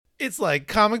It's like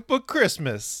comic book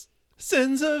Christmas.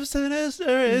 Sins of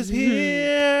Sinister is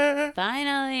here.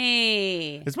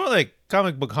 Finally. It's more like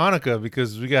comic book Hanukkah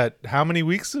because we got how many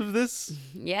weeks of this?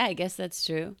 Yeah, I guess that's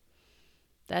true.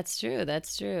 That's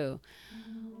true.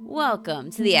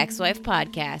 Welcome to the Ex-Wife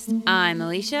Podcast. I'm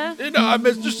Alicia. And I'm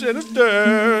Mr.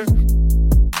 Sinister.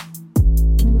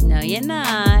 No, you're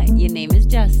not. Your name is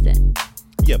Justin.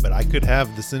 Yeah, but I could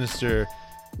have the Sinister.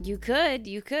 You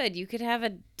could have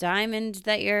a diamond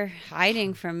that you're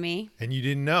hiding from me. And you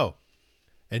didn't know.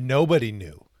 And nobody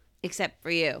knew. Except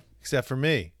for you. Except for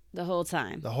me. The whole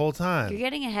time. You're You're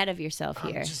getting ahead of yourself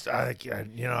here.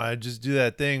 I just do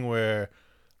that thing where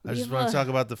I just want to talk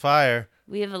about the fire.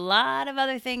 We have a lot of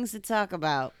other things to talk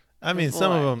about. I mean,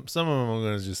 some of them I'm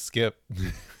going to just skip.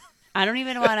 I don't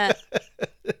even want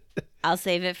to. I'll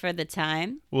save it for the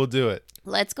time. We'll do it.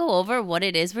 Let's go over what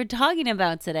it is we're talking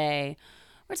about today.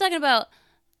 We're talking about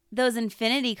those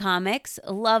Infinity comics,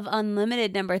 Love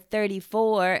Unlimited number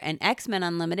 34 and X-Men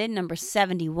Unlimited number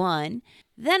 71.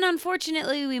 Then,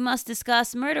 unfortunately, we must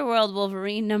discuss Murderworld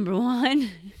Wolverine number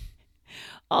 1.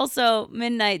 Also,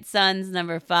 Midnight Suns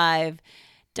number 5.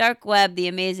 Dark Web, The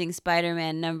Amazing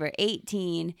Spider-Man number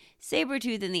 18.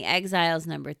 Sabretooth and the Exiles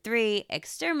number 3.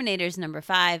 X-Terminators number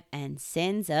 5. And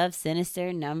Sins of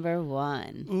Sinister number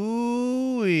 1.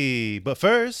 Ooh-wee. But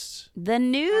first... The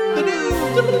news.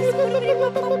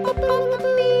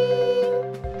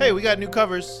 Hey, we got new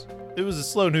covers. It was a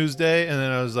slow news day, and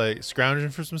then I was like scrounging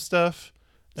for some stuff.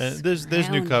 And there's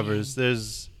new covers.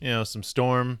 There's, some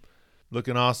Storm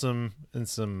looking awesome, and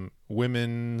some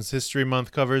Women's History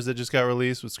Month covers that just got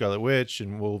released with Scarlet Witch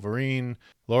and Wolverine,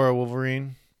 Laura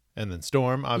Wolverine, and then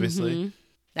Storm, obviously. Mm-hmm.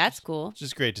 That's cool.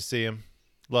 Just great to see him.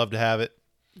 Love to have it.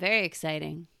 Very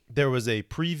exciting. There was a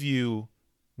preview,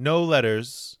 no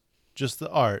letters, just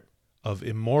the art of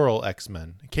Immoral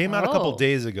X-Men. It came out a couple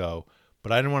days ago,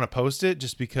 but I didn't want to post it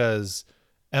just because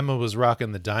Emma was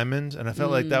rocking the diamond, and I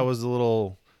felt like that was a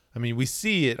little... I mean, we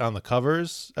see it on the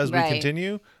covers as we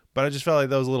continue, but I just felt like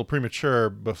that was a little premature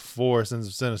before Sins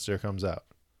of Sinister comes out.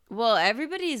 Well,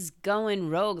 everybody's going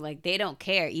rogue. Like, they don't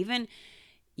care. Even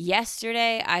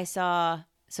yesterday, I saw...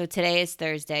 So today is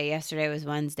Thursday. Yesterday was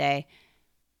Wednesday.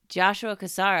 Joshua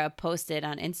Cassara posted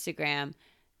on Instagram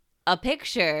a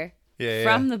picture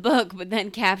from the book, but then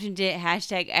captioned it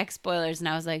 #X-Spoilers. And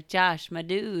I was like, Josh, my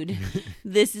dude,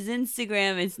 this is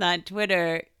Instagram. It's not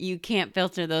Twitter. You can't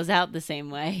filter those out the same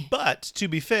way. But to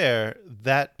be fair,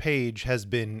 that page has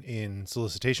been in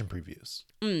solicitation previews.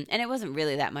 And it wasn't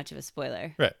really that much of a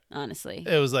spoiler. Right. Honestly.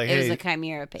 It was like, it was a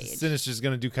Chimera page. Sinister's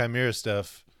going to do Chimera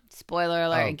stuff. Spoiler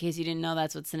alert, in case you didn't know,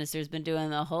 that's what Sinister's been doing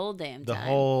the whole damn time. The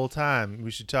whole time. We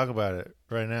should talk about it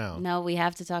right now. No, we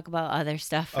have to talk about other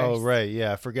stuff first. Oh, right.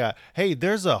 Yeah, I forgot. Hey,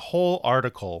 there's a whole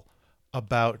article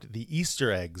about the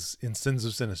Easter eggs in Sins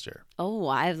of Sinister. Oh,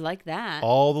 I like that.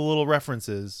 All the little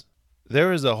references.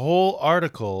 There is a whole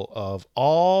article of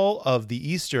all of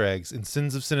the Easter eggs in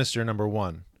Sins of Sinister number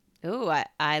 1. Ooh,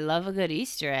 I love a good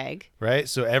Easter egg. Right?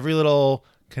 So every little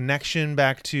connection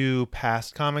back to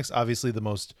past comics, obviously the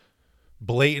most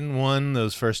blatant one,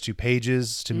 those first 2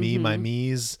 pages, to me, my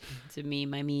me's. To me,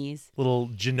 my me's. Little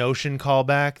Genoshan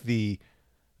callback,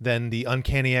 then the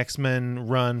Uncanny X-Men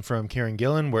run from Kieran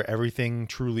Gillen, where everything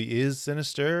truly is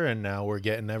sinister, and now we're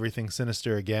getting everything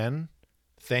sinister again.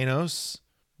 Thanos,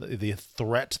 the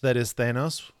threat that is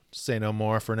Thanos, say no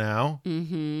more for now.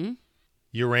 Mm-hmm.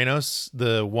 Uranus,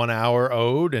 the 1 hour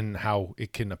ode, and how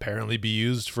it can apparently be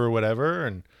used for whatever,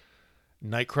 and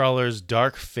Nightcrawler's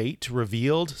dark fate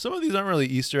revealed. Some of these aren't really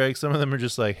Easter eggs. Some of them are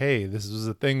just like, hey, this was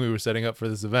a thing we were setting up for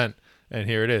this event, and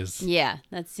here it is. Yeah,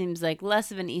 that seems like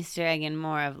less of an Easter egg and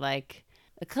more of like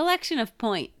a collection of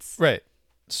points. Right.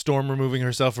 Storm removing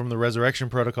herself from the resurrection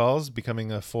protocols,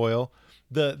 becoming a foil.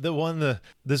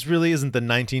 This really isn't the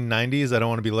 1990s, I don't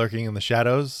want to be lurking in the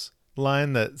shadows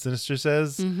line that Sinister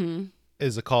says,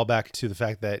 is a callback to the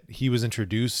fact that he was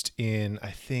introduced in,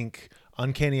 I think,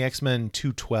 Uncanny X-Men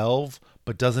 212,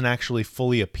 but doesn't actually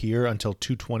fully appear until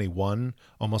 221,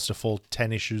 almost a full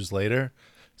 10 issues later.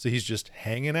 So he's just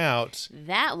hanging out.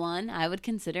 That one I would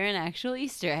consider an actual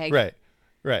Easter egg. Right.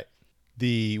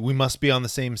 The "we must be on the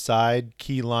same side"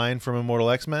 key line from Immortal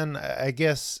X-Men, I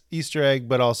guess Easter egg,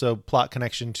 but also plot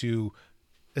connection to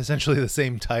essentially the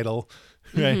same title.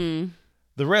 Right. Mm-hmm.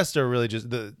 The rest are really just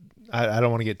I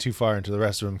don't want to get too far into the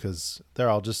rest of them because they're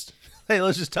all just... Hey,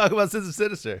 let's just talk about Sins of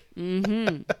Sinister.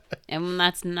 Mm-hmm. And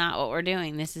that's not what we're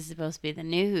doing. This is supposed to be the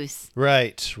news.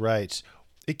 Right.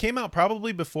 It came out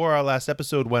probably before our last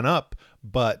episode went up,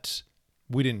 but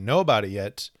we didn't know about it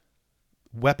yet.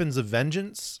 Weapons of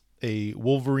Vengeance, a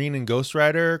Wolverine and Ghost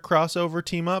Rider crossover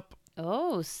team up.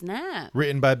 Oh, snap.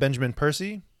 Written by Benjamin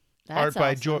Percy. That's Art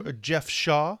by awesome. Jeff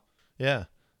Shaw. Yeah.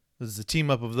 This is a team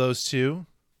up of those two.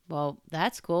 Well,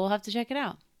 that's cool. We'll have to check it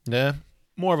out. Yeah.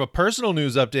 More of a personal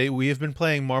news update. We have been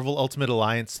playing Marvel Ultimate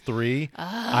Alliance 3.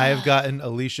 I have gotten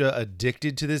Alicia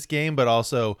addicted to this game, but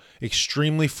also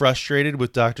extremely frustrated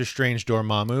with Doctor Strange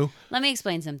Dormammu. Let me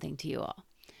explain something to you all.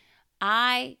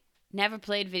 I never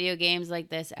played video games like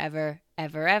this ever,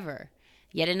 ever, ever.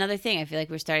 Yet another thing. I feel like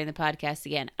we're starting the podcast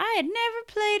again. I had never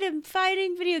played a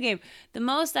fighting video game. The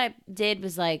most I did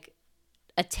was like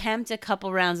attempt a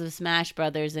couple rounds of Smash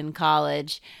Brothers in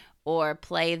college or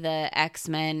play the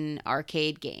X-Men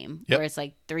arcade game where it's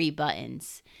like 3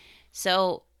 buttons.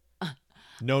 So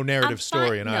no narrative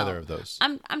story in either of those.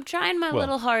 I'm trying my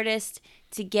little hardest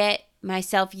to get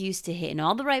myself used to hitting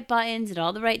all the right buttons at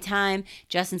all the right time.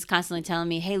 Justin's constantly telling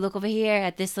me, hey, look over here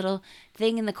at this little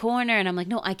thing in the corner. And I'm like,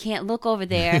 no, I can't look over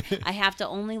there. I have to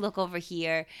only look over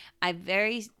here. I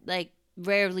very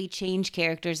rarely change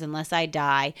characters unless I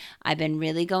die. I've been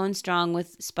really going strong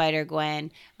with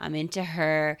Spider-Gwen. I'm into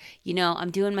her. You know,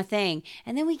 I'm doing my thing.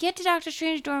 And then we get to Doctor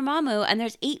Strange Dormammu, and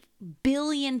there's 8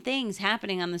 billion things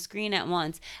happening on the screen at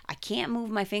once. I can't move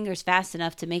my fingers fast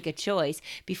enough to make a choice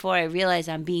before I realize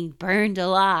I'm being burned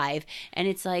alive. And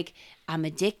it's like, I'm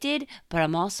addicted, but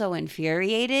I'm also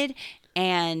infuriated.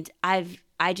 And I'm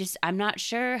not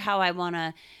sure how I want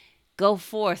to go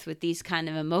forth with these kind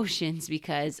of emotions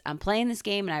because I'm playing this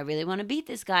game and I really want to beat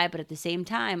this guy, but at the same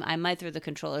time, I might throw the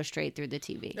controller straight through the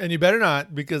TV. And you better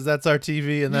not, because that's our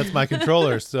TV and that's my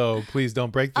controller, so please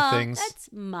don't break the things. That's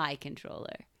my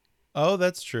controller. Oh,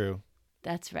 that's true.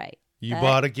 That's right. You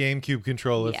bought a GameCube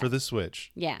controller for the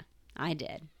Switch. Yeah, I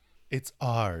did. It's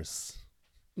ours.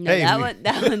 No,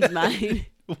 that one's mine.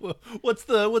 What's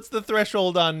the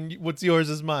threshold on what's yours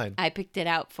is mine? I picked it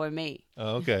out for me.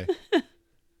 Oh, okay.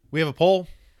 We have a poll.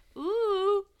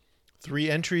 Ooh. 3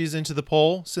 entries into the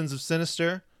poll. Sins of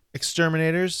Sinister,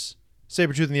 X-Terminators,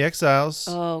 Sabretooth and the Exiles.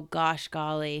 Oh, gosh,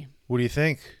 golly. What do you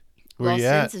think? Where you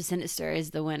Sins at? of Sinister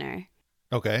is the winner.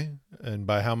 Okay. And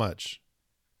by how much?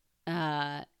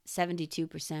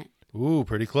 72%. Ooh,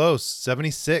 pretty close.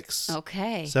 76.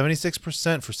 Okay.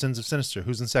 76% for Sins of Sinister.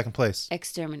 Who's in second place?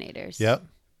 Exterminators. Yep.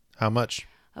 How much?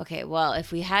 Okay, well,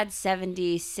 if we had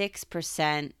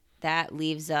 76%, that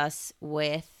leaves us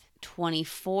with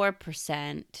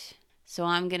 24%. So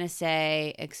I'm going to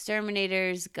say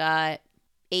Exterminators got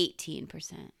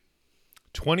 18%.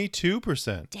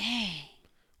 22%. Dang.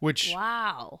 Which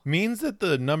wow. means that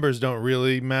the numbers don't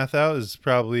really math out. Is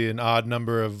probably an odd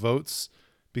number of votes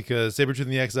because Sabretooth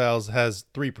and the Exiles has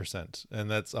 3%, and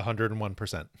that's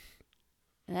 101%.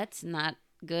 That's not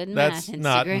good math, That's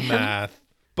not math.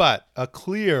 But a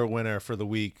clear winner for the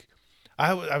week.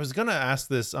 I was going to ask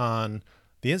this on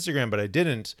the Instagram, but I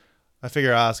didn't. I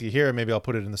figure I'll ask you here, and maybe I'll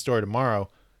put it in the story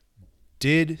tomorrow.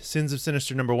 Did Sins of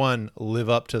Sinister #1 live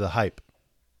up to the hype?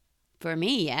 For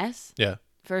me, yes. Yeah.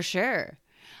 For sure.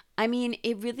 I mean,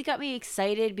 it really got me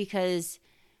excited because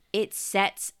it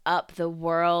sets up the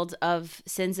world of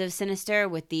Sins of Sinister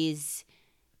with these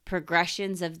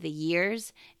progressions of the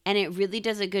years. And it really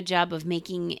does a good job of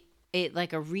making it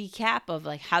like a recap of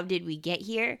like, how did we get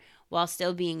here while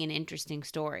still being an interesting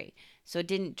story. So it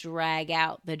didn't drag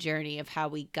out the journey of how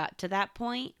we got to that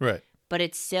point. Right. But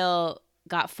it still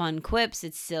got fun quips.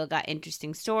 It's still got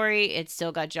interesting story. It's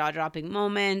still got jaw-dropping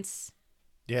moments.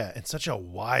 Yeah, and such a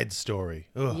wide story.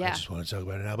 Oh, yeah. I just want to talk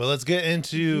about it now. But let's get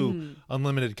into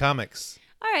Unlimited Comics.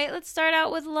 All right, let's start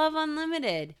out with Love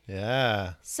Unlimited.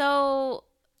 Yeah. So,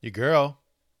 your girl.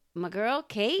 My girl,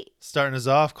 Kate. Starting us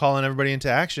off, calling everybody into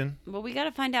action. Well, we got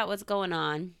to find out what's going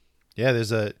on. Yeah,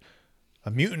 there's a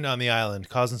mutant on the island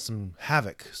causing some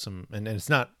havoc. And it's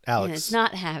not Alex. And it's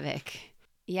not Havoc.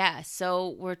 Yeah,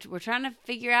 so we're trying to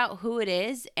figure out who it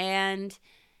is, and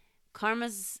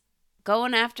Karma's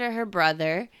going after her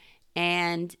brother,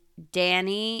 and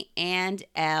Danny and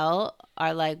Elle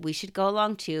are like, we should go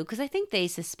along too, because I think they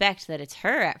suspect that it's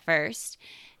her at first,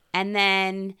 and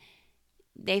then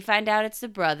they find out it's the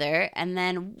brother, and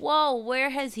then, whoa,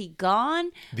 where has he gone?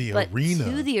 Arena.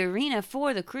 To the arena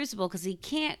for the Crucible, because he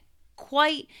can't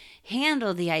quite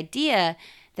handle the idea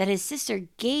that his sister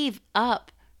gave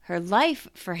up her life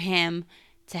for him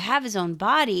to have his own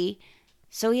body,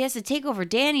 so he has to take over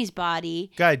Danny's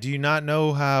body. Guy, do you not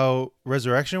know how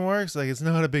resurrection works? Like, it's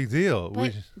not a big deal.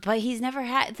 But he's never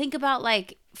had... Think about,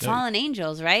 like, Fallen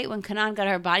Angels, right? When Kanan got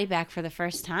her body back for the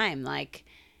first time. Like,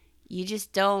 you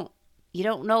just don't... You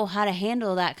don't know how to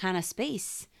handle that kind of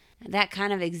space, that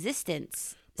kind of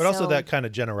existence. But also that kind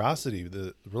of generosity.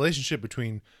 The relationship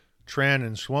between Tran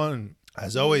and Schwan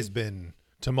has always been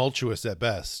tumultuous at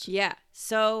best. Yeah.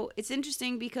 So it's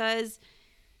interesting because,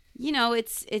 you know,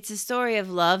 it's a story of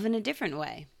love in a different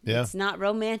way. Yeah. It's not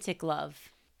romantic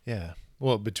love. Yeah.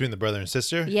 Well, between the brother and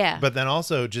sister. Yeah. But then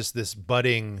also just this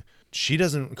budding,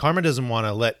 Karma doesn't want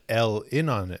to let Elle in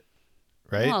on it,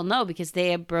 right? Well, no, because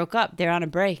they broke up. They're on a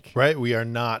break. Right? We are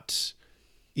not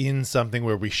in something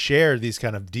where we share these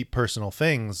kind of deep personal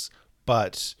things,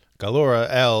 but Galora,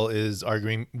 Elle, is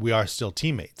arguing we are still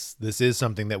teammates. This is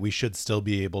something that we should still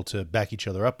be able to back each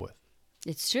other up with.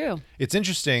 It's true. It's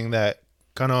interesting that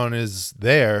Kanon is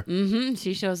there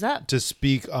She shows up to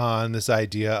speak on this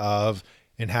idea of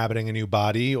inhabiting a new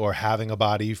body or having a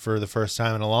body for the first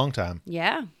time in a long time.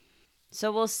 Yeah.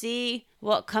 So we'll see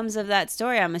what comes of that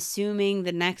story. I'm assuming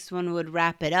the next one would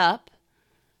wrap it up.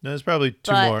 No, there's probably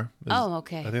two But- more.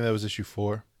 okay. I think that was issue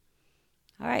 4.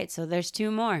 All right. So there's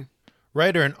 2 more.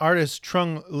 Writer and artist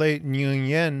Trung Le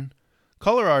Nguyen.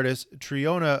 Color artist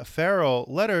Triona Farrell.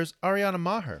 Letters Ariana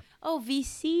Maher. Oh,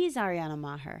 VC's Ariana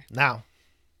Maher. Now,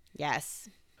 Yes.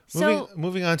 So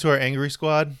moving on to our angry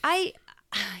squad.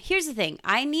 here's the thing.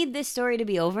 I need this story to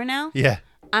be over now. Yeah.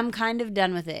 I'm kind of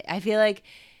done with it. I feel like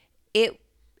it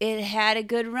had a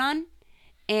good run,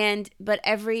 but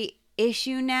every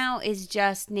issue now is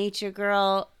just Nature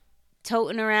Girl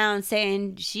toting around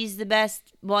saying she's the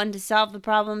best one to solve the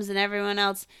problems and everyone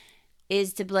else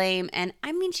is to blame. And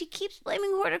I mean, she keeps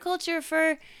blaming horticulture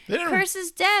for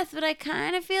Curse's death, but I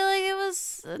kind of feel like it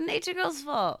was Nature Girl's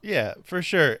fault. Yeah, for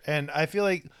sure. And I feel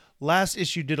like last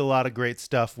issue did a lot of great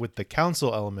stuff with the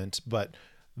council element, but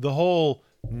the whole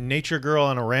Nature Girl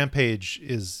on a rampage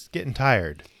is getting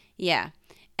tired. Yeah.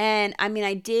 And I mean,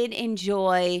 I did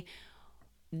enjoy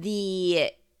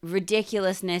the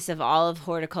ridiculousness of all of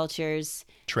horticulture's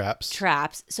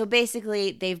traps. So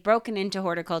basically, they've broken into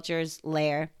horticulture's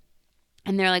lair.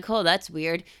 And they're like, oh, that's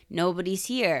weird. Nobody's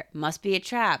here. Must be a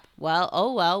trap.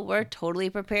 Well, we're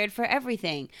totally prepared for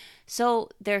everything. So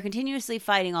they're continuously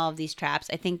fighting all of these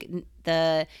traps. I think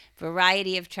the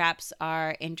variety of traps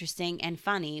are interesting and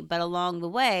funny. But along the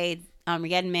way,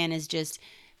 Armageddon Man is just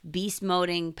beast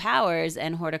moding powers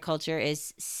and horticulture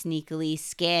is sneakily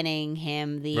scanning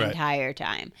him the entire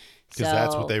time. Because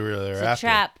that's what they really are it's after. A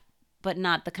trap, but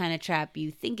not the kind of trap you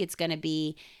think it's going to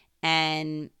be.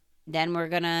 And then we're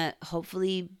going to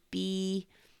hopefully be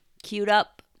queued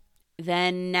up.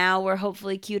 Then now we're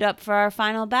hopefully queued up for our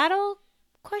final battle?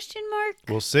 Question mark?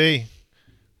 We'll see.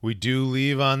 We do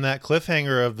leave on that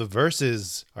cliffhanger of the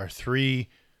verses, our 3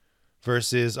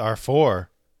 versus our 4.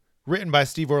 Written by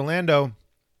Steve Orlando.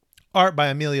 Art by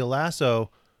Emilio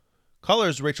Lasso.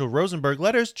 Colors Rachel Rosenberg.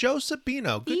 Letters Joe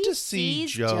Sabino. Good to see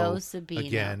Joe Sabino.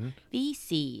 again.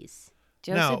 VC's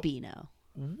Joe Now, Sabino.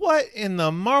 What in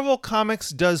the Marvel Comics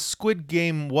does Squid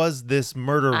Game was this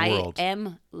Murderworld? I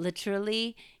am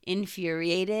literally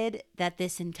infuriated that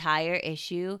this entire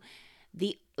issue,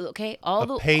 all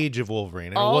the page of Wolverine,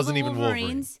 and it all wasn't the even Wolverine.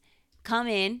 Wolverines come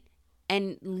in,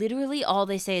 and literally all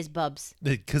they say is Bubs.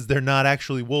 Because they're not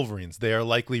actually Wolverines. They are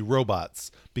likely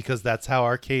robots, because that's how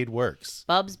Arcade works.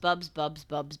 Bubs, Bubs, Bubs,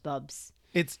 Bubs, Bubs.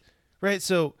 It's right.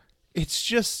 So it's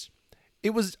just,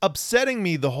 it was upsetting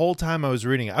me the whole time I was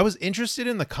reading it. I was interested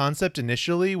in the concept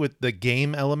initially with the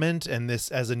game element and this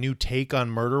as a new take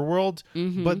on Murderworld.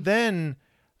 But then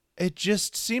it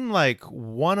just seemed like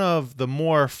one of the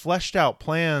more fleshed out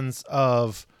plans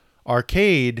of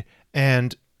Arcade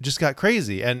and just got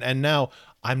crazy. And now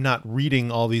I'm not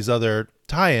reading all these other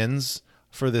tie-ins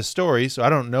for this story, so I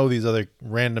don't know these other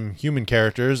random human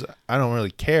characters. I don't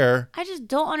really care. I just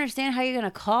don't understand how you're going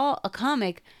to call a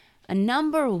comic a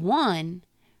 #1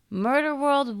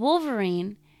 Murderworld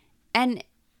Wolverine and...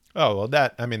 Oh, well,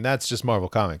 that's just Marvel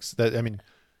Comics.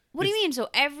 What do you mean? So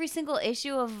every single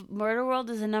issue of Murderworld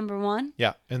is a #1?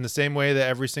 Yeah, in the same way that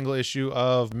every single issue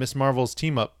of Miss Marvel's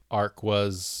team-up arc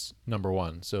was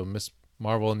 #1. So Miss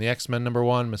Marvel and the X-Men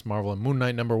 #1, Miss Marvel and Moon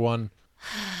Knight #1.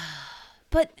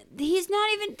 But there's not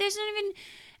even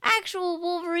actual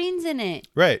Wolverines in it.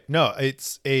 Right. No,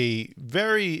 it's a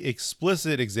very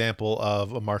explicit example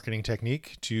of a marketing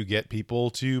technique to get people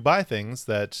to buy things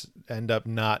that end up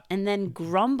not. And then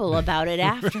grumble about it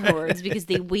afterwards because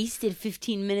they wasted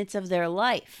 15 minutes of their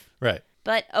life. Right.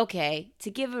 But okay,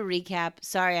 to give a recap,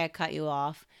 sorry I cut you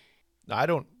off. I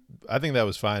think that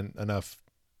was fine enough.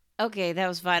 Okay, that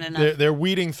was fine enough. They're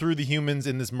weeding through the humans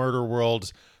in this murder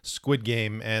world Squid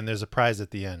Game, and there's a prize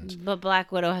at the end. But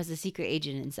Black Widow has a secret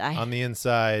agent inside. On the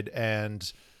inside,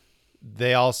 and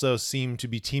they also seem to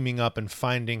be teaming up and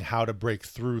finding how to break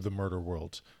through the murder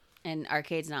world. And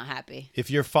Arcade's not happy. If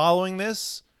you're following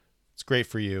this, it's great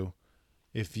for you.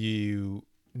 If you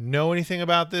know anything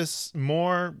about this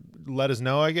more, let us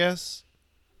know, I guess.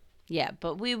 Yeah,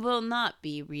 but we will not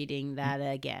be reading that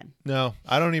again. No,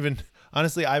 I don't even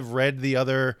Honestly, I've read the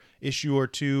other issue or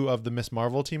two of the Miss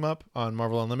Marvel team up on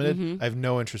Marvel Unlimited. I have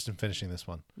no interest in finishing this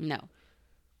one. No.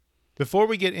 Before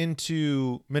we get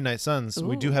into Midnight Suns,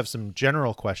 we do Ooh. have some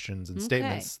general questions and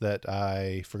statements that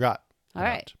I forgot. All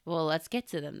right. Well, let's get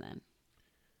to them then.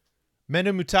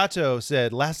 Mendo Mutato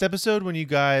said, last episode when you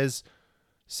guys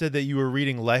said that you were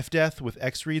reading Life Death with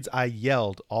X-Reads, I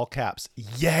yelled, all caps,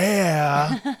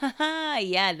 yeah!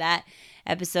 Yeah, that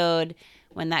episode,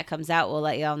 when that comes out, we'll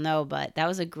let y'all know, but that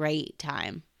was a great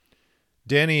time.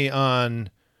 Danny on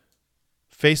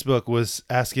Facebook was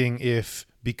asking if,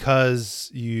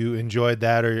 because you enjoyed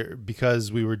that or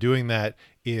because we were doing that,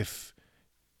 if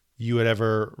you had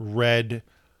ever read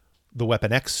the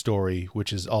Weapon X story,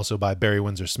 which is also by Barry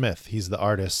Windsor Smith. He's the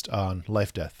artist on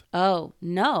Life Death. Oh,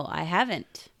 no, I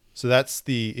haven't. So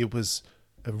it was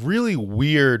a really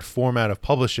weird format of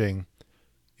publishing.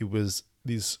 It was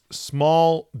these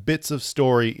small bits of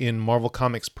story in Marvel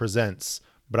Comics Presents,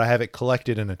 but I have it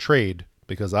collected in a trade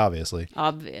because obviously.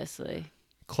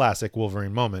 Classic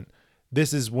Wolverine moment.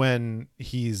 This is when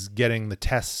he's getting the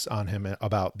tests on him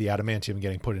about the adamantium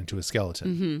getting put into his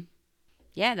skeleton. Mm-hmm.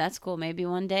 Yeah, that's cool. Maybe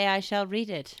one day I shall read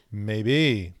it.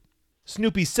 Maybe.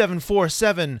 Snoopy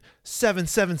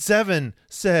 747777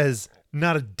 says,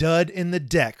 not a dud in the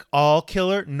deck. All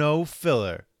killer, no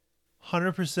filler.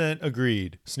 100%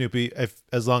 agreed, Snoopy,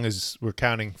 as long as we're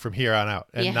counting from here on out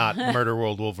and not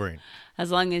Murderworld Wolverine.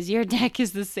 As long as your deck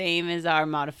is the same as our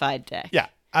modified deck. Yeah.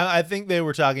 I think they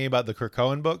were talking about the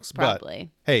Krakoan books.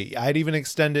 Probably. But hey, I'd even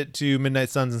extend it to Midnight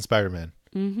Suns and Spider-Man.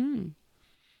 Mm-hmm.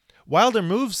 Wilder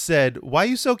Moves said, why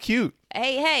you so cute?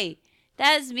 Hey,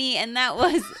 that's me, and that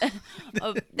was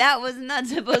that was not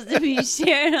supposed to be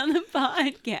shared on the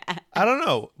podcast. I don't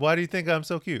know. Why do you think I'm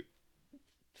so cute?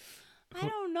 I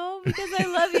don't know, because I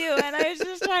love you, and I was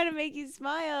just trying to make you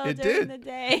smile during the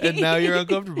day. And now you're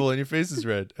uncomfortable, and your face is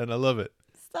red, and I love it.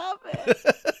 Stop it.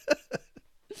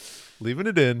 Leaving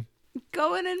it in.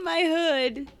 Going in my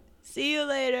hood. See you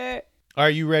later. Are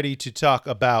you ready to talk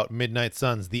about Midnight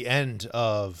Suns, the end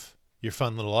of your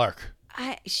fun little arc?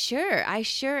 I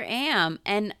sure am.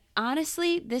 And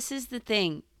honestly, this is the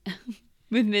thing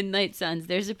with Midnight Suns.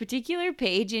 There's a particular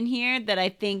page in here that I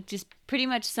think just pretty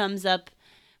much sums up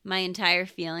my entire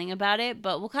feeling about it.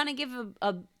 But we'll kind of give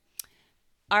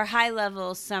our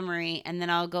high-level summary, and then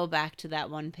I'll go back to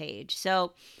that one page.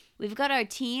 So we've got our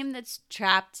team that's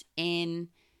trapped in,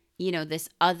 this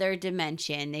other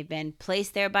dimension. They've been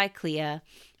placed there by Clea.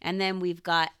 And then we've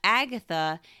got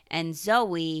Agatha and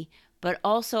Zoe, but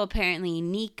also apparently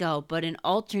Nico, but an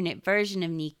alternate version of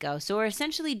Nico. So we're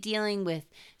essentially dealing with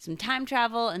some time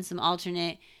travel and some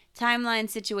alternate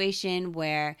timeline situation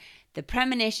where the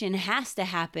premonition has to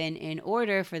happen in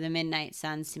order for the Midnight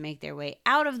Suns to make their way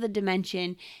out of the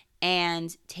dimension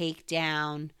and take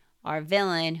down our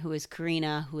villain, who is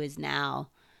Karina, who is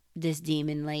now this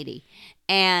demon lady.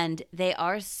 And they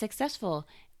are successful,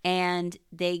 and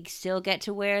they still get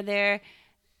to wear their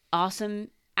awesome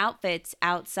outfits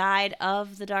outside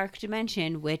of the dark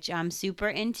dimension, which I'm super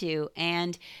into.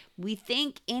 And we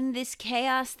think in this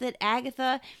chaos that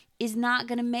Agatha is not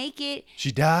going to make it.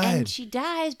 She died. And she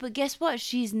dies, but guess what?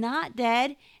 She's not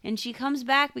dead, and she comes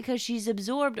back because she's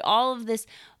absorbed all of this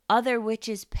other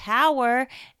witch's power,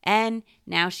 and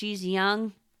now she's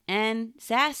young and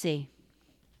sassy.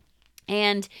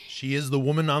 And she is the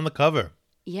woman on the cover.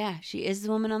 Yeah, she is the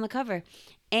woman on the cover.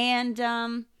 And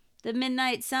the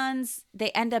Midnight Suns, they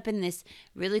end up in this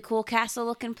really cool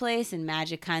castle-looking place, and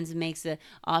Magic kind of makes a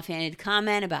offhanded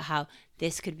comment about how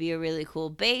this could be a really cool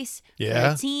base for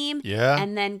the team. Yeah.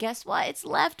 And then guess what? It's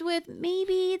left with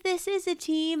maybe this is a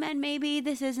team, and maybe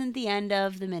this isn't the end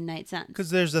of the Midnight Suns.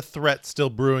 Because there's a threat still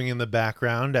brewing in the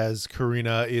background, as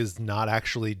Karina is not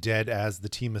actually dead as the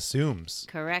team assumes.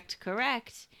 Correct.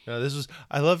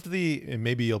 I loved and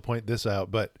maybe you'll point this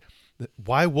out, but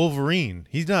why Wolverine?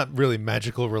 He's not really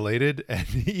magical related, and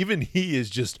even he is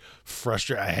just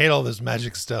frustrated. I hate all this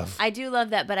magic stuff. I do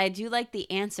love that, but I do like the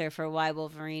answer for why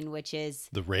Wolverine, which is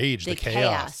the rage, the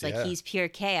chaos. Like he's pure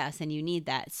chaos, and you need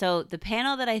that. So the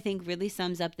panel that I think really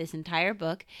sums up this entire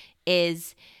book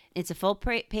is, it's a full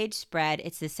page spread.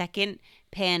 It's the second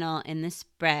panel in the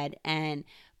spread, and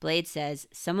Blade says,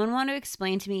 someone want to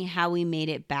explain to me how we made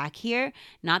it back here?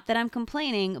 Not that I'm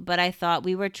complaining, but I thought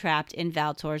we were trapped in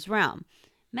Valtor's realm.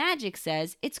 Magic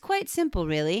says, it's quite simple,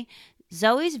 really.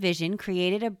 Zoe's vision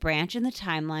created a branch in the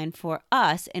timeline for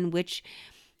us in which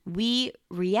we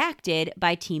reacted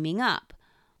by teaming up.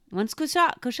 Once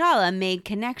Kushala made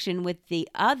connection with the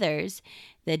others,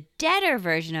 the deader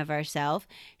version of herself,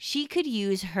 she could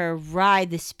use her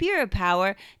ride the spirit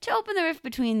power to open the rift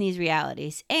between these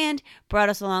realities, and brought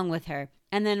us along with her.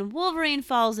 And then Wolverine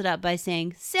follows it up by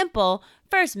saying, simple,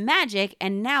 first magic,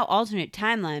 and now alternate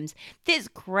timelines. This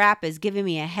crap is giving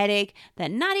me a headache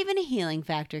that not even a healing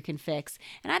factor can fix.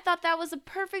 And I thought that was a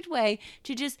perfect way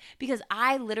to just, because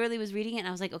I literally was reading it and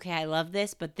I was like, okay, I love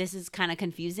this, but this is kind of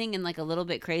confusing and like a little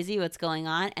bit crazy what's going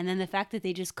on. And then the fact that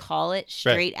they just call it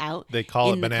straight out. They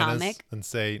call it the bananas comic, and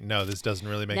say, no, this doesn't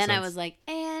really make sense. Then I was like,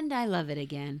 and I love it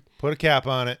again. Put a cap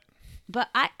on it. But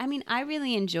I mean, I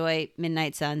really enjoy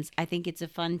Midnight Suns. I think it's a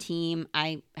fun team.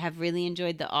 I have really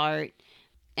enjoyed the art.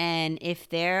 And if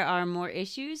there are more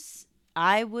issues,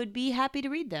 I would be happy to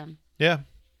read them. Yeah.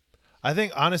 I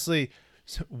think, honestly,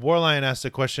 Warlion asked a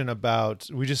question about,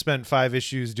 we just spent 5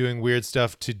 issues doing weird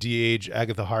stuff to de-age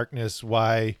Agatha Harkness.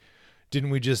 Why didn't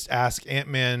we just ask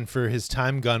Ant-Man for his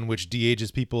time gun, which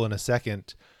de-ages people in a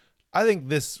second? I think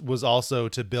this was also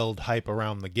to build hype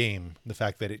around the game. The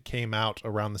fact that it came out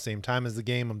around the same time as the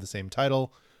game of the same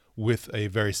title with a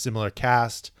very similar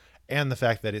cast, and the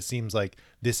fact that it seems like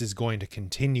this is going to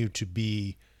continue to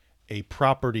be a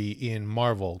property in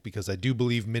Marvel, because I do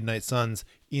believe Midnight Suns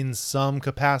in some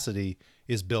capacity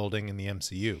is building in the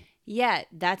MCU. Yeah,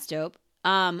 that's dope.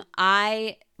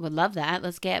 I would love that.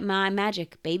 Let's get my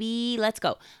magic, baby. Let's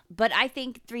go. But I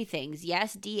think 3 things.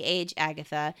 Yes, de-age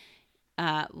Agatha.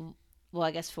 Well,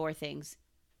 I guess 4 things.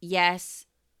 Yes,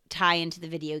 tie into the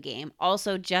video game.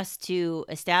 Also, just to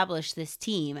establish this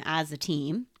team as a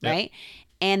team, right?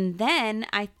 And then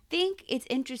I think it's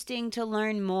interesting to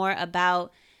learn more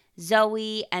about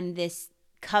Zoe and this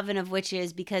coven of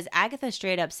witches, because Agatha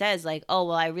straight up says, like, oh,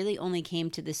 well, I really only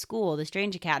came to the school, the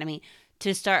Strange Academy,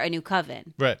 to start a new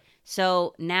coven. Right.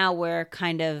 So now we're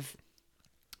kind of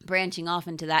branching off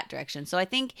into that direction. So I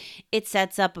think it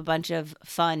sets up a bunch of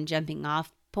fun jumping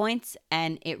off points,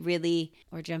 and it really,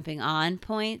 or jumping on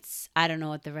points. I don't know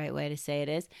what the right way to say it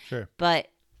is. Sure.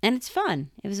 And it's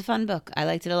fun. It was a fun book. I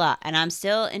liked it a lot. And I'm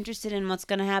still interested in what's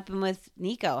going to happen with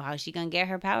Nico. How's she going to get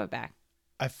her power back?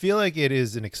 I feel like it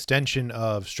is an extension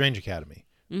of Strange Academy,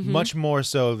 much more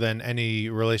so than any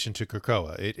relation to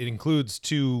Krakoa. It includes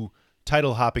 2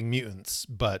 title-hopping mutants,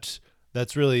 but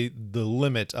that's really the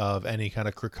limit of any kind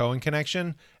of Krakoan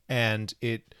connection, and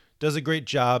it does a great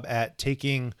job at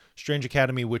taking Strange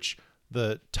Academy, which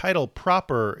the title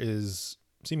proper is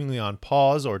seemingly on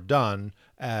pause or done,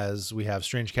 as we have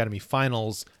Strange Academy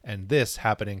Finals and this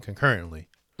happening concurrently.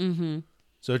 Mm-hmm.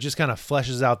 So it just kind of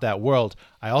fleshes out that world.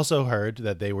 I also heard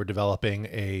that they were developing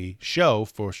a show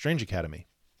for Strange Academy.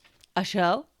 A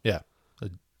show? Yeah, a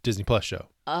Disney Plus show.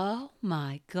 Oh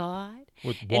my God.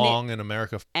 With Wong in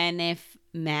America. And if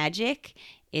magic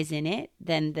is in it,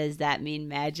 then does that mean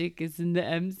magic is in the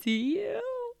MCU?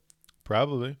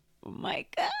 Probably. Oh my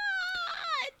God.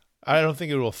 I don't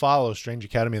think it will follow Strange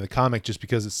Academy the comic just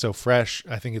because it's so fresh.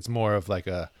 I think it's more of like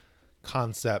a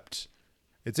concept.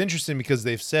 It's interesting because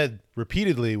they've said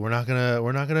repeatedly we're not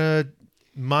gonna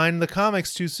mind the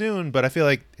comics too soon, but I feel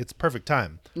like it's perfect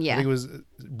time. Yeah. I think it was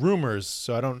rumors,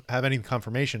 so I don't have any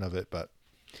confirmation of it, but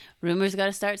rumors got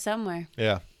to start somewhere.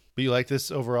 Yeah. But you like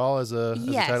this overall as a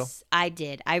title? Yes, I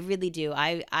did. I really do.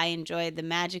 I enjoyed the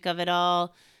magic of it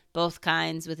all, both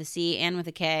kinds, with a C and with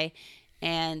a K.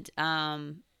 And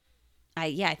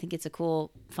I think it's a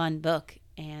cool, fun book.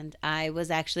 And I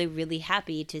was actually really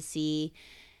happy to see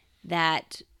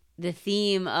that the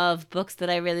theme of books that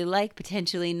I really like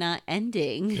potentially not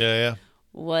ending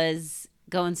was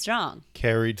going strong.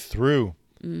 Carried through.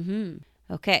 Mm-hmm.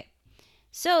 Okay.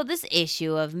 So this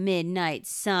issue of Midnight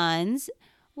Suns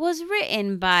was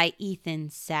written by Ethan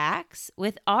Sachs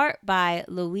with art by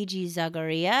Luigi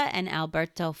Zagaria and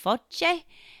Alberto Focce,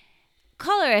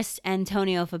 colorist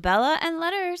Antonio Fabella, and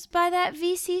letters by that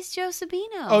VC's Joe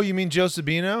Sabino. Oh, you mean Joe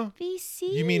Sabino? VC's.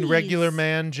 You mean regular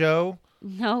man Joe?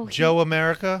 No. Joe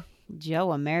America?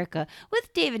 Joe America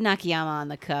with David Nakayama on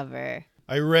the cover.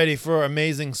 Are you ready for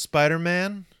Amazing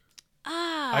Spider-Man?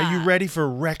 Are you ready for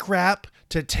Rec Rap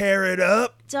to tear it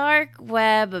up? Dark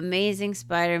Web Amazing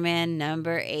Spider-Man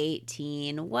number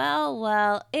 18.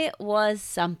 Well, it was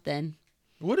something.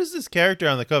 What is this character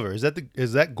on the cover? Is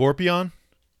that Gorpion?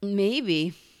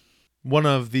 Maybe. One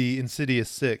of the Insidious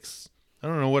Six. I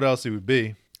don't know what else it would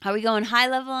be. Are we going high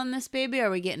level on this baby, or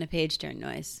are we getting a page turn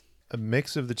noise? A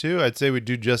mix of the two. I'd say we'd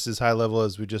do just as high level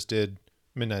as we just did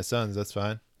Midnight Suns. That's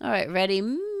fine. All right, ready?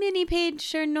 Mini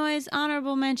page turn noise.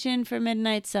 Honorable mention for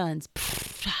Midnight Suns.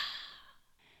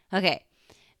 Okay.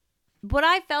 What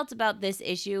I felt about this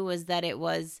issue was that it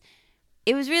was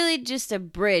really just a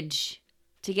bridge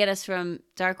to get us from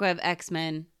Dark Web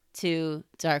X-Men to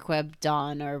Dark Web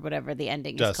Dawn, or whatever the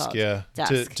ending is called.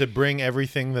 Dusk. To bring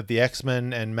everything that the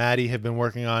X-Men and Maddie have been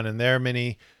working on in their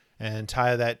mini and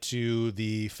tie that to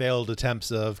the failed attempts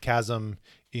of Chasm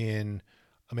in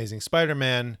Amazing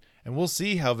Spider-Man. And we'll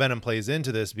see how Venom plays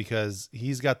into this because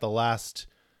he's got the last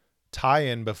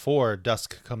tie-in before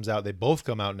Dusk comes out. They both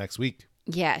come out next week.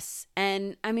 Yes.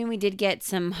 And I mean, we did get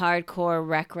some hardcore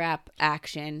rec rap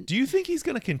action. Do you think he's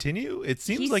going to continue? It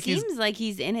seems He like seems like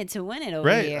he's in it to win it over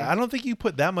right. here. I don't think you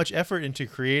put that much effort into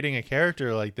creating a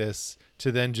character like this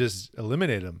to then just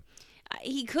eliminate him.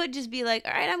 He could just be like,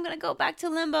 all right, I'm going to go back to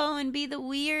Limbo and be the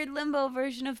weird Limbo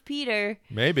version of Peter.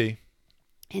 Maybe.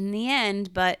 In the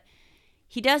end, but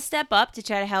he does step up to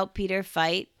try to help Peter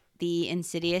fight the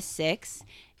Insidious Six.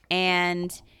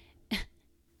 And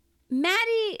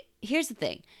Maddie, here's the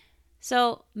thing.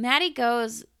 So Maddie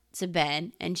goes to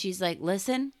Ben and she's like,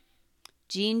 listen,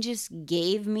 Jean just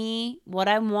gave me what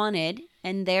I wanted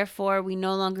and therefore we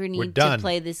no longer need to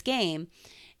play this game.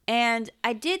 And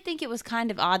I did think it was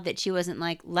kind of odd that she wasn't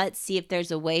like, let's see if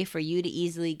there's a way for you to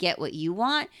easily get what you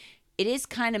want. It is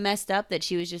kind of messed up that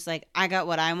she was just like, I got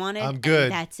what I wanted. I'm good.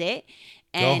 And that's it.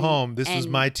 Go home. This was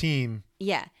my team.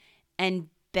 Yeah. And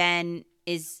Ben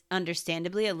is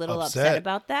understandably a little upset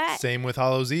about that. Same with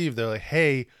Hallows Eve. They're like,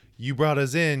 hey, you brought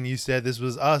us in. You said this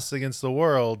was us against the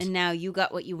world. And now you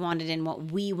got what you wanted and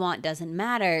what we want doesn't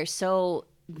matter. So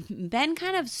Ben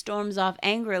kind of storms off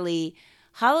angrily.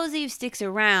 Hallows Eve sticks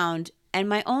around. And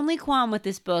my only qualm with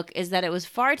this book is that it was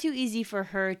far too easy for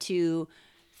her to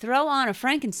throw on a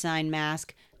Frankenstein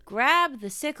mask, grab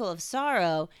the sickle of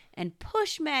sorrow, and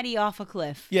push Maddie off a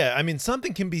cliff. Yeah, I mean,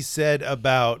 something can be said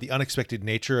about the unexpected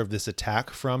nature of this attack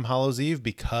from Hallows Eve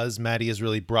because Maddie has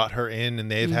really brought her in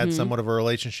and they've had somewhat of a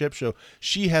relationship. So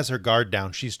she has her guard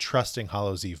down. She's trusting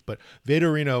Hallows Eve. But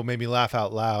Vaderino made me laugh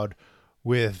out loud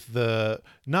with the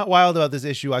not wild about this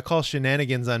issue. I call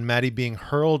shenanigans on Maddie being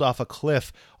hurled off a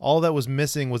cliff. All that was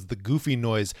missing was the goofy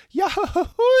noise. Yahoo!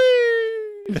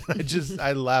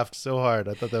 I laughed so hard.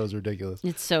 I thought that was ridiculous.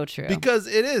 It's so true. Because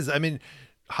it is. I mean,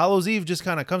 Hallows Eve just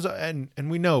kind of comes up and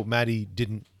we know Maddie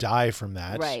didn't die from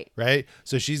that. Right.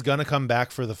 So she's going to come back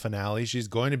for the finale. She's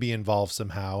going to be involved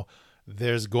somehow.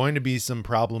 There's going to be some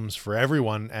problems for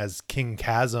everyone as King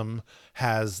Chasm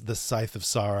has the Scythe of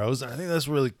Sorrows. And I think that's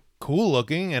really cool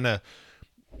looking and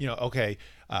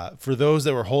for those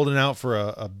that were holding out for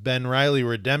a Ben Reilly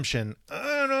redemption,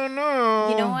 I don't know.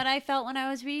 You know what I felt when I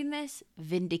was reading this?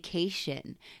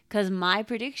 Vindication. Because my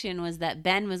prediction was that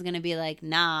Ben was going to be like,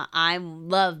 nah, I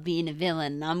love being a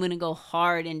villain. I'm going to go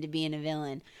hard into being a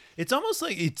villain. It's almost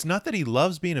like it's not that he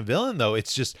loves being a villain, though.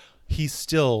 It's just he's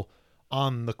still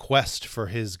on the quest for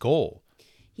his goal.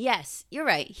 Yes, you're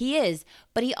right. He is.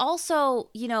 But he also,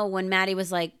 when Maddie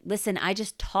was like, listen, I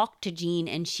just talked to Jean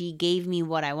and she gave me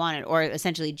what I wanted, or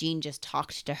essentially Jean just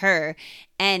talked to her.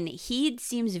 And he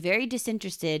seems very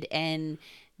disinterested in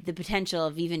the potential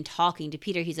of even talking to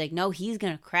Peter. He's like, no, he's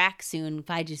going to crack soon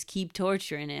if I just keep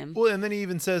torturing him. Well, and then he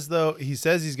even says, though, he's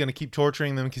going to keep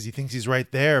torturing them because he thinks he's right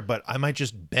there. But I might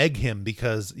just beg him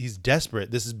because he's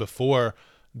desperate. This is before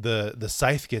the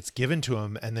scythe gets given to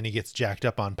him and then he gets jacked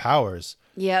up on powers.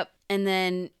 Yep. And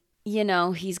then,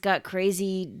 he's got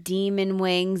crazy demon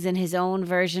wings and his own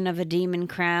version of a demon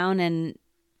crown.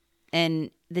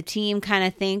 And the team kind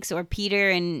of thinks, or Peter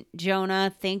and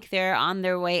Jonah think they're on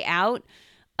their way out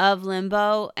of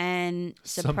Limbo. And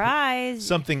surprise.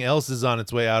 Something else is on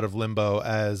its way out of Limbo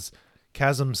as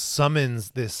Chasm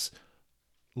summons this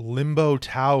Limbo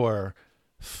Tower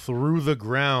through the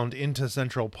ground into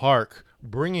Central Park,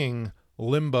 bringing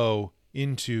Limbo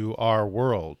into our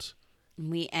world.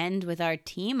 We end with our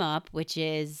team up, which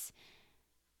is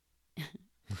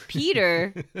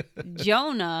Peter,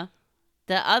 Jonah,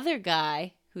 the other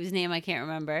guy whose name I can't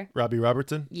remember. Robbie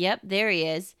Robertson? Yep, there he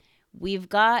is. We've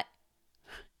got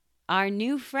our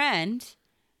new friend,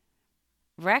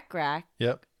 Rack.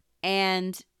 Yep.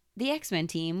 And the X-Men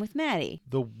team with Maddie.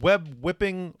 The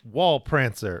web-whipping wall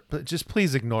prancer. But just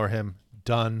please ignore him.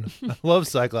 Done. I love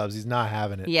Cyclops. He's not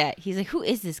having it. Yeah, he's like, who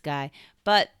is this guy?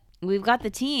 But we've got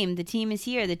the team. The team is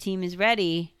here. The team is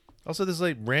ready. Also, this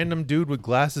random dude with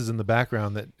glasses in the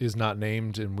background that is not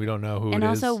named, and we don't know who it is. And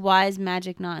also, why is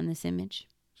Magic not in this image?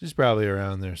 She's probably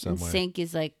around there somewhere. And Sync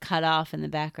is cut off in the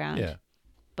background. Yeah.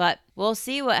 But we'll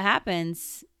see what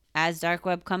happens as Dark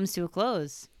Web comes to a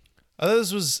close. I thought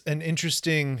this was an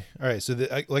interesting... All right, so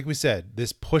like we said,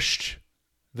 this pushed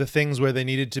the things where they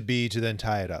needed to be to then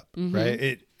tie it up,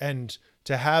 right? And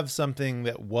to have something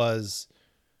that was...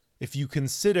 If you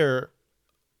consider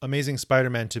Amazing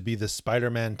Spider-Man to be the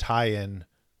Spider-Man tie-in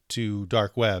to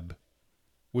Dark Web,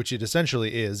 which it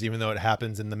essentially is, even though it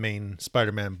happens in the main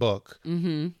Spider-Man book,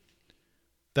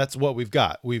 that's what we've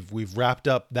got. We've wrapped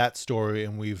up that story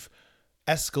and we've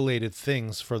escalated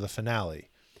things for the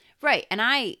finale. Right. And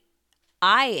I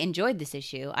I enjoyed this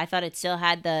issue. I thought it still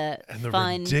had the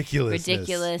fun,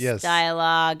 ridiculous yes.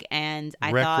 dialogue, and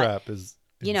I thought Rap is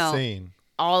insane.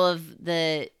 All of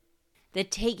the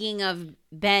taking of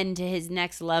Ben to his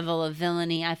next level of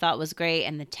villainy I thought was great,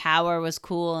 and the tower was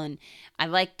cool, and I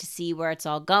like to see where it's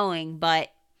all going, but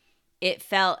it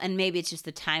felt, and maybe it's just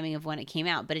the timing of when it came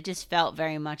out, but it just felt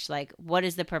very much like, what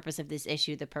is the purpose of this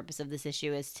issue? The purpose of this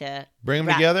issue is to bring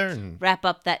them together and wrap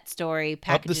up that story,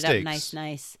 package it up stakes.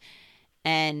 nice.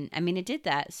 And I mean, it did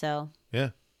that. So yeah,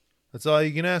 that's all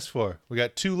you can ask for. We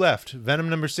got 2 left: Venom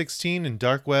number 16 and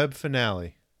Dark Web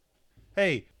finale.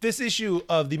 Hey, this issue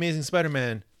of The Amazing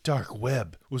Spider-Man Dark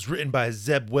Web was written by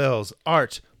Zeb Wells,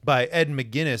 art by Ed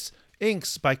McGuinness,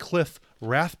 inks by Cliff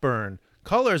Rathburn,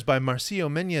 colors by Marcio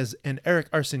Menez and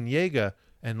Eric Arciniega,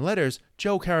 and letters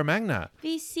Joe Caramagna.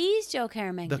 VC's Joe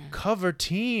Caramagna. The cover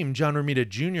team: John Romita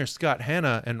Jr., Scott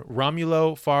Hanna, and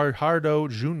Romulo Fajardo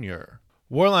Jr.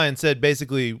 Warline said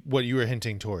basically what you were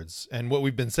hinting towards, and what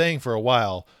we've been saying for a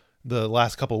while, the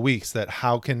last couple weeks, that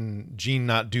how can Jean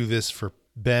not do this for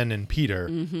Ben and Peter?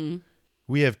 Mm-hmm.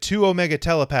 We have 2 Omega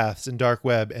telepaths in Dark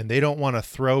Web, and they don't want to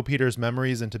throw Peter's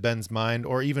memories into Ben's mind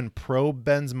or even probe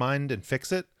Ben's mind and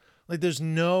fix it. Like, there's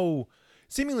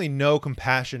seemingly no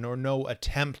compassion or no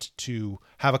attempt to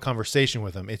have a conversation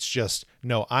with him. It's just,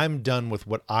 no, I'm done with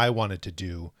what I wanted to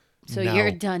do. So now,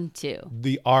 you're done too.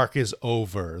 The arc is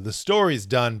over. The story's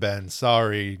done, Ben.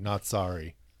 Sorry, not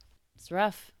sorry. It's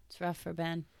rough. It's rough for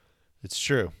Ben. It's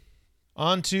true.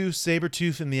 On to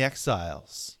Sabretooth and the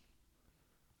Exiles.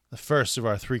 The first of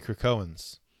our 3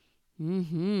 Krakoans.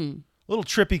 Mm-hmm. Little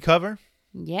trippy cover.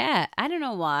 Yeah, I don't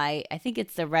know why. I think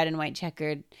it's the red and white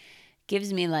checkered.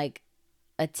 Gives me like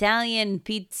Italian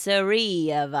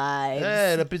pizzeria vibes.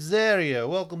 Hey, the pizzeria.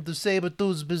 Welcome to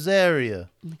Sabretooth's Pizzeria.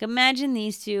 Like, imagine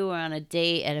these 2 were on a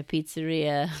date at a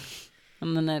pizzeria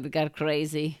and then it got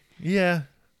crazy. Yeah.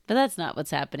 But that's not what's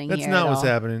happening That's here. not what's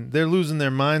happening. They're losing their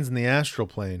minds in the astral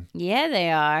plane. Yeah, they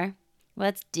are.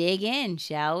 Let's dig in,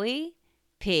 shall we?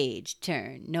 Page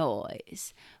turn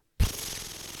noise.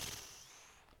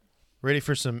 Ready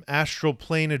for some astral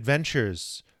plane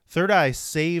adventures. Third Eye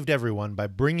saved everyone by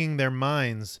bringing their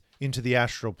minds into the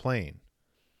astral plane.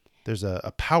 There's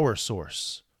a power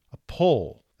source, a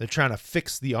pull. They're trying to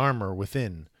fix the armor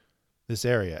within this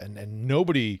area, and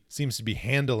nobody seems to be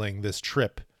handling this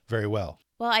trip very well.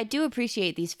 Well, I do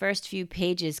appreciate these first few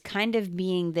pages kind of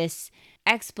being this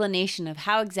explanation of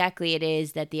how exactly it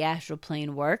is that the astral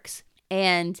plane works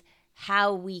and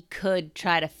how we could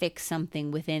try to fix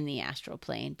something within the astral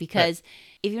plane. Because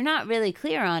if you're not really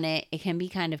clear on it, it can be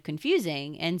kind of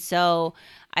confusing. And so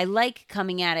I like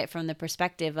coming at it from the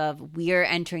perspective of we're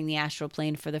entering the astral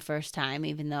plane for the first time,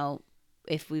 even though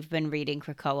if we've been reading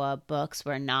Krakoa books,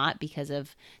 we're not because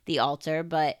of the altar,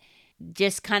 but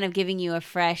just kind of giving you a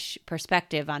fresh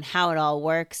perspective on how it all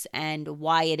works and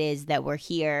why it is that we're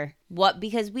here.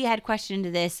 Because we had questioned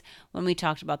this when we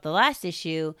talked about the last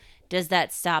issue. Does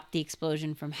that stop the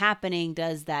explosion from happening?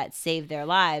 Does that save their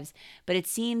lives? But it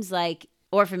seems like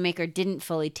Orphan Maker didn't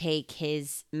fully take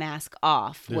his mask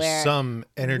off. There's some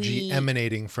energy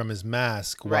emanating from his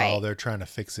mask while they're trying to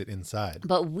fix it inside.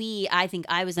 But I think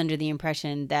I was under the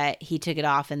impression that he took it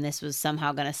off and this was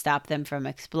somehow going to stop them from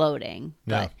exploding.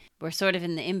 No. But we're sort of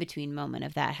in the in-between moment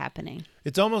of that happening.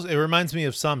 It reminds me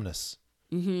of Somnus.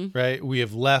 Mm-hmm. Right? We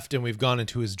have left and we've gone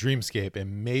into his dreamscape,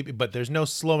 and but there's no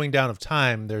slowing down of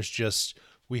time. There's just,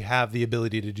 we have the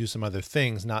ability to do some other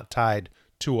things not tied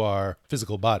to our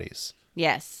physical bodies.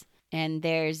 Yes. And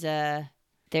there's a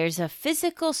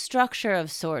physical structure of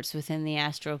sorts within the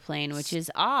astral plane, which is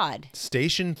odd.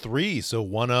 Station 3, so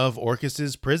one of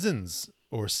Orcus's prisons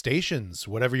or stations,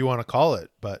 whatever you want to call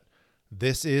it. But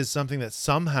this is something that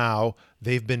somehow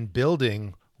they've been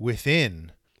building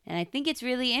within. And I think it's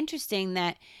really interesting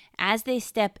that as they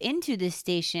step into this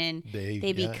station,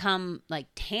 they become like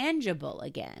tangible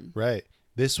again. Right.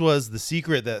 This was the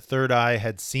secret that Third Eye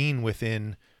had seen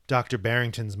within Dr.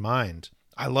 Barrington's mind.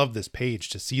 I love this page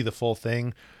to see the full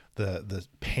thing, the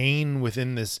pain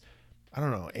within this, I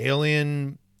don't know,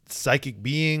 alien psychic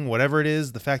being, whatever it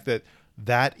is, the fact that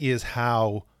that is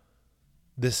how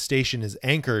this station is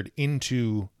anchored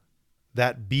into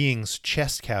that being's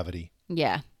chest cavity.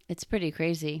 Yeah. It's pretty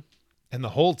crazy. And the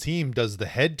whole team does the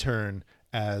head turn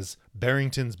as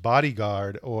Barrington's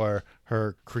bodyguard or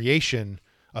her creation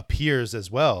appears as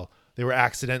well. They were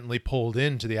accidentally pulled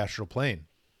into the astral plane.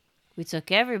 We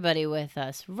took everybody with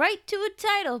us right to a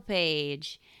title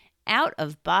page. Out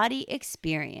of Body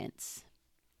Experience.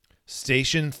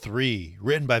 Station 3,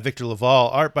 written by Victor Laval,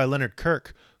 art by Leonard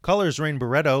Kirk, colors Rain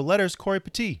Barretto, letters Corey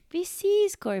Petit.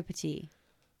 VC's Corey Petit.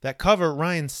 That cover,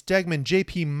 Ryan Stegman,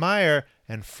 J.P. Meyer,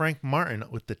 and Frank Martin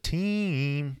with the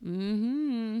team.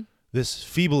 Mm-hmm. This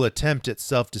feeble attempt at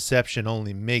self-deception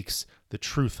only makes the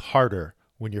truth harder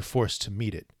when you're forced to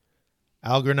meet it.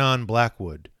 Algernon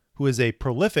Blackwood, who is a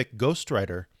prolific ghost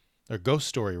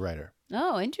story writer.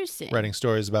 Oh, interesting. Writing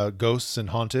stories about ghosts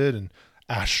and haunted and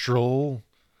astral.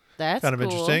 That's kind of cool.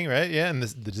 interesting, right? Yeah, and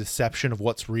the deception of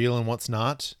what's real and what's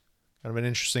not. Kind of an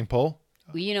interesting poll.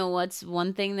 Well, you know what's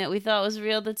one thing that we thought was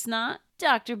real that's not?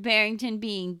 Dr. Barrington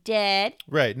being dead.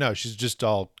 Right. No, she's just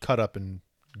all cut up and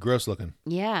gross looking.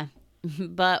 Yeah.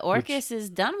 But Orcus is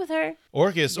done with her.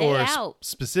 Orcus, They or out.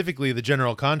 Specifically the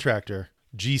general contractor,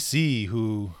 GC,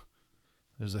 who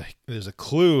there's a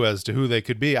clue as to who they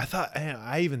could be.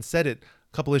 I even said it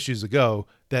a couple issues ago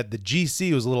that the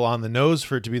GC was a little on the nose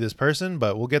for it to be this person,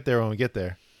 but we'll get there when we get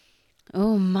there.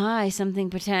 Oh my, something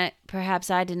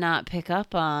perhaps I did not pick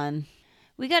up on.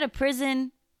 We got a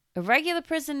prison, a regular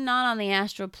prison, not on the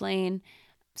astral plane.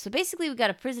 So basically we got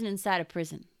a prison inside a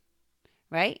prison,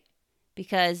 right?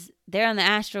 Because they're on the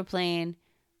astral plane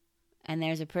and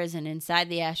there's a prison inside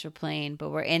the astral plane, but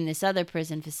we're in this other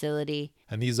prison facility.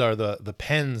 And these are the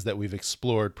pens that we've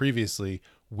explored previously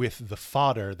with the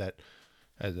fodder that,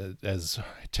 as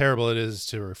terrible it is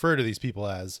to refer to these people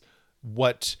as,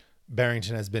 what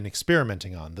Barrington has been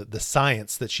experimenting on, the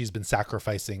science that she's been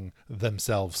sacrificing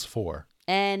themselves for.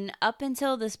 And up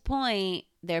until this point,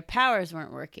 their powers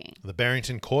weren't working. The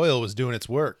Barrington coil was doing its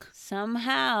work.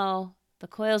 Somehow, the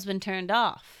coil's been turned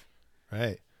off.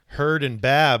 Right. Hurd and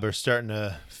Bab are starting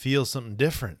to feel something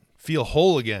different, feel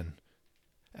whole again,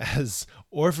 as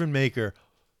Orphan Maker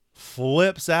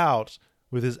flips out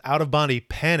with his out-of-body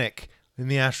panic in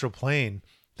the astral plane.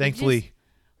 Thankfully,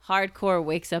 Hardcore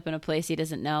wakes up in a place he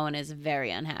doesn't know and is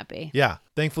very unhappy. yeah.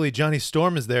 Thankfully, Johnny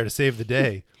Storm is there to save the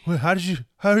day. Well, how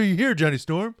are you here, Johnny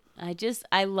Storm?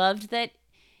 I loved that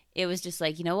it was just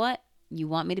like, you know what? You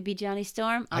want me to be Johnny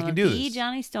Storm? I I'm can going do to be this.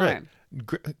 Johnny Storm.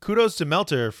 Right. Kudos to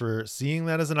Melter for seeing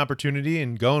that as an opportunity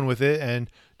and going with it and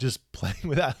just playing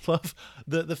with that. I love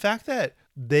the fact that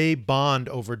they bond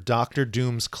over Doctor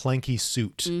Doom's clanky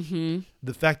suit. Mm-hmm.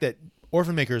 The fact that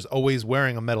Orphan Maker is always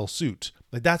wearing a metal suit.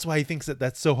 Like, that's why he thinks that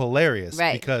that's so hilarious.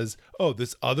 Right. Because,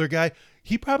 this other guy,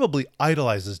 he probably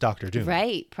idolizes Doctor Doom.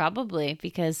 Right, probably.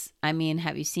 Because, I mean,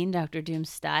 have you seen Dr. Doom's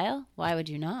style? Why would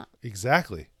you not?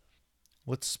 Exactly.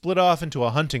 Let's split off into a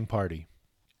hunting party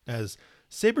as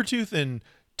Sabretooth and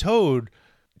Toad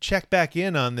check back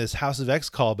in on this House of X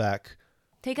callback.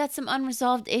 They got some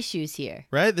unresolved issues here.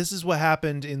 Right? This is what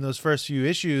happened in those first few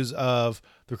issues of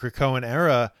the Krakoan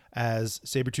era as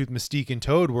Sabretooth, Mystique, and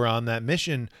Toad were on that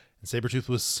mission, and Sabretooth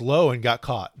was slow and got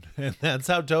caught. And that's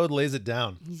how Toad lays it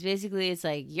down. He's basically, it's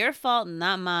like, your fault and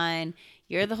not mine.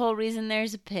 You're the whole reason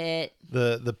there's a pit.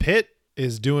 The pit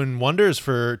is doing wonders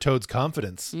for Toad's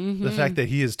confidence. Mm-hmm. The fact that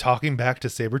he is talking back to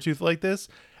Sabretooth like this.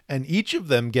 And each of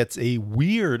them gets a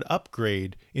weird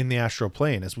upgrade in the astral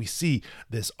plane as we see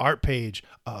this art page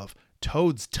of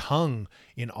Toad's tongue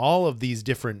in all of these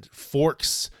different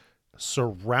forks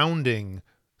surrounding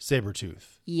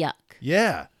Sabretooth. Yuck.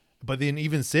 Yeah. But then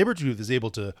even Sabretooth is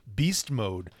able to beast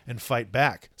mode and fight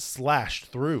back, slashed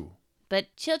through. But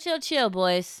chill,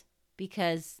 boys,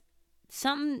 because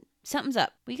something's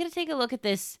up. We got to take a look at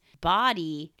this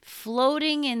body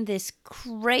floating in this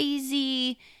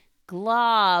crazy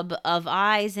glob of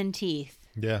eyes and teeth.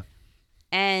 Yeah.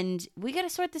 And we got to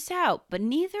sort this out. But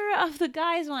neither of the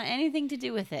guys want anything to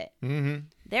do with it. Mm-hmm.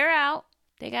 They're out.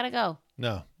 They got to go.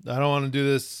 No, I don't want to do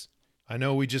this. I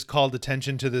know we just called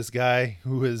attention to this guy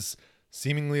who is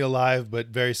seemingly alive, but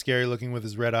very scary looking with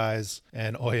his red eyes.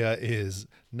 And Oya is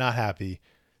not happy.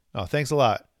 Oh, thanks a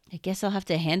lot. I guess I'll have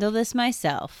to handle this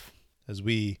myself. As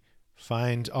we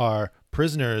find our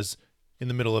prisoners in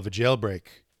the middle of a jailbreak.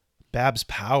 Bab's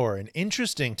power, an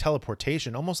interesting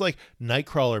teleportation, almost like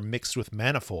Nightcrawler mixed with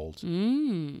Manifold,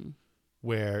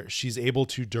 where she's able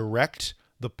to direct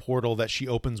the portal that she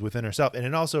opens within herself. And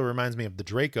it also reminds me of the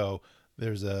Draco.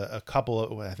 There's a couple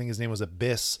of, I think his name was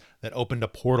Abyss, that opened a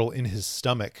portal in his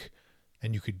stomach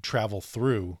and you could travel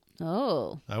through.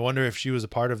 Oh. I wonder if she was a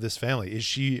part of this family. Is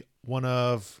she one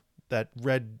of that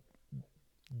red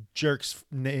jerk's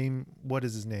name? What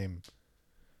is his name?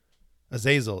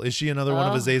 Azazel. Is she another one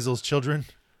of Azazel's children?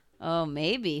 Oh,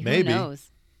 maybe. Maybe. Who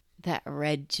knows? That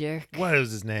red jerk. What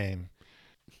is his name?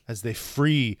 As they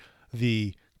free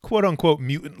the quote-unquote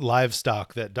mutant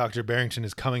livestock that Dr. Barrington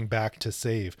is coming back to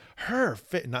save.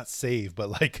 Not save, but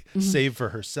like save for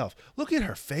herself. Look at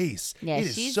her face. Yeah,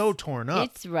 it is so torn up.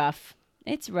 It's rough.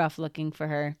 It's rough looking for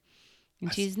her.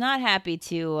 And she's not happy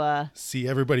to see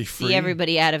everybody free. see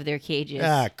everybody out of their cages.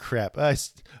 Ah, crap.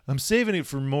 I'm saving it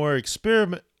for more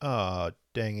experiment. Oh,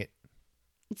 dang it.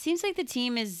 It seems like the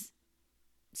team is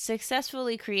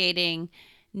successfully creating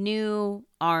new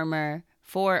armor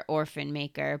for Orphan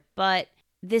Maker, but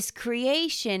this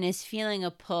creation is feeling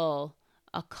a call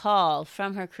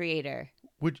from her creator.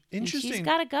 Which And interesting. she's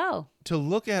got to go. To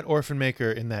look at Orphan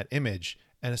Maker in that image,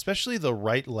 and especially the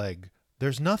right leg,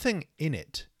 there's nothing in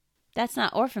it. That's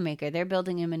not Orphan Maker. They're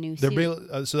building him a new suit.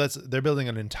 They're building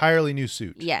an entirely new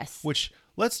suit. Yes. Which,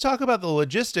 let's talk about the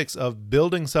logistics of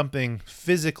building something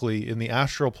physically in the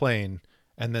astral plane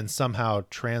and then somehow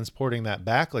transporting that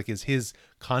back. Like, is his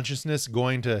consciousness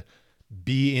going to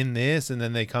be in this and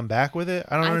then they come back with it?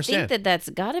 I don't understand. I think that's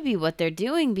got to be what they're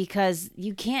doing, because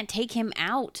you can't take him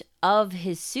out of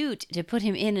his suit to put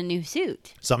him in a new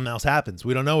suit. Something else happens.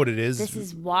 We don't know what it is. This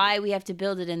is why we have to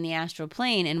build it in the astral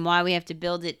plane, and why we have to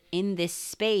build it in this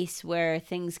space where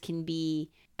things can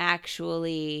be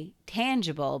actually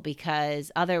tangible, because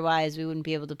otherwise we wouldn't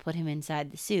be able to put him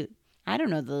inside the suit. I don't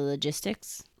know the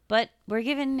logistics, but we're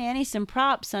giving Nanny some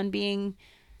props on being,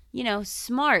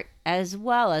 smart as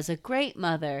well as a great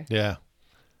mother. Yeah.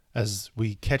 As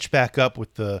we catch back up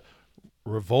with the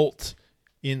revolt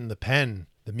in the pen,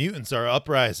 the mutants are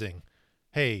uprising.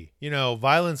 Hey,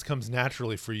 violence comes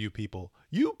naturally for you people.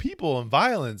 You people and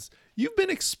violence. You've been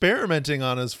experimenting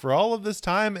on us for all of this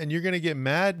time, and you're going to get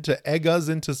mad to egg us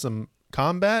into some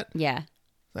combat? Yeah.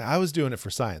 I was doing it for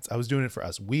science. I was doing it for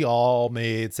us. We all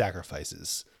made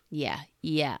sacrifices. Yeah.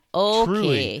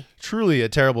 Okay. Truly a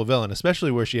terrible villain,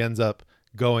 especially where she ends up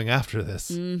going after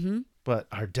this. Mm-hmm. But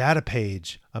our data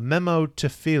page, a memo to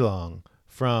Felong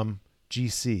from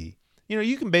GC.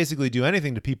 You can basically do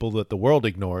anything to people that the world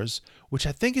ignores, which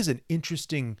I think is an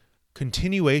interesting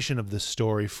continuation of the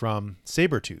story from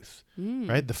Sabretooth,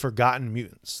 right? The forgotten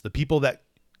mutants, the people that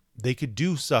they could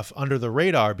do stuff under the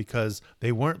radar because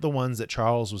they weren't the ones that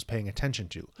Charles was paying attention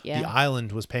to. Yeah. The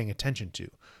island was paying attention to.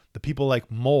 The people like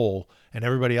Mole and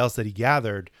everybody else that he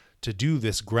gathered to do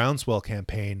this groundswell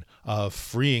campaign of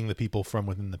freeing the people from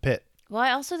within the pit. Well,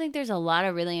 I also think there's a lot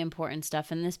of really important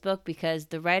stuff in this book, because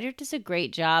the writer does a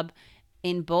great job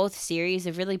in both series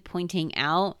of really pointing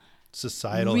out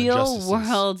societal real injustices.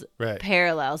 world Right.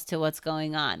 parallels to what's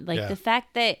going on. Like Yeah. the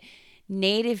fact that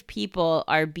Native people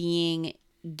are being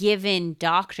given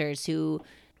doctors who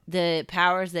the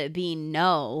powers that be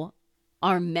know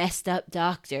are messed up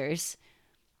doctors.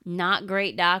 Not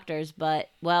great doctors, but,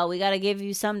 well, we got to give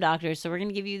you some doctors. So we're going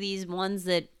to give you these ones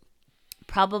that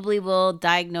probably will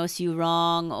diagnose you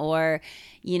wrong, or,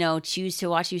 choose to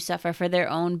watch you suffer for their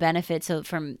own benefit. So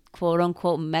from quote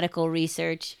unquote medical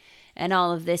research, and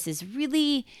all of this is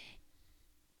really,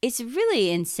 it's really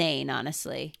insane,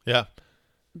 honestly. Yeah.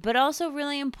 But also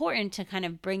really important to kind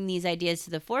of bring these ideas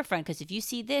to the forefront, because if you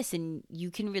see this, and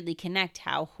you can really connect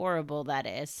how horrible that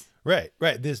is. Right.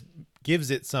 This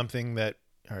gives it something that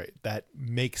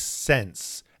makes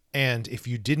sense. And if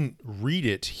you didn't read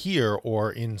it here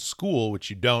or in school, which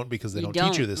you don't because they don't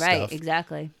teach you this stuff. stuff.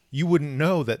 Exactly. You wouldn't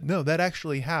know that, no, that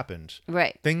actually happened.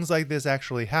 Right. Things like this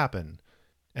actually happen.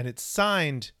 And it's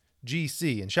signed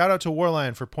GC. And shout out to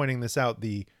Warlion for pointing this out,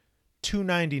 the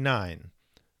 299.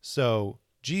 So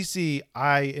GC,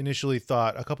 I initially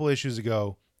thought a couple issues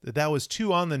ago that was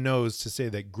too on the nose to say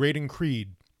that Graydon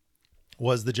Creed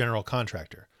was the general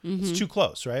contractor. Mm-hmm. It's too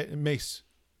close, right? It makes...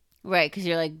 Right, because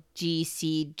you're like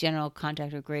GC, General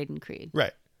Contractor Graydon Creed.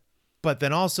 Right. But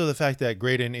then also the fact that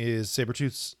Graydon is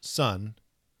Sabretooth's son,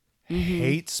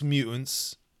 hates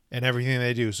mutants and everything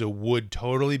they do, so would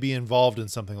totally be involved in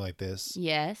something like this.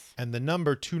 Yes. And the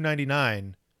number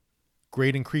 299,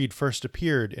 Graydon Creed first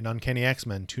appeared in Uncanny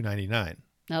X-Men 299.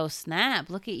 Oh, snap.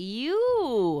 Look at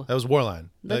you. That was Warlion.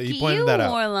 Look He at pointed you, that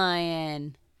out.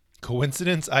 Warlion.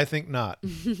 Coincidence? I think not.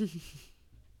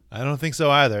 I don't think so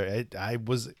either. I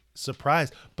was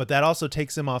surprised. But that also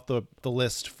takes him off the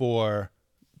list for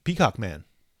Peacock Man.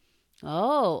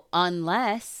 Oh,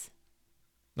 unless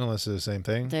Unless they're the same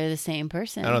thing. they're the same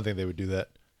person. I don't think they would do that.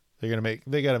 They got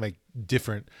to make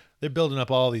different. They're building up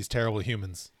all these terrible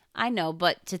humans. I know,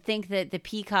 but to think that the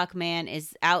Peacock Man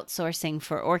is outsourcing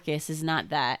for Orcus is not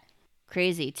that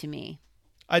crazy to me.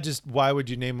 Why would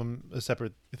you name them a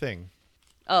separate thing?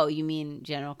 Oh, you mean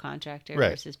General Contractor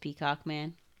Right. versus Peacock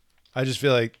Man? I just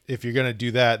feel like if you're going to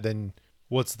do that, then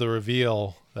what's the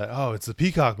reveal that, oh, it's the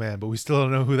Peacock Man, but we still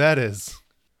don't know who that is?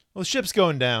 Well, the ship's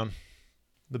going down.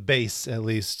 The base, at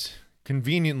least,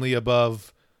 conveniently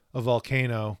above a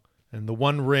volcano, and the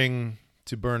one ring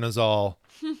to burn us all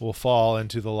will fall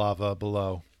into the lava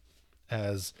below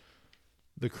as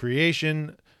the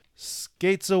creation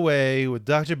skates away with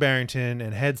Dr. Barrington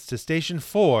and heads to Station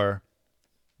 4,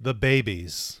 the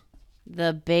babies.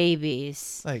 The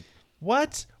babies. Like,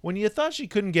 what? When you thought she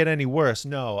couldn't get any worse,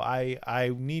 no,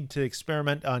 I need to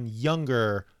experiment on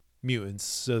younger mutants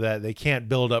so that they can't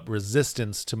build up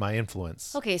resistance to my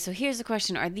influence. Okay, so here's the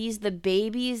question. Are these the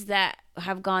babies that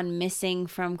have gone missing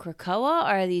from Krakoa,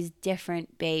 or are these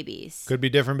different babies? Could be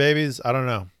different babies. I don't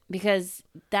know. Because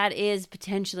that is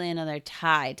potentially another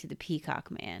tie to the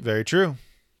Peacock Man. Very true.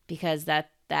 Because that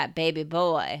baby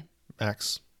boy.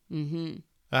 Max. Mm-hmm.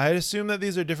 I'd assume that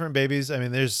these are different babies. I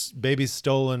mean, there's babies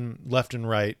stolen left and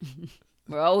right.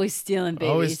 We're always stealing babies.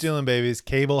 Always stealing babies.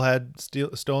 Cable had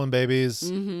stolen babies.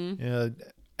 Mm-hmm. You know,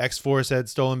 X-Force had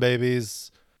stolen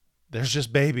babies. There's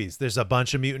just babies. There's a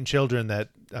bunch of mutant children that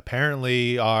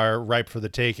apparently are ripe for the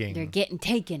taking. They're getting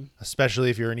taken. Especially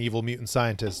if you're an evil mutant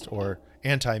scientist or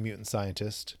anti-mutant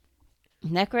scientist.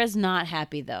 Necra's not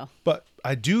happy, though. But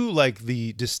I do like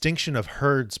the distinction of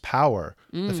Herd's power.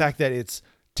 The fact that it's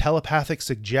telepathic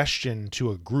suggestion to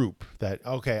a group that,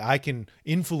 okay, I can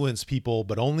influence people,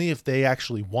 but only if they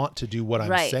actually want to do what I'm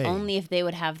saying. Right, only if they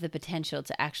would have the potential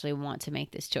to actually want to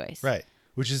make this choice. Right,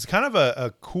 which is kind of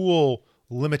a cool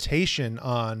limitation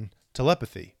on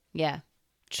telepathy. Yeah.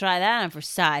 Try that on for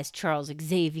size, Charles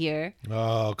Xavier.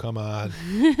 Oh, come on.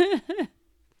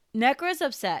 Necra's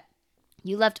upset.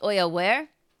 You left Oya where?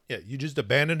 Yeah, you just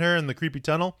abandoned her in the creepy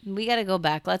tunnel? We gotta go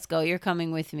back. Let's go. You're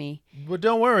coming with me. But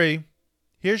don't worry.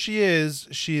 Here she is.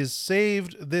 She has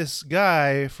saved this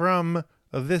guy from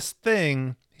this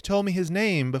thing. He told me his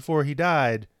name before he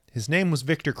died. His name was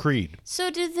Victor Creed. So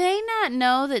do they not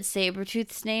know that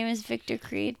Sabretooth's name is Victor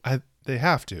Creed? They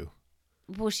have to.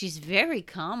 Well, she's very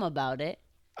calm about it.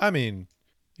 I mean,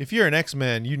 if you're an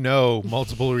X-Men, you know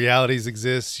multiple realities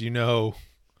exist. You know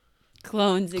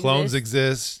Clones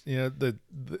exist. You know,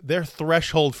 their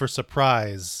threshold for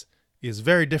surprise is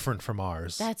very different from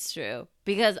ours. That's true.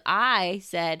 Because I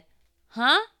said,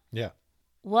 huh? Yeah.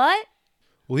 What?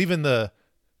 Well, even the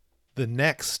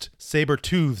next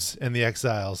Sabretooths and the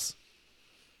Exiles.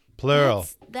 Plural.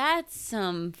 That's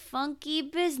some funky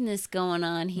business going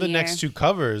on here. The next two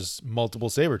covers multiple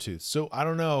Sabretooths. So I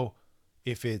don't know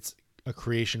if it's a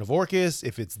creation of Orcus,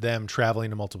 if it's them traveling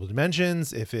to multiple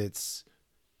dimensions, if it's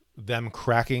them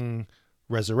cracking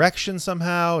resurrection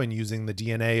somehow and using the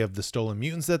DNA of the stolen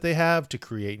mutants that they have to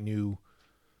create new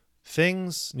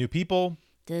things, new people.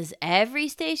 Does every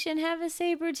station have a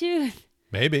Sabretooth?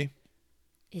 Maybe.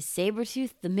 Is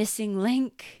Sabretooth the missing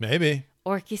link? Maybe.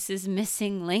 Orcus's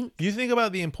missing link? You think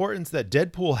about the importance that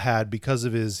Deadpool had because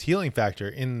of his healing factor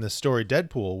in the story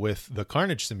Deadpool with the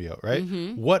Carnage symbiote, right?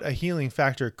 Mm-hmm. What a healing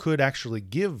factor could actually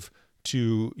give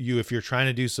to you if you're trying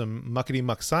to do some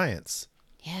muckety-muck science.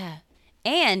 Yeah.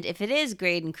 And if it is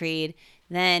Graydon Creed,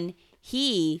 then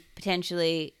he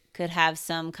potentially could have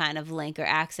some kind of link or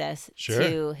access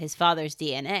to his father's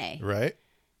DNA. Right.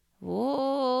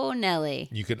 Whoa, Nelly.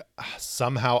 You could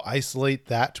somehow isolate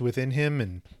that within him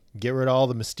and get rid of all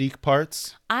the mystique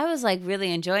parts. I was like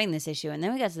really enjoying this issue. And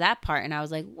then we got to that part and I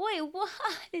was like, wait, what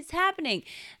is happening?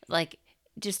 Like,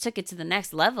 just took it to the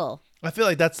next level. I feel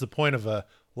like that's the point of a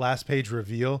last page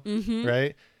reveal,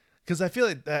 right? Because I feel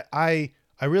like that I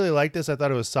really like this. I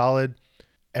thought it was solid.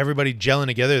 Everybody gelling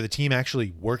together, the team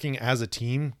actually working as a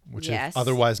team, which has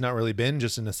otherwise not really been,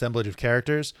 just an assemblage of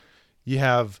characters. You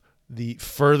have the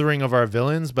furthering of our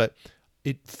villains, but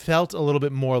it felt a little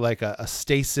bit more like a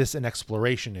stasis and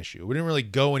exploration issue. We didn't really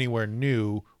go anywhere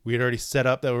new. We had already set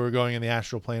up that we were going in the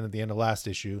astral plane at the end of last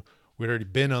issue. We'd already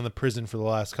been on the prison for the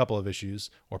last couple of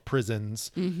issues, or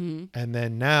prisons. Mm-hmm. And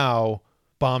then now,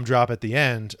 bomb drop at the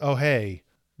end. Oh, hey,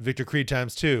 Victor Creed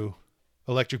 ×2,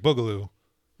 Electric Boogaloo.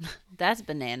 That's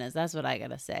bananas. That's what I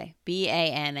gotta say.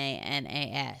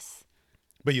 BANANAS.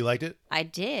 But you liked it? I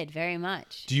did, very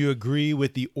much. Do you agree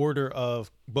with the order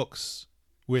of books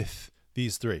with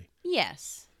these three?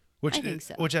 Yes. I think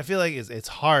so. Which I feel like it's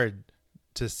hard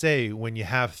to say when you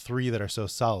have three that are so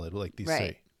solid like these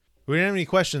three. We didn't have any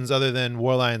questions other than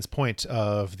Warlion's point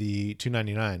of the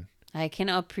 $2.99. I can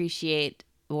appreciate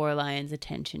Warlion's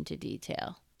attention to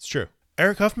detail. It's true.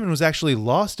 Eric Huffman was actually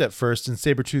lost at first in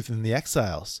Sabretooth and the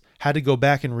Exiles. Had to go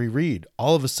back and reread.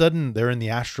 All of a sudden, they're in the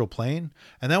astral plane.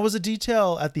 And that was a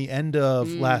detail at the end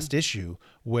of last issue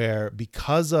where,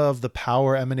 because of the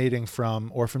power emanating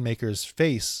from Orphan Maker's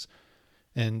face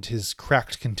and his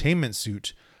cracked containment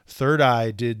suit, Third Eye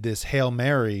did this Hail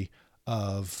Mary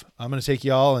of, I'm going to take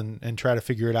y'all and try to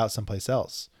figure it out someplace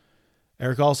else.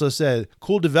 Eric also said,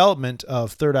 cool development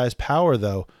of Third Eye's power,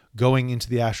 though, going into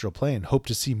the astral plane. Hope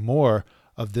to see more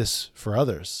of this for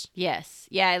others. Yes.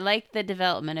 Yeah, I like the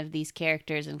development of these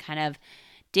characters and kind of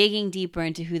digging deeper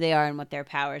into who they are and what their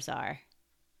powers are.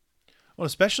 Well,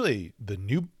 especially the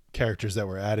new characters that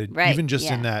were added, even just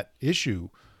in that issue,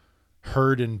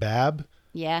 Herd and Bab.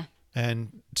 Yeah.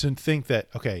 And to think that,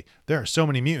 okay, there are so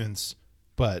many mutants,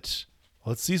 but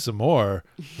Let's see some more,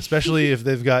 especially if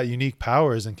they've got unique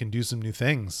powers and can do some new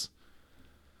things.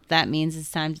 That means it's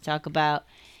time to talk about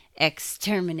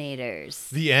X-Terminators.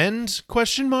 The end?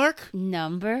 Question mark?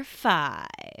 Number 5.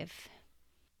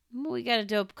 We got a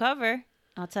dope cover.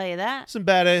 I'll tell you that. Some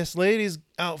badass ladies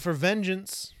out for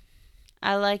vengeance.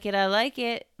 I like it. I like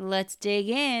it. Let's dig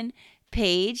in.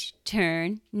 Page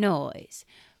turn noise.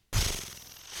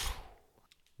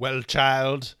 Well,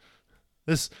 child,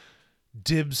 this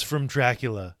dibs from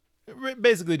Dracula.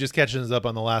 Basically just catching us up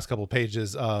on the last couple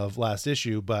pages of last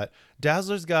issue, but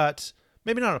Dazzler's got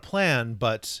maybe not a plan,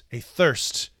 but a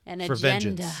thirst for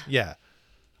vengeance. Yeah.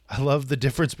 I love the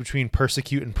difference between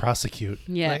persecute and prosecute.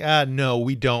 Yeah. Like, no,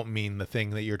 we don't mean the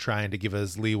thing that you're trying to give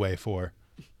us leeway for.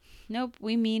 Nope,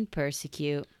 we mean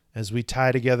persecute. As we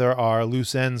tie together our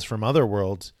loose ends from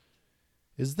Otherworld,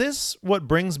 is this what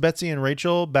brings Betsy and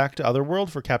Rachel back to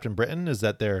Otherworld for Captain Britain? Is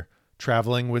that they're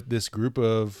traveling with this group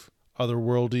of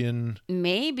otherworldian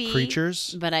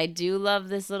creatures? But I do love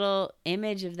this little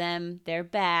image of them, their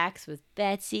backs, with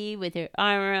Betsy with her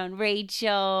arm around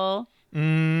Rachel.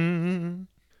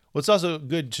 Well, it's also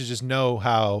good to just know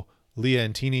how Leah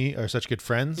and Teeny are such good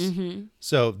friends. Mm-hmm.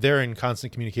 So they're in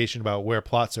constant communication about where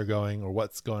plots are going or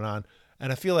what's going on.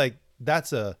 And I feel like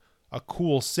that's a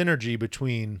cool synergy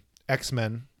between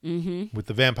X-Men with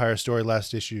the vampire story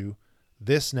last issue,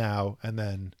 this now, and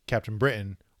then Captain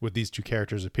Britain with these two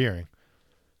characters appearing.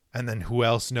 And then who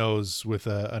else knows with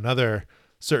another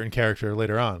certain character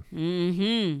later on.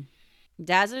 Mm-hmm.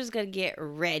 Dazzler's gonna get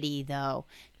ready, though.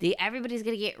 Everybody's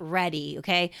gonna get ready,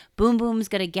 okay? Boom Boom's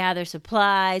gonna gather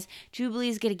supplies.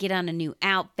 Jubilee's gonna get on a new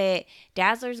outfit.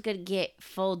 Dazzler's gonna get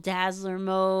full Dazzler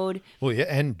mode. Well, yeah,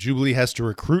 and Jubilee has to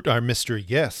recruit our mystery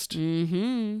guest.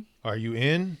 Mm-hmm. Are you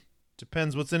in?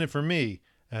 Depends what's in it for me,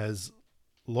 as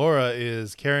Laura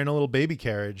is carrying a little baby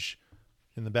carriage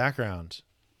in the background.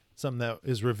 Something that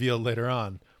is revealed later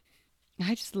on.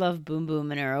 I just love Boom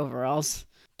Boom in her overalls,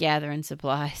 gathering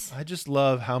supplies. I just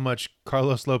love how much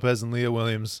Carlos Lopez and Leah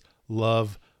Williams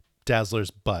love Dazzler's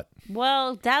butt.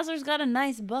 Well, Dazzler's got a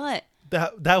nice butt.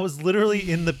 That was literally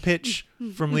in the pitch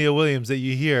from Leah Williams that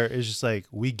you hear. Is just like,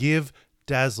 we give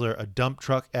Dazzler a dump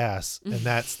truck ass, and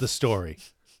that's the story.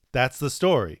 That's the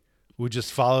story. We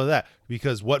just follow that,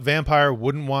 because what vampire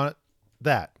wouldn't want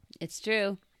that? It's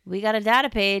true. We got a data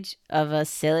page of a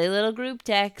silly little group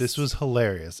text. This was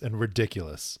hilarious and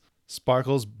ridiculous.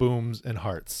 Sparkles, booms, and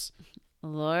hearts.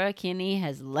 Laura Kinney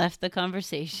has left the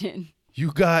conversation.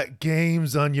 You got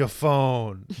games on your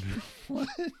phone. What?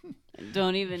 I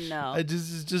don't even know.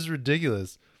 It's just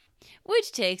ridiculous.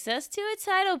 Which takes us to a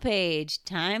title page.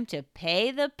 Time to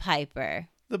pay the piper.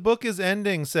 The book is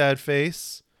ending, sad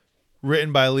face.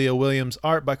 Written by Leah Williams,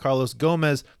 art by Carlos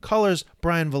Gomez, colors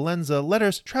Brian Valenza,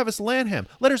 letters Travis Lanham,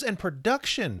 letters and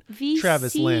production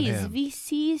Travis Lanham.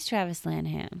 VC's Travis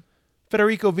Lanham.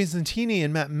 Federico Vicentini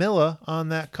and Matt Milla on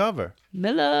that cover.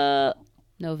 Milla.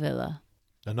 No Villa.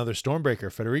 Another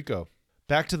Stormbreaker, Federico.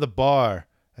 Back to the bar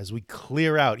as we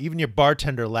clear out even your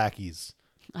bartender lackeys.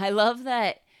 I love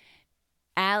that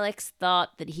Alex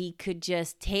thought that he could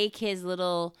just take his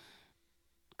little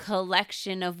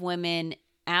collection of women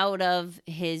out of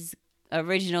his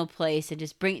original place and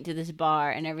just bring it to this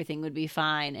bar and everything would be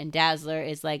fine. And Dazzler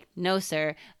is like, no,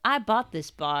 sir, I bought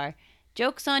this bar.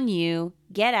 Joke's on you.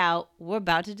 Get out. We're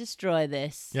about to destroy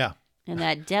this. Yeah. And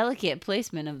that delicate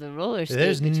placement of the roller skate.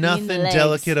 There's nothing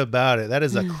delicate about it. That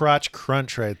is a crotch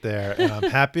crunch right there. And I'm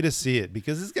happy to see it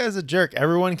because this guy's a jerk.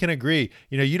 Everyone can agree.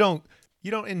 You know, you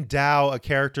don't endow a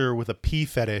character with a pee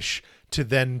fetish to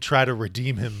then try to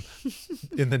redeem him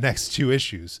in the next 2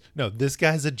 issues. No, this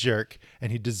guy's a jerk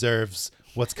and he deserves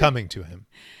what's coming to him.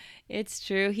 It's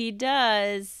true. He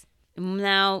does.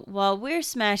 Now, while we're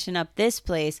smashing up this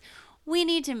place, we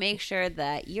need to make sure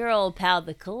that your old pal,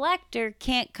 the Collector,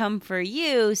 can't come for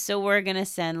you. So we're going to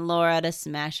send Laura to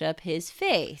smash up his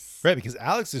face. Right, because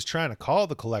Alex is trying to call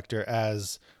the Collector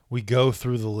as we go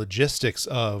through the logistics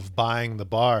of buying the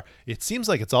bar. It seems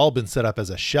like it's all been set up as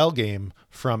a shell game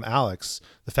from Alex.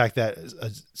 The fact that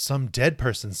some dead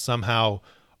person somehow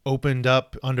opened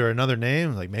up under another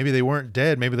name, like maybe they weren't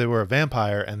dead, maybe they were a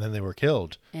vampire and then they were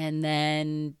killed. And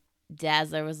then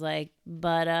Dazzler was like,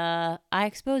 but I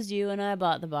exposed you and I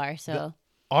bought the bar, so. The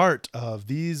art of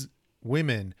these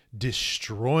women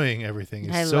destroying everything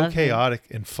is so chaotic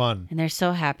and fun. And they're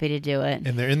so happy to do it.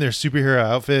 And they're in their superhero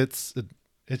outfits.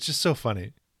 It's just so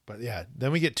funny. But yeah,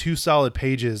 then we get 2 solid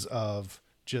pages of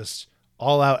just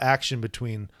all out action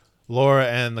between Laura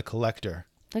and the Collector.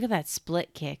 Look at that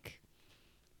split kick.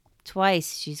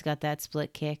 Twice she's got that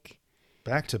split kick.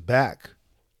 Back to back.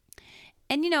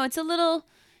 And, you know, it's a little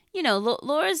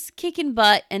Laura's kicking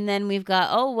butt, and then we've got,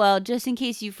 oh, well, just in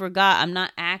case you forgot, I'm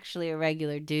not actually a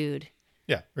regular dude.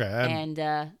 Yeah, right.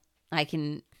 And I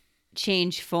can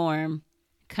change form,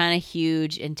 kind of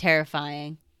huge and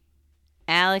terrifying.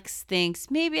 Alex thinks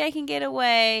maybe I can get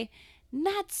away.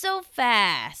 Not so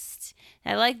fast.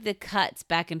 I like the cuts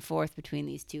back and forth between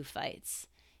these two fights.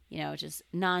 Just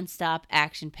nonstop,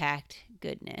 action-packed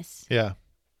goodness. Yeah.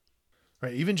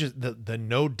 Right. Even just the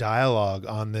no dialogue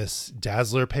on this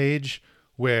Dazzler page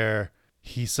where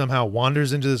he somehow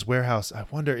wanders into this warehouse. I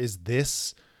wonder, is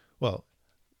this, well,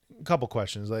 a couple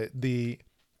questions. Like the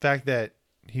fact that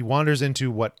he wanders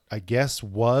into what I guess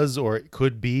was or it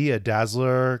could be a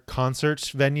Dazzler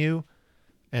concert venue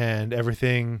and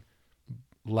everything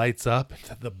lights up.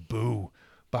 The boo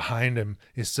behind him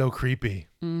is so creepy.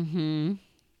 Mm-hmm.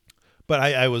 But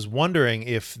I was wondering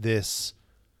if this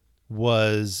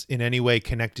was in any way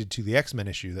connected to the X-Men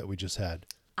issue that we just had.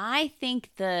 I think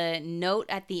the note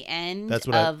at the end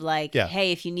yeah.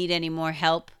 Hey, if you need any more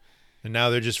help. And now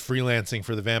they're just freelancing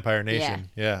for the Vampire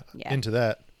Nation. Yeah. Into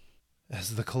that.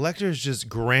 As the Collector's just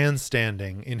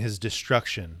grandstanding in his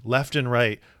destruction, left and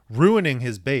right, ruining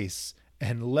his base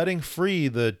and letting free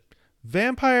the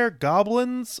vampire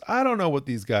goblins. I don't know what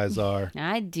these guys are.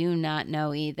 I do not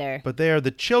know either. But they are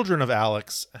the children of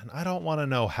Alex, and I don't want to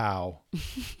know how.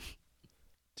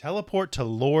 Teleport to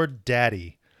Lord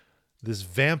Daddy, this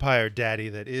vampire daddy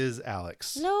that is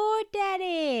Alex. Lord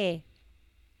Daddy.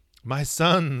 My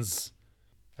sons.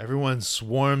 Everyone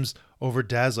swarms over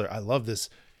Dazzler. I love this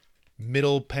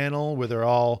middle panel where they're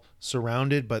all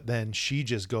surrounded, but then she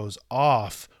just goes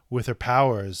off with her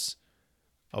powers.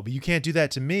 Oh, but you can't do that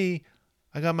to me.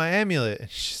 I got my amulet. And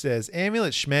she says,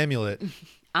 amulet schmamulet.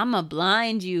 I'm going to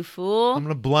blind you, fool. I'm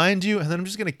going to blind you, and then I'm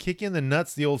just going to kick you in the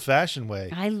nuts the old-fashioned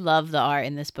way. I love the art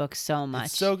in this book so much.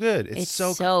 It's so good. It's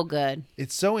so good.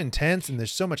 It's so intense, and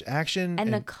there's so much action.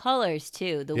 And the colors,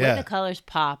 too. The way the colors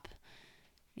pop.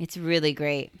 It's really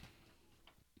great.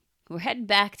 We're heading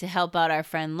back to help out our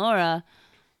friend Laura.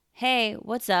 Hey,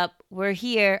 what's up? We're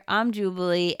here. I'm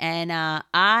Jubilee, and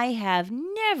I have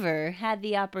never had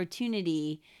the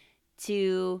opportunity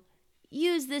to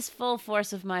use this full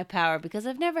force of my power because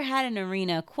I've never had an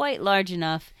arena quite large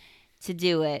enough to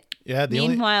do it. Yeah.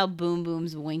 Meanwhile, Boom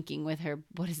Boom's winking with her,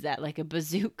 what is that, like a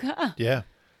bazooka? Yeah.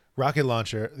 Rocket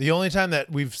launcher. The only time that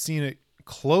we've seen it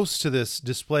close to this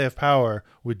display of power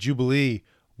with Jubilee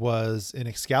was in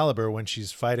Excalibur when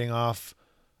she's fighting off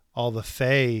all the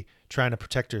Fae trying to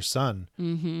protect her son.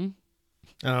 Mm-hmm.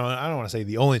 I don't want to say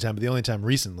the only time, but the only time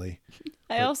recently.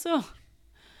 I also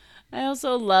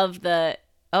love the,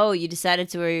 oh, you decided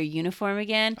to wear your uniform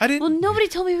again? I didn't. Well, nobody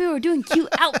told me we were doing cute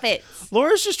outfits.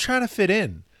 Laura's just trying to fit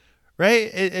in, right?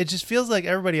 It just feels like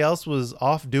everybody else was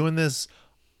off doing this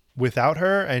without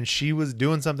her and she was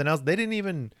doing something else. They didn't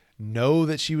even know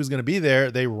that she was going to be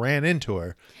there. They ran into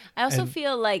her. I also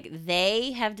feel like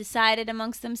they have decided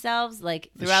amongst themselves, like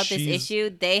throughout this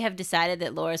issue, they have decided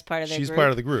that Laura's part of their group. She's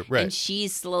part of the group, right. And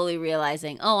she's slowly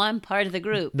realizing, oh, I'm part of the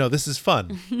group. No, this is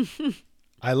fun.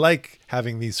 I like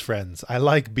having these friends. I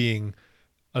like being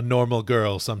a normal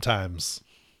girl sometimes.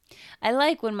 I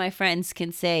like when my friends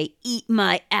can say, eat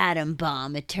my atom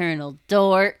bomb, eternal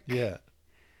dork. Yeah.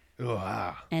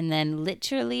 Ugh. And then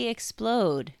literally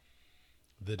explode.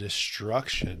 The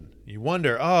destruction. You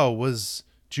wonder, was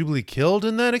Jubilee killed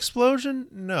in that explosion?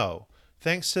 No.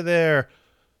 Thanks to their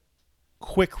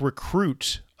quick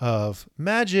recruit of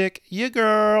Magic, ya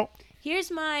girl.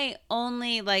 Here's my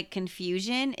only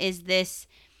confusion is this.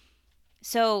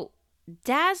 So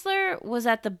Dazzler was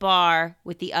at the bar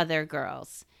with the other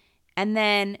girls. And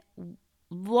then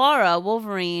Laura,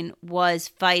 Wolverine, was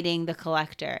fighting the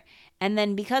Collector. And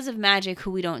then because of Magic, who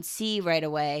we don't see right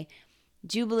away,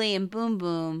 Jubilee and Boom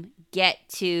Boom get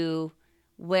to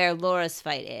where Laura's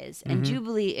fight is, and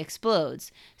Jubilee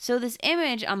explodes. So this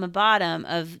image on the bottom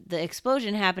of the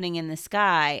explosion happening in the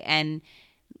sky, and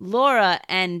Laura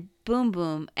and Boom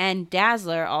Boom and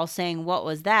Dazzler all saying, what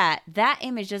was that? That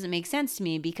image doesn't make sense to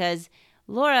me because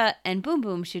Laura and Boom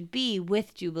Boom should be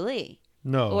with Jubilee.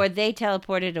 No. Or they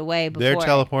teleported away before. They're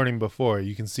teleporting before.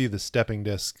 You can see the stepping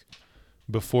disc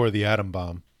before the atom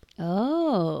bomb.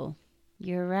 Oh,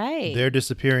 you're right. They're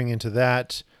disappearing into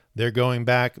that. They're going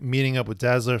back, meeting up with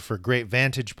Dazzler for a great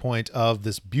vantage point of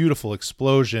this beautiful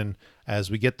explosion as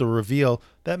we get the reveal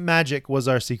that Magic was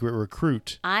our secret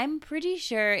recruit. I'm pretty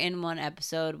sure in one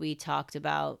episode we talked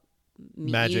about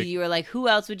Magic. You were like, who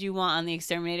else would you want on the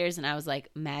X-Terminators? And I was like,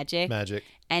 Magic. Magic.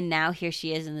 And now here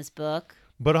she is in this book.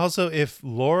 But also, if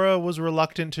Laura was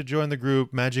reluctant to join the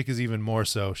group, Magic is even more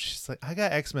so. She's like, I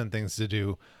got X-Men things to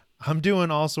do. I'm doing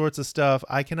all sorts of stuff.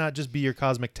 I cannot just be your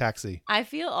cosmic taxi. I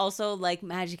feel also like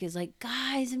Magic is like,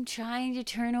 guys, I'm trying to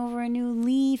turn over a new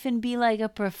leaf and be like a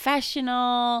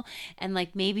professional. And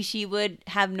like maybe she would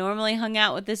have normally hung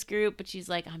out with this group, but she's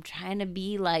like, I'm trying to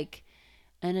be like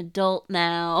an adult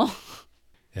now.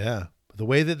 Yeah. The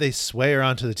way that they sway her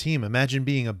onto the team. Imagine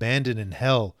being abandoned in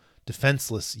hell,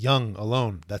 defenseless, young,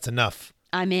 alone. That's enough.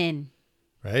 I'm in.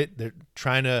 Right? They're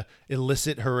trying to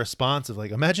elicit her response of like,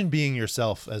 imagine being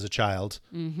yourself as a child.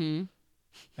 Mm-hmm.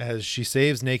 As she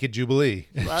saves naked Jubilee.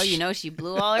 Well, you know, she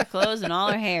blew all her clothes and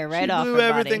all her hair right off her blew body.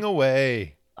 everything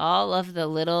away. All of the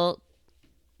little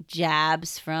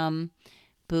jabs from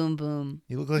Boom Boom.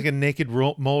 You look like a naked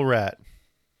mole rat.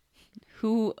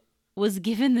 Who was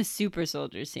given the super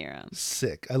soldier serum.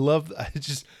 Sick.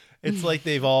 It's like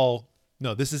they've all,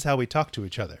 no, this is how we talk to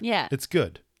each other. Yeah. It's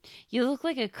good. You look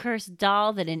like a cursed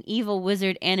doll that an evil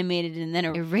wizard animated and then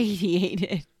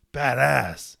irradiated.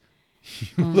 Badass.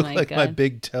 You look like my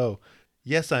big toe.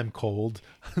 Yes, I'm cold.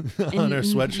 On her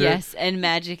sweatshirt. Yes, and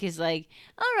Magic is like,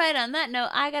 all right, on that note,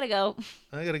 I gotta go.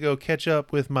 I gotta go catch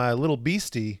up with my little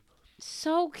beastie.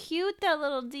 So cute, that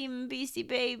little demon beastie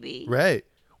baby. Right.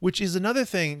 Which is another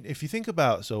thing, if you think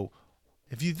about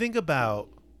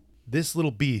this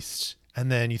little beast,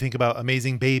 and then you think about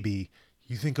Amazing Baby,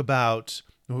 you think about,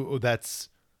 that's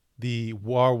the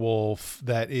werewolf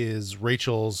that is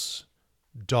Rachel's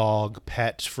dog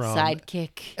pet from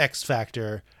Sidekick. X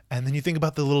Factor, and then you think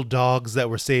about the little dogs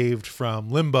that were saved from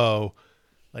Limbo.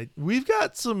 Like, we've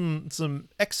got some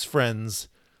X friends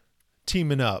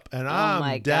teaming up, and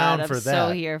I'm down for that. I'm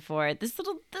so here for it. This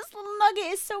little nugget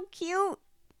is so cute.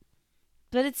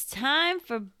 But it's time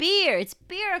for beer. It's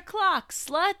beer o'clock,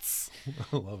 sluts.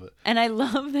 I love it. And I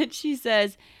love that she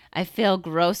says, I feel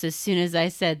gross as soon as I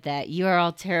said that. You are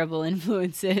all terrible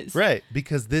influences. Right,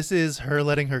 because this is her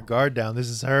letting her guard down. This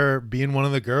is her being one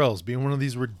of the girls, being one of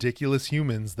these ridiculous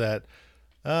humans that,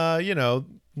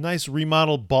 nice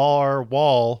remodeled bar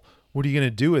wall. What are you going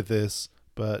to do with this?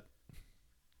 But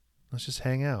let's just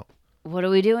hang out. What are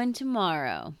we doing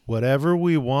tomorrow? Whatever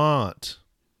we want.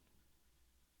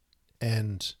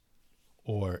 And,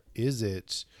 or is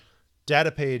it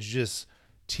data page just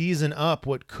teasing up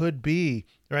what could be,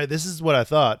 right? This is what I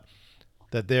thought,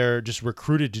 that they're just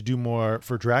recruited to do more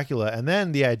for Dracula. And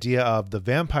then the idea of the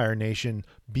Vampire Nation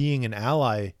being an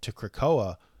ally to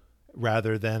Krakoa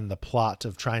rather than the plot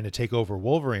of trying to take over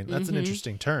Wolverine. That's an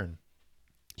interesting turn.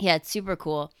 Yeah, it's super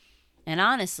cool. And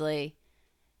honestly,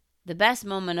 the best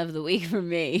moment of the week for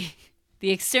me,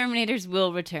 the Exterminators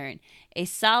will return. A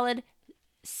solid,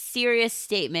 serious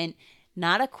statement,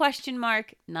 not a question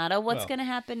mark, not a what's going to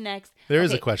happen next. There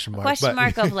is a question mark. A question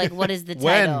mark of like, what is the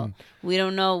title? We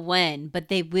don't know when, but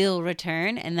they will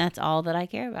return, and that's all that I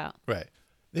care about. Right.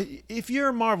 If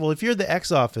you're Marvel, if you're the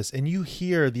X Office, and you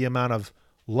hear the amount of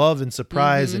love and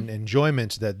surprise and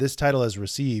enjoyment that this title has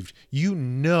received, you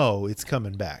know it's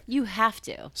coming back. You have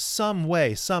to. Some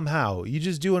way, somehow. You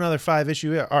just do another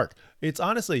 5-issue arc. It's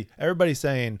honestly, everybody's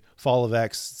saying Fall of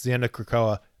X, it's the end of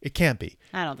Krakoa. It can't be.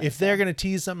 I don't think if they're going to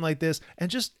tease something like this,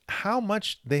 and just how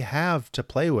much they have to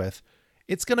play with,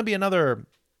 it's going to be another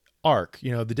arc.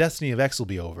 The destiny of X will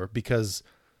be over because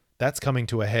that's coming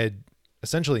to a head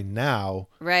essentially now.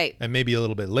 Right. And maybe a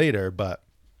little bit later, but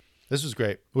this was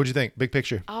great. What'd you think? Big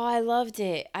picture. Oh, I loved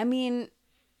it. I mean,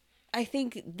 I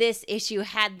think this issue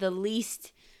had the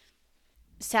least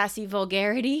sassy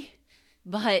vulgarity,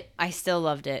 but I still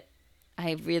loved it.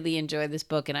 I really enjoyed this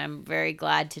book, and I'm very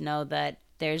glad to know that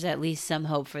there's at least some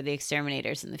hope for the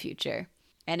Exterminators in the future.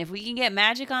 And if we can get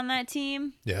Magic on that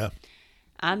team, yeah,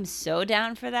 I'm so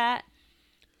down for that.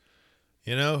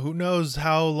 Who knows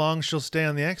how long she'll stay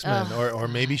on the X-Men, or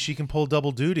maybe she can pull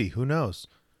double duty. Who knows?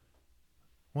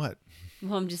 What?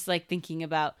 Well, I'm just like thinking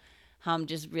about how I'm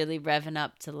just really revving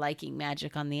up to liking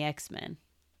Magic on the X-Men.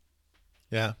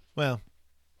 Yeah, well,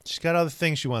 she's got other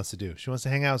things she wants to do. She wants to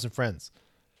hang out with some friends.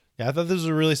 Yeah, I thought this was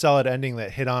a really solid ending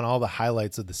that hit on all the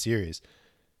highlights of the series.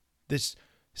 This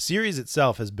series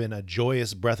itself has been a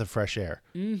joyous breath of fresh air.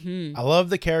 Mm-hmm. I love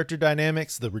the character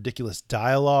dynamics, the ridiculous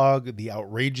dialogue, the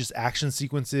outrageous action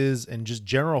sequences, and just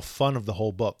general fun of the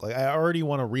whole book. Like, I already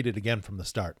want to read it again from the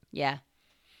start. Yeah.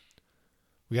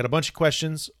 We got a bunch of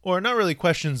questions, or not really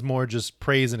questions, more just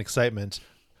praise and excitement.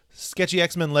 Sketchy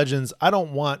X-Men Legends, I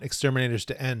don't want Exterminators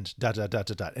to end, ...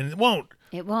 And it won't.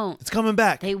 It won't. It's coming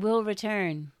back. They will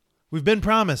return. We've been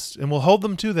promised, and we'll hold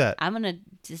them to that. I'm going to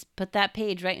just put that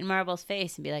page right in Marble's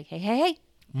face and be like, hey.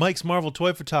 Mike's Marvel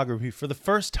Toy Photography. For the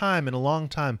first time in a long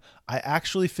time, I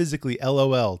actually physically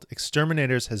LOL'd.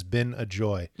 Exterminators has been a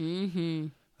joy. Mm-hmm.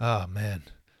 Oh, man.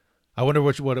 I wonder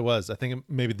what it was. I think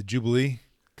maybe the Jubilee.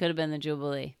 Could have been the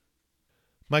Jubilee.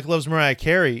 Mike loves Mariah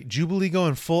Carey. Jubilee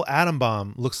going full atom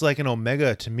bomb looks like an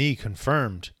Omega to me,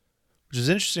 confirmed. Which is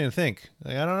interesting to think.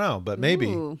 Like, I don't know, but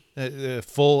maybe a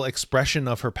full expression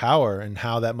of her power and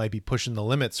how that might be pushing the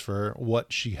limits for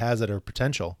what she has at her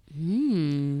potential.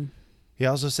 He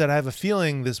also said, I have a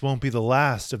feeling this won't be the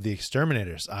last of the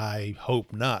Exterminators. I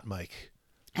hope not, Mike.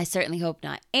 I certainly hope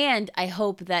not. And I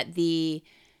hope that the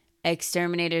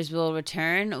Exterminators will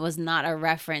return was not a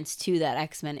reference to that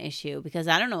X-Men issue, because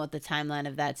I don't know what the timeline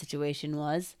of that situation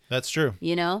was. That's true.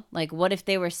 You know, like what if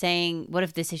they were saying, what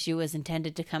if this issue was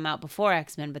intended to come out before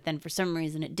X-Men, but then for some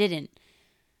reason it didn't.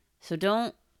 So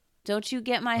don't you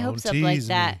get my hopes up like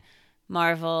that,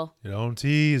 Marvel. You don't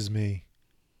tease me.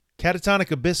 Catatonic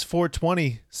Abyss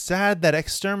 420, sad that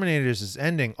Exterminators is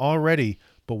ending already,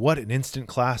 but what an instant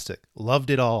classic. Loved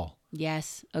it all.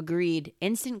 Yes, agreed.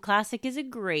 Instant classic is a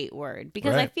great word,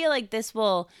 because Right. I feel like this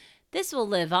will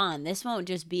live on. This won't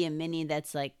just be a mini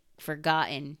that's like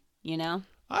forgotten, you know?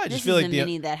 I just this feel is like a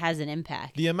mini that has an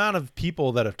impact. the amount of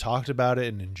people that have talked about it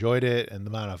and enjoyed it, and the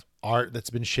amount of art that's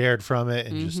been shared from it,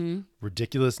 and just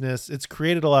ridiculousness, it's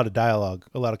created a lot of dialogue,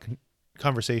 a lot of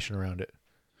conversation around it.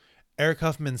 Eric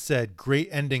Huffman said, great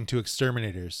ending to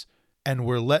Exterminators, and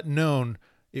we're let known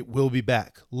it will be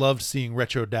back. Loved seeing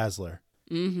Retro Dazzler.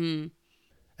 And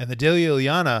the Daily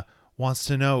Ileana wants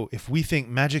to know if we think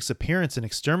Magic's appearance in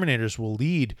Exterminators will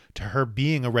lead to her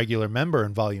being a regular member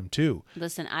in Volume 2.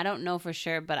 Listen, I don't know for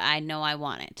sure, but I know I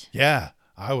want it. Yeah,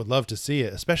 I would love to see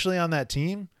it, especially on that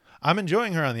team. I'm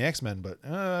enjoying her on the X-Men, but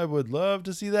I would love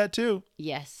to see that too.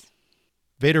 Yes.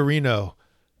 Vader Reno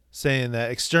saying that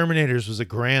Exterminators was a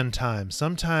grand time.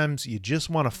 Sometimes you just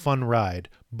want a fun ride.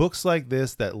 Books like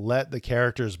this that let the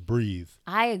characters breathe.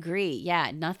 I agree. Yeah,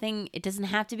 it doesn't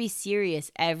have to be serious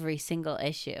every single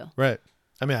issue. Right.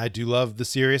 I mean, I do love the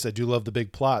serious. I do love the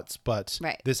big plots, but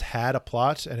this had a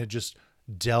plot and it just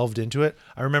delved into it.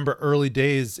 I remember early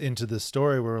days into the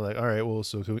story where we're like, all right, well,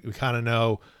 so we kind of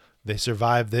know they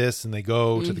survive this and they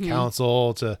go to the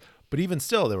council but even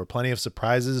still, there were plenty of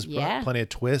surprises, plenty of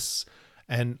twists,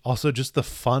 and also just the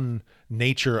fun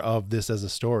nature of this as a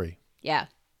story. Yeah.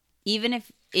 Even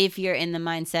if you're in the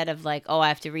mindset of like, oh, I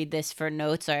have to read this for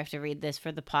notes or I have to read this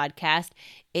for the podcast,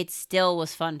 it still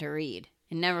was fun to read.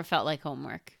 It never felt like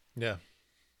homework. Yeah.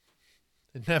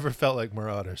 It never felt like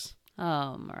Marauders.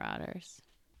 Oh, Marauders.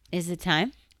 Is it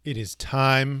time? It is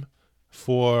time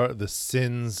for the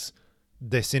Sins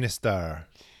de Sinister.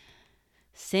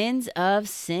 Sins of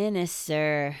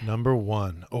Sinister. Number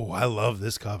 1. Oh, I love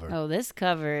this cover. Oh, this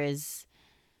cover is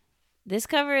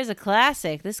a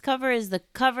classic. This cover is the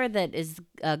cover that is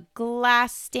a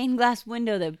stained glass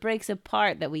window that breaks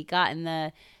apart that we got in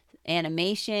the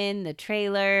animation, the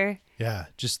trailer. Yeah,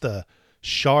 just the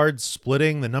shards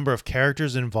splitting, the number of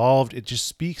characters involved. It just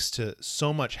speaks to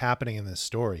so much happening in this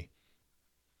story.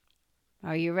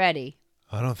 Are you ready?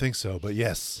 I don't think so, but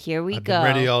yes. Here we I've go. been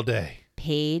ready all day.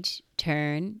 Page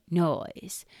turn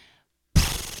noise.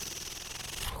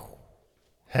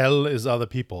 Hell is other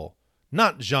people.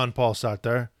 Not Jean-Paul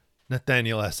Sartre,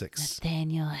 Nathaniel Essex.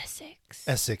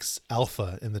 Essex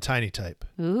Alpha in the tiny type.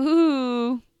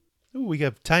 Ooh, we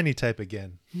have tiny type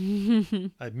again.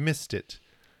 I missed it.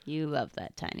 You love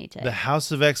that tiny type. The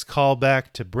House of X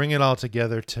callback to bring it all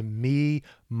together. To me,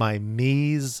 my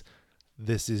me's.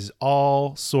 This is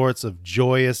all sorts of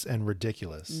joyous and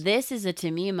ridiculous. This is a to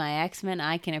me, my X-Men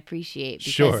I can appreciate,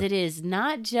 because it is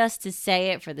not just to say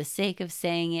it for the sake of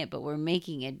saying it, but we're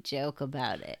making a joke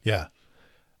about it. Yeah.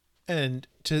 And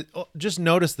to just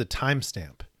notice the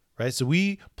timestamp, right? So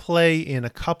we play in a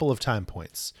couple of time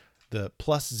points, the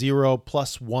 +0,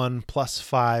 +1,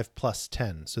 +5,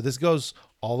 +10. So this goes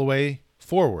all the way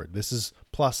forward. This is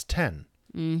 +10.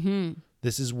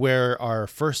 This is where our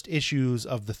first issues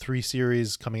of the 3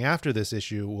 series coming after this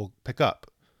issue will pick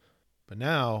up. But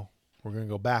now we're going to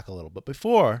go back a little. But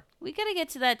before, we got to get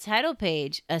to that title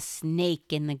page, A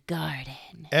Snake in the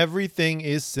Garden. Everything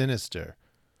is Sinister.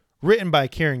 Written by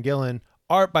Kieran Gillen,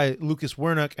 art by Lucas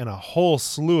Wernick, and a whole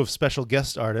slew of special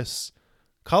guest artists.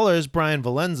 Colors, Brian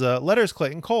Valenza. Letters,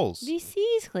 Clayton Coles.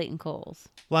 VC's Clayton Coles.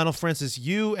 Lionel Francis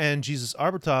Yu and Jesus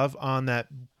Arbatov on that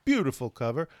beautiful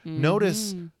cover.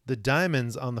 Notice the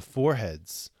diamonds on the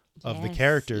foreheads of the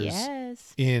characters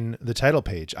in the title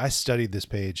page. I studied this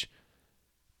page.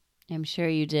 I'm sure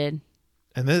you did.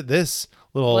 And this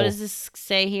little... What does this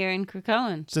say here in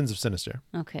Krakoan? Sins of Sinister.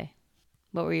 Okay.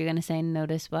 What were you going to say?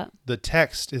 Notice what? The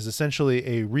text is essentially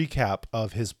a recap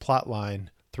of his plot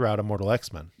line throughout Immortal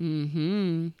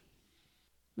X-Men.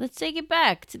 Let's take it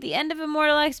back to the end of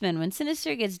Immortal X-Men when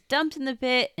Sinister gets dumped in the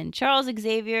pit and Charles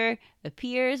Xavier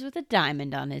appears with a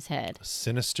diamond on his head.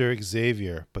 Sinister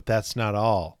Xavier, but that's not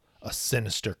all. A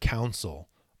sinister council.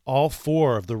 all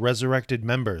 4 of the resurrected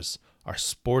members are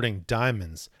sporting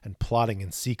diamonds and plotting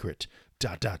in secret. ...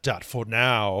 For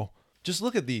now. Just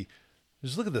look at the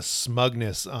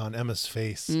smugness on Emma's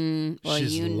face. Well,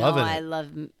 She's you know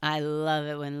loving I love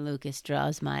it when Lucas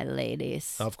draws my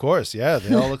ladies. Of course, yeah.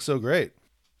 They all look so great.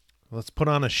 Let's put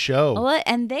on a show. Well,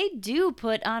 and they do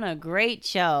put on a great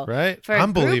show. Right?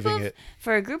 I'm believing it.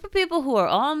 For a group of people who are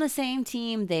all on the same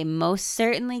team, they most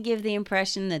certainly give the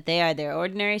impression that they are their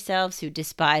ordinary selves who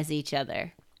despise each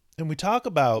other. And we talk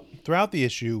about, throughout the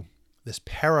issue, this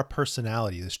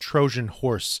para-personality, this Trojan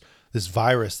horse, this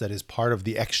virus that is part of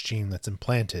the X gene that's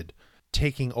implanted,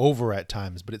 taking over at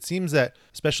times. But it seems that,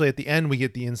 especially at the end, we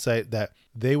get the insight that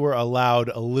they were allowed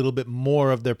a little bit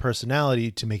more of their personality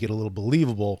to make it a little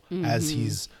believable as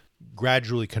he's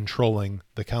gradually controlling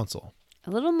the council. A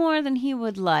little more than he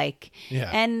would like. Yeah.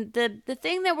 And the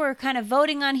thing that we're kind of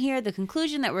voting on here, the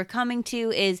conclusion that we're coming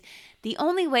to is the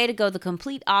only way to go the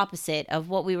complete opposite of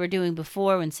what we were doing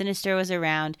before when Sinister was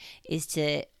around is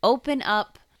to open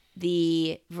up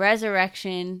the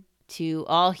resurrection to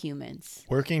all humans.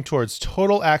 Working towards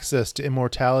total access to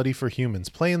immortality for humans,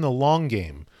 playing the long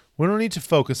game. We don't need to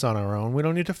focus on our own. We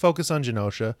don't need to focus on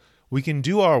Genosha. We can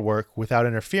do our work without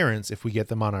interference if we get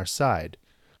them on our side.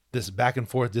 This back and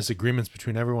forth disagreements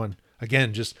between everyone.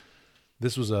 Again,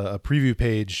 this was a preview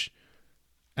page.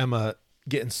 Emma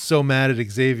getting so mad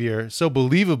at Xavier, so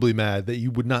believably mad that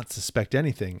you would not suspect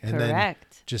anything. And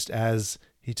Correct. Then just as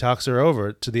he talks her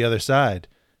over to the other side,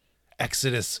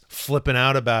 Exodus flipping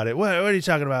out about it. What are you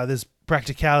talking about? This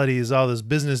practicality is all this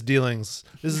business dealings.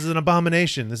 This is an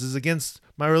abomination. This is against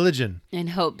my religion.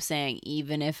 And Hope saying,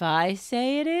 even if I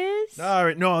say it is? All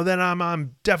right, no, then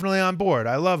I'm definitely on board.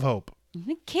 I love Hope. I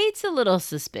think Kate's a little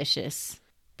suspicious.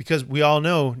 Because we all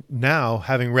know now,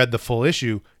 having read the full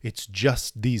issue, it's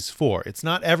just these 4. It's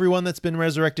not everyone that's been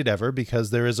resurrected ever, because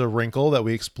there is a wrinkle that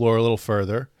we explore a little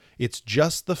further. It's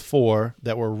just the 4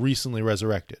 that were recently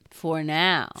resurrected. For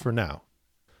now.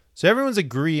 So everyone's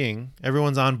agreeing.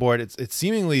 Everyone's on board. It's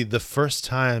seemingly the first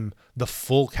time the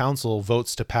full council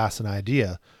votes to pass an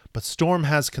idea. But Storm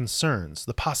has concerns,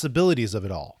 the possibilities of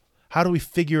it all. How do we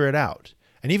figure it out?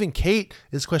 And even Kate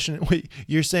is questioning, wait,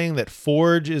 you're saying that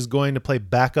Forge is going to play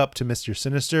backup to Mr.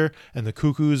 Sinister and the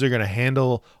Cuckoos are going to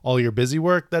handle all your busy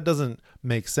work? That doesn't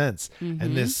make sense.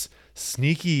 And this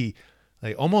sneaky,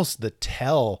 like almost the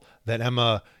tell that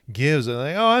Emma gives,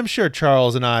 like, oh, I'm sure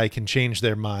Charles and I can change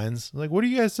their minds. Like, what are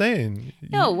you guys saying?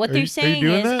 No, what they're saying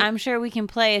is, that? I'm sure we can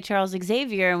play a Charles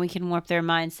Xavier and we can warp their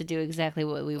minds to do exactly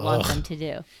what we want them to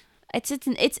do. It's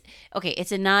okay.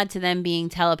 It's a nod to them being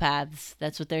telepaths.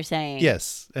 That's what they're saying.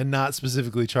 Yes, and not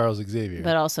specifically Charles Xavier.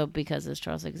 But also because it's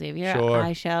Charles Xavier, Sure.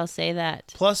 I shall say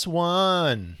that.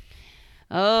 +1.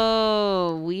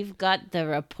 Oh, we've got the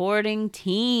reporting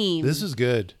team. This is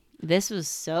good. This was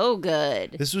so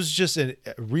good. This was just a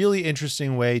really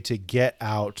interesting way to get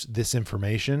out this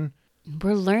information.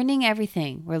 We're learning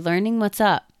everything. We're learning what's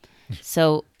up.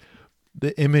 So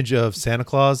The image of Santa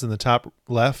Claus in the top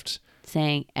left.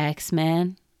 saying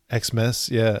X-Men. Xmas,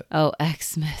 yeah. Oh,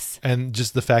 Xmas. And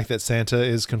just the fact that Santa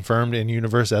is confirmed in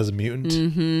universe as a mutant.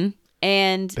 Mm-hmm.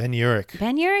 And Ben Urich.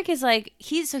 Ben Urich is like,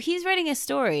 he's writing a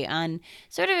story on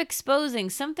sort of exposing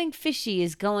something fishy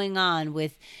is going on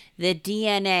with the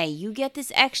DNA. You get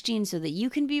this X gene so that you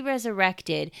can be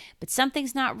resurrected, but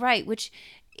something's not right, which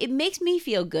it makes me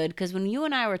feel good because when you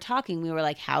and I were talking, we were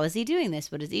like, how is he doing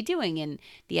this? What is he doing? And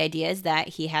the idea is that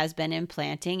he has been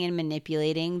implanting and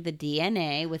manipulating the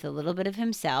DNA with a little bit of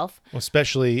himself.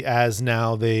 Especially as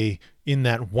now they, in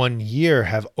that 1 year,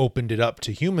 have opened it up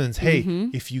to humans. Hey,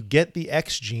 if you get the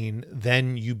X gene,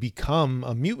 then you become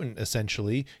a mutant,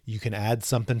 essentially. You can add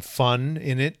something fun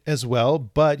in it as well,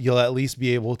 but you'll at least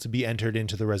be able to be entered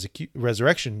into the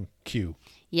resurrection queue.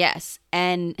 Yes.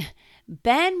 And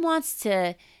Ben wants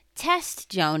to test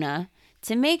Jonah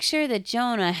to make sure that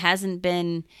Jonah hasn't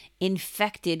been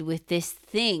infected with this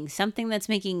thing, something that's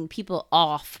making people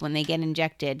off when they get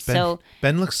injected.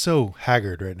 Ben looks so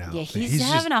haggard right now. Yeah, he's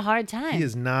having a hard time. He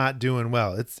is not doing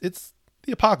well. It's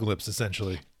the apocalypse,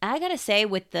 essentially. I gotta say,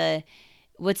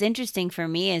 what's interesting for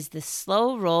me is the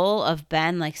slow roll of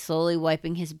Ben, like slowly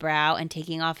wiping his brow and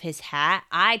taking off his hat.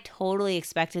 I totally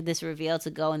expected this reveal to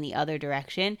go in the other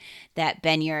direction, that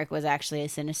Ben Urich was actually a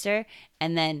Sinister.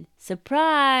 And then,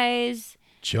 surprise!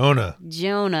 Jonah,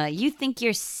 you think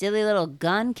your silly little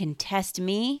gun can test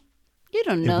me? You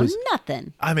don't know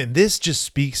nothing. I mean, this just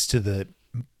speaks to the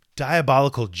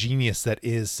diabolical genius that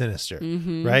is Sinister,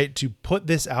 right? To put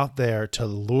this out there to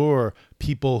lure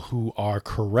people who are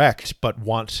correct but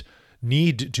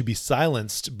need to be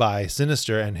silenced by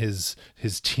Sinister and his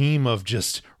team of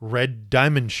just red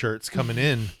diamond shirts coming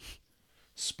in.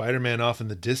 Spider-Man off in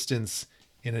the distance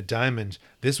in a diamond.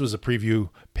 This was a preview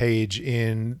page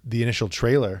in the initial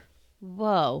trailer.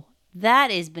 Whoa.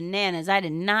 That is bananas. I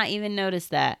did not even notice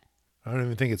that. I don't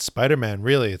even think it's Spider-Man,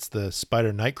 really. It's the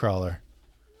Spider Nightcrawler.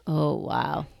 Oh,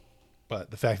 wow.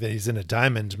 But the fact that he's in a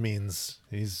diamond means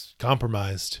he's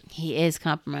compromised. He is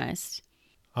compromised.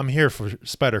 I'm here for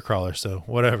Spider-Crawler, so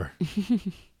whatever.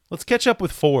 Let's catch up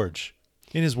with Forge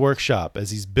in his workshop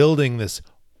as he's building this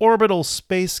orbital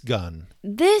space gun.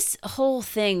 This whole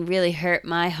thing really hurt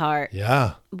my heart.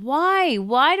 Yeah. Why?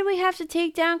 Why do we have to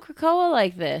take down Krakoa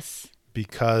like this?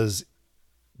 Because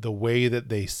the way that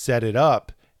they set it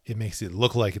up, it makes it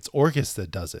look like it's Orcus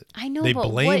that does it. I know, they but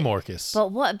blame Orcus.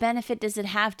 But what benefit does it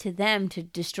have to them to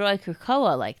destroy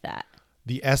Krakoa like that?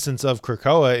 The essence of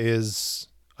Krakoa is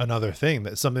another thing.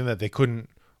 That's something that they couldn't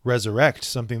resurrect,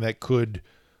 something that could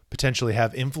potentially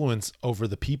have influence over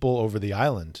the people over the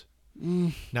island.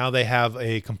 Now they have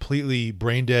a completely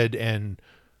brain dead and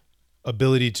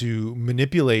ability to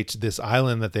manipulate this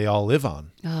island that they all live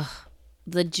on. Ugh.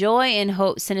 The joy in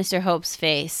Sinister Hope's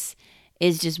face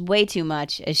is just way too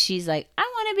much as she's like, I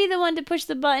want to be the one to push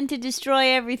the button to destroy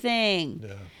everything.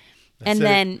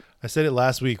 Yeah. I said it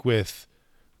last week with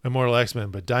Immortal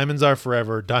X-Men, but diamonds are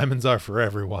forever. Diamonds are for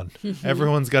everyone.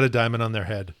 Everyone's got a diamond on their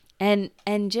head. And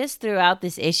just throughout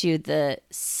this issue, the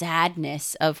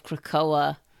sadness of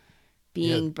Krakoa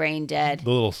being brain dead. The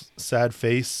little sad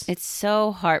face. It's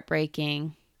so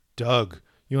heartbreaking. Doug,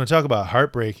 you want to talk about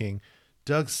heartbreaking?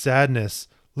 Doug's sadness.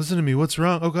 Listen to me. What's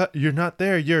wrong? Oh, God, you're not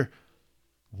there. You're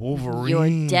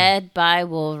Wolverine. You're dead by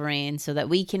Wolverine so that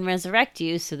we can resurrect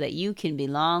you so that you can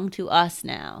belong to us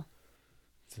now.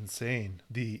 It's insane.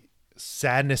 The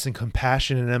sadness and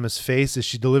compassion in Emma's face as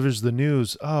she delivers the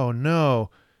news. Oh, no.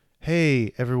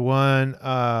 Hey, everyone.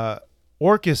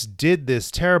 Orcus did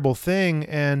this terrible thing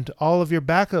and all of your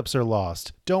backups are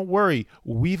lost. Don't worry.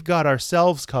 We've got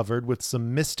ourselves covered with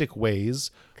some mystic ways.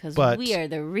 Because we are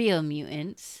the real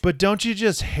mutants. But don't you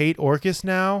just hate Orcus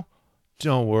now?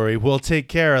 Don't worry. We'll take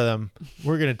care of them.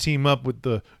 We're going to team up with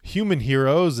the human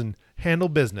heroes and handle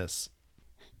business.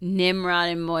 Nimrod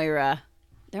and Moira.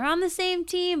 They're on the same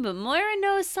team, but Moira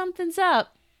knows something's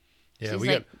up. Yeah, She's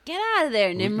like, get out of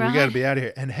there, Nimrod. We got to be out of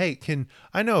here. And hey,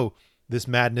 I know this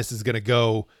madness is going to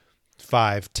go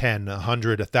 5, 10,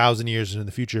 100, 1,000 years into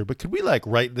the future, but could we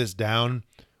write this down?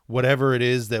 Whatever it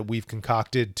is that we've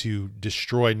concocted to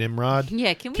destroy Nimrod.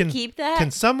 Yeah, can we keep that? Can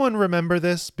someone remember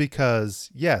this? Because,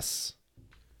 yes.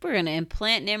 We're going to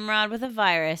implant Nimrod with a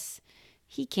virus.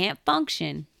 He can't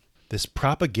function. This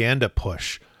propaganda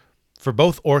push for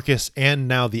both Orcus and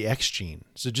now the X gene.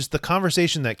 So just the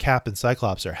conversation that Cap and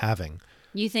Cyclops are having.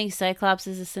 You think Cyclops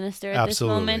is a Sinister at this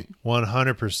moment?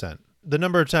 Absolutely. 100%. The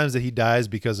number of times that he dies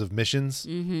because of missions.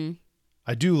 Mm-hmm.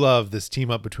 I do love this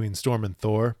team up between Storm and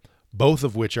Thor, both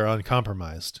of which are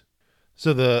uncompromised.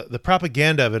 So the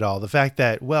propaganda of it all, the fact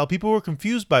that, people were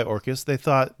confused by Orcus. They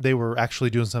thought they were actually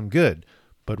doing something good,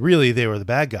 but really they were the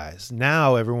bad guys.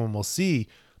 Now everyone will see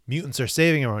mutants are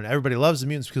saving everyone. Everybody loves the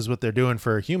mutants because of what they're doing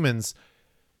for humans.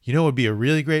 You know what would be a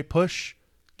really great push?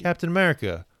 Captain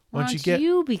America. Why don't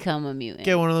you become a mutant?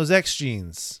 Get one of those X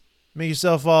genes. Make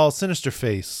yourself all Sinister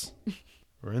face.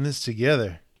 We're in this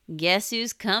together. Guess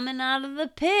who's coming out of the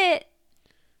pit?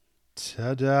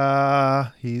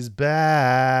 Ta-da! He's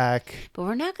back. But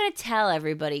we're not going to tell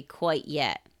everybody quite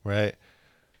yet. Right.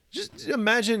 Just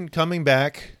imagine coming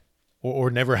back or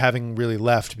never having really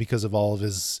left because of all of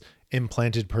his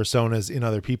implanted personas in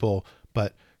other people.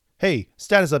 But hey,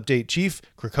 status update, Chief.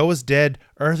 Krakoa's dead.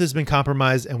 Earth has been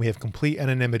compromised and we have complete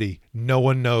anonymity. No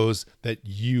one knows that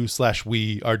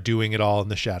you/we are doing it all in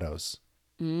the shadows.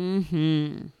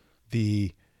 Mm-hmm.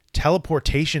 The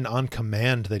teleportation on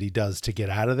command that he does to get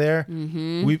out of there.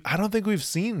 Mm-hmm. I don't think we've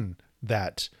seen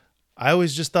that. I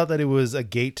always just thought that it was a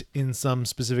gate in some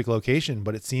specific location,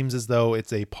 but it seems as though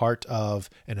it's a part of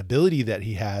an ability that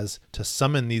he has to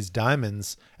summon these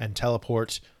diamonds and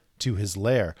teleport to his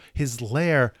lair. His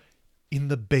lair in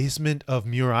the basement of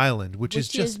Muir Island, which is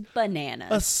just bananas.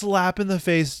 A slap in the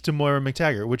face to Moira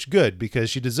McTaggart, which good because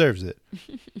she deserves it.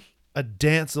 A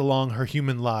dance along her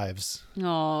human lives.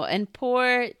 Oh, and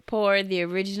poor the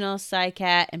original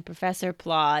Psycat and Professor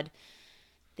Plod.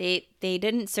 They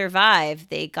didn't survive.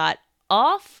 They got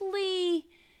awfully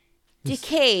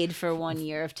decayed for 1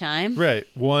 year of time. Right.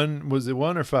 Was it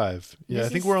 1 or 5? Yeah, I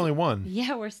think we're only 1.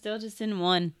 Yeah, we're still just in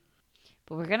 1.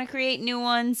 But we're going to create new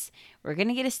ones. We're going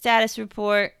to get a status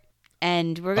report.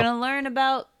 And we're going to learn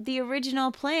about the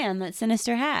original plan that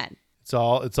Sinister had. It's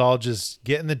all just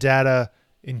getting the data,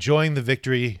 enjoying the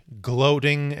victory,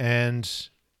 gloating, and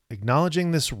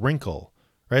acknowledging this wrinkle,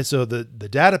 right? So the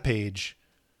data page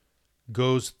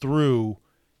goes through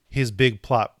his big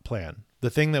plot plan.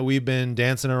 The thing that we've been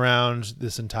dancing around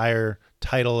this entire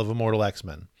title of Immortal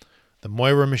X-Men. The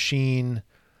Moira machine,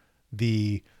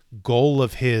 the goal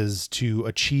of his to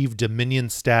achieve Dominion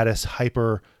status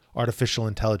hyper artificial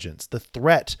intelligence, the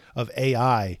threat of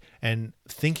AI and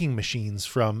thinking machines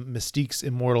from Mystique's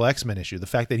Immortal X-Men issue, the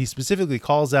fact that he specifically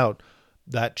calls out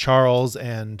that Charles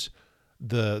and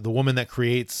the woman that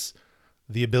creates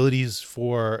the abilities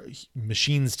for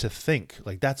machines to think,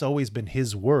 like that's always been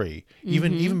his worry.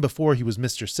 Even before he was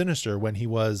Mr. Sinister, when he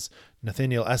was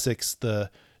Nathaniel Essex, the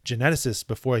geneticist,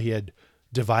 before he had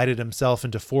divided himself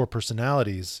into 4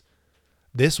 personalities,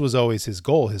 this was always his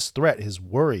goal, his threat, his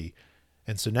worry.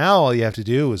 And so now all you have to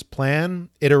do is plan,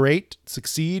 iterate,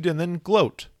 succeed, and then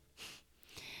gloat.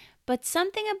 But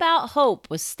something about Hope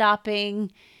was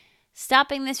stopping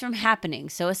this from happening.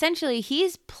 So essentially,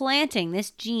 he's planting this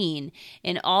gene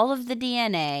in all of the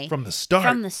DNA From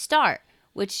the start.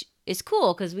 Which is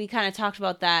cool because we kind of talked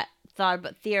about that,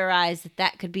 theorized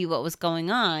that could be what was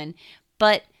going on.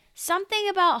 But something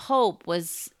about Hope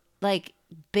was like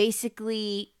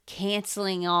basically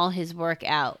canceling all his work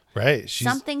out. Right.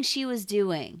 Something she was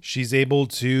doing. She's able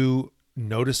to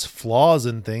notice flaws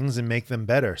in things and make them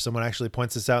better. Someone actually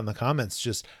points this out in the comments,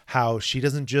 just how she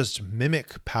doesn't just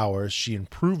mimic powers, she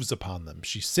improves upon them.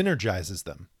 She synergizes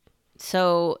them.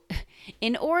 So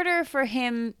in order for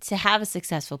him to have a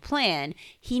successful plan,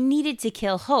 he needed to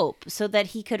kill Hope so that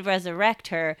he could resurrect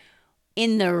her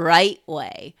in the right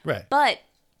way. Right. But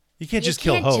you can't just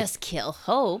kill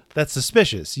Hope. That's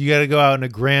suspicious. You got to go out in a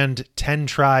grand 10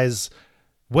 tries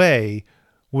way,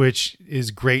 which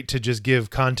is great to just give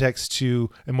context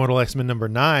to Immortal X-Men number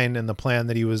 9 and the plan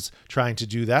that he was trying to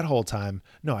do that whole time.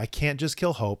 No, I can't just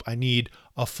kill Hope. I need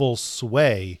a full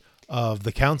sway of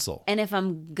the council. And if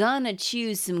I'm gonna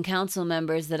choose some council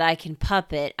members that I can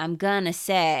puppet, I'm gonna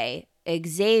say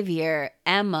Xavier,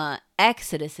 Emma,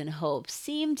 Exodus, and Hope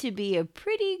seem to be a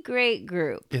pretty great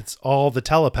group. It's all the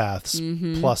telepaths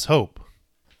plus Hope.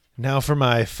 Now for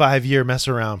my 5-year mess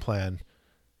around plan.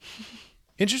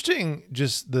 Interesting,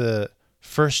 just the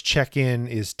first check-in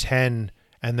is 10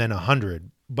 and then 100,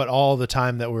 but all the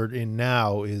time that we're in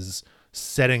now is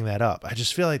setting that up. I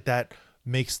just feel like that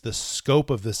makes the scope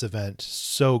of this event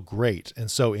so great and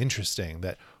so interesting,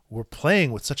 that we're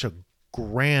playing with such a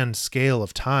grand scale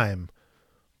of time,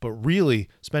 but really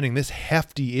spending this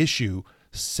hefty issue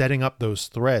setting up those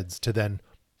threads to then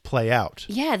play out.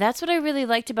 Yeah, that's what I really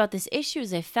liked about this issue,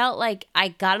 is I felt like I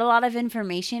got a lot of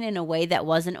information in a way that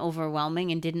wasn't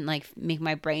overwhelming and didn't like make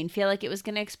my brain feel like it was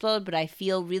going to explode, but I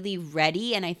feel really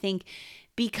ready. And I think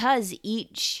because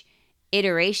each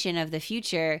iteration of the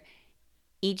future,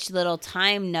 each little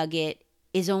time nugget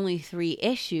is only 3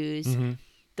 issues,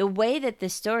 the way that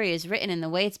this story is written and the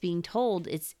way it's being told,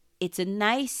 it's a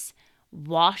nice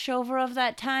washover of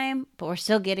that time, but we're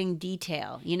still getting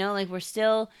detail, you know, like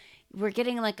we're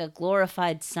getting like a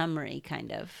glorified summary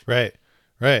kind of. Right.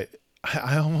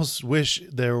 I almost wish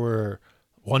there were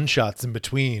one-shots in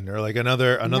between, or like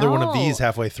another one of these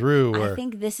halfway through. Or... I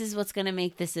think this is what's going to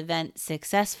make this event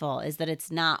successful, is that it's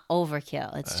not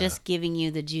overkill. It's just giving you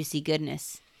the juicy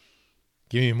goodness.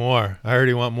 Give me more. I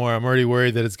already want more. I'm already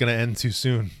worried that it's going to end too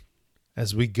soon.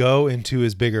 As we go into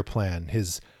his bigger plan,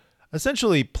 his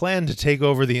essentially plan to take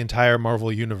over the entire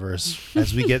Marvel universe,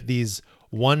 as we get these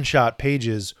one-shot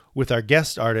pages with our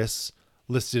guest artists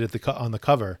listed at on the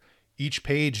cover, each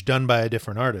page done by a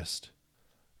different artist.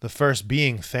 The first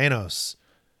being Thanos,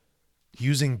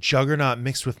 using Juggernaut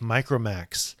mixed with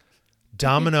Micromax,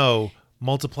 Domino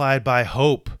multiplied by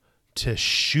Hope to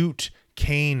shoot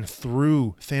Kane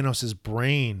through Thanos'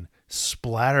 brain,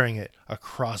 splattering it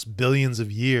across billions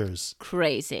of years.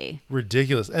 Crazy.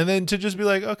 Ridiculous. And then to just be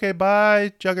like, okay,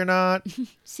 bye, Juggernaut.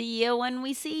 See ya when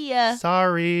we see ya.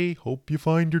 Sorry. Hope you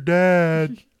find your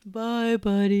dad. Bye,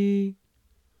 buddy.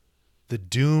 The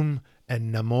Doom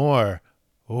and Namor.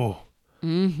 Oh.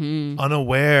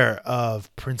 Unaware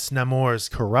of Prince Namor's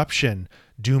corruption,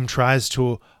 Doom tries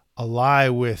to ally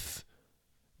with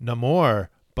Namor,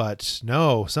 but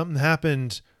no, something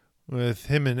happened with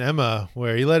him and Emma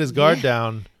where he let his guard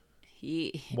down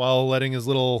while letting his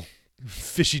little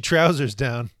fishy trousers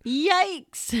down.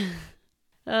 Yikes.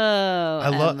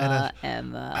 Oh,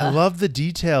 Emma. I love the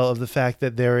detail of the fact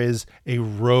that there is a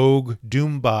rogue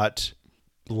Doombot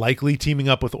likely teaming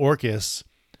up with Orcus.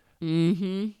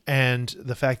 And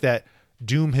the fact that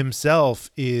Doom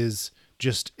himself is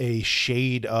just a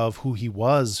shade of who he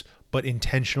was, but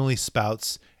intentionally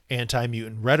spouts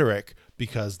anti-mutant rhetoric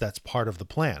because that's part of the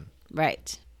plan.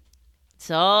 Right.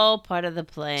 It's all part of the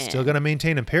plan. Still going to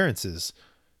maintain appearances.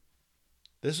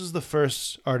 This was the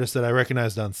first artist that I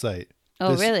recognized on site.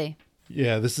 Oh, really?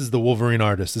 Yeah, this is the Wolverine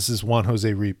artist. This is Juan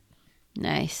Jose Reap.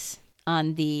 Nice.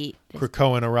 On the...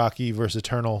 Krakoan Iraqi versus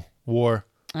Eternal War.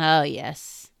 Oh,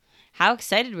 yes. How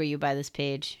excited were you by this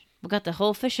page? We got the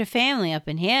whole Fisher family up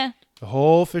in here. The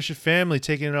whole Fisher family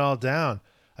taking it all down.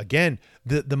 Again,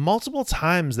 the multiple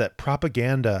times that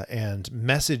propaganda and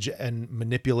message and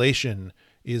manipulation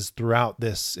is throughout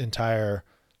this entire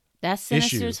That's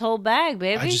Sinister's whole bag,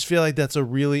 baby. I just feel like that's a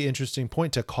really interesting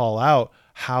point to call out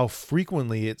how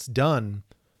frequently it's done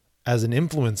as an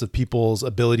influence of people's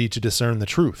ability to discern the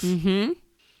truth. Mm-hmm.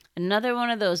 Another one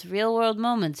of those real world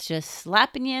moments just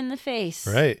slapping you in the face.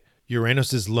 Right.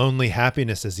 Uranus' lonely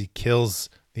happiness as he kills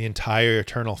the entire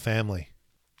Eternal family.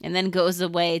 And then goes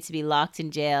away to be locked in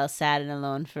jail, sad and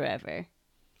alone forever.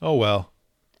 Oh, well.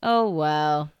 Oh,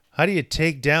 well. How do you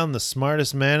take down the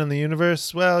smartest man in the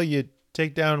universe? Well, you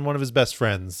take down one of his best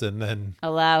friends and then...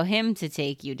 allow him to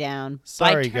take you down.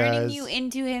 Sorry, by turning guys. you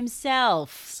into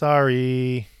himself.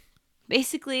 Sorry.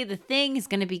 Basically, the Thing is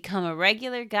going to become a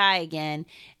regular guy again,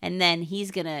 and then he's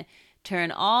going to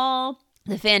turn all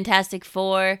the Fantastic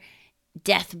Four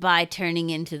death by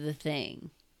turning into the Thing.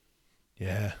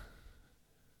 Yeah.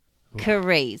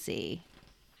 Crazy.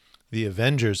 The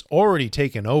Avengers already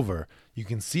taken over. You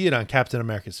can see it on Captain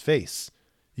America's face.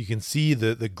 You can see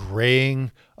the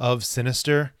graying of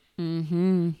Sinister.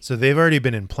 Mm-hmm. So they've already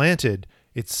been implanted.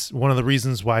 It's one of the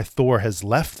reasons why Thor has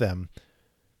left them.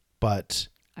 But...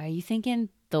 are you thinking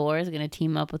Thor is going to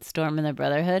team up with Storm and the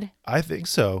Brotherhood? I think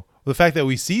so. The fact that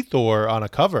we see Thor on a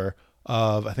cover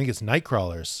of, I think it's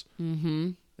Nightcrawlers.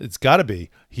 Mm-hmm. It's got to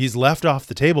be. He's left off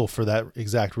the table for that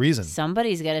exact reason.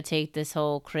 Somebody's got to take this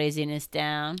whole craziness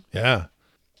down. Yeah.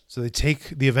 So they take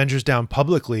the Avengers down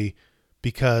publicly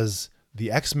because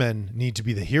the X-Men need to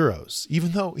be the heroes,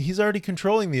 even though he's already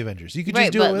controlling the Avengers. You could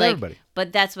just do it with everybody.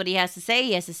 But that's what he has to say.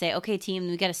 He has to say, okay, team,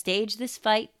 we got to stage this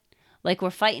fight like we're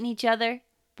fighting each other,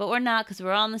 but we're not because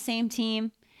we're all on the same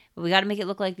team. But we got to make it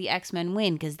look like the X-Men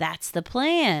win because that's the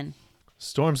plan.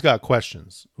 Storm's got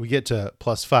questions. We get to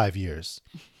 +5 years.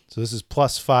 So this is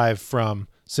 +5 from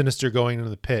Sinister going into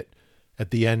the pit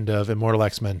at the end of Immortal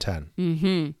X-Men 10.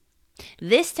 Mm-hmm.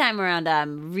 This time around,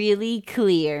 I'm really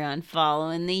clear on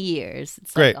following the years.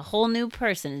 It's Great. like a whole new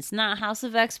person. It's not House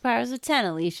of X Powers of 10,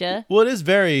 Alicia. Well, it is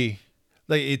very,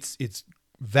 like, it's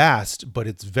vast, but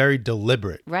it's very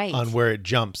deliberate on where it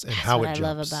jumps and how it jumps.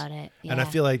 That's what I love about it. Yeah. And I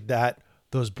feel like that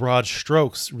those broad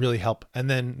strokes really help. And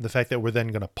then the fact that we're then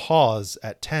going to pause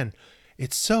at 10,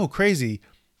 it's so crazy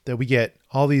that we get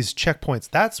all these checkpoints.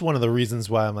 That's one of the reasons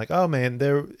why I'm like, oh man,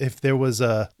 if there was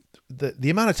the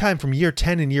amount of time from year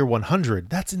 10 and year 100,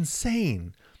 that's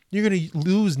insane. You're going to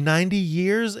lose 90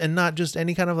 years and not just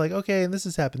any kind of like, okay, and this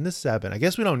has happened. I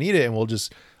guess we don't need it and we'll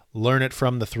just learn it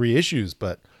from the 3 issues.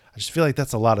 But I just feel like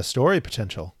that's a lot of story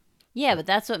potential. Yeah, but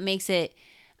that's what makes it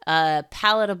a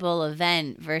palatable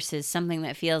event versus something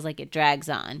that feels like it drags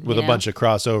on. With a bunch of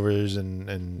crossovers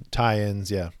and tie-ins,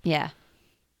 yeah. Yeah.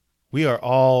 We are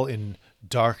all in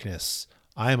darkness.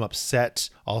 I am upset.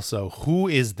 Also, who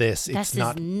is this? This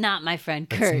is not my friend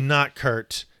Kurt. It's not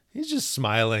Kurt. He's just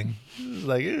smiling. He's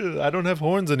like, I don't have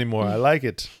horns anymore. I like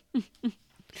it.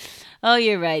 Oh,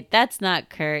 you're right. That's not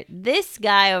Kurt. This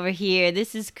guy over here,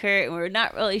 this is Kurt, and we're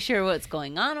not really sure what's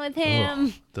going on with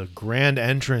him. Oh, the grand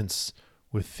entrance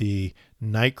with the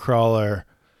Nightcrawler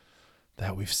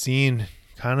that we've seen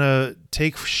kind of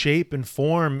take shape and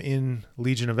form in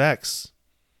Legion of X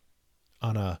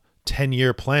on a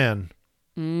 10-year plan,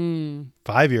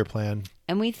 5-year plan.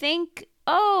 And we think,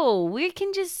 we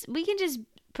can just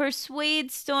persuade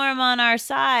Storm on our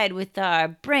side with our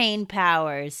brain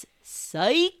powers.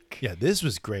 Psych. Yeah, this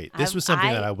was great. This was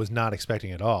something that I was not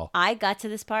expecting at all. I got to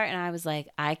this part and I was like,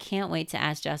 I can't wait to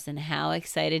ask Justin how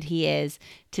excited he is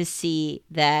to see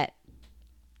that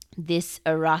this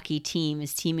Iraqi team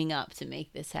is teaming up to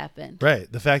make this happen.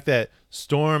 Right. The fact that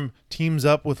Storm teams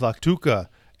up with Laktuka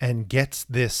and gets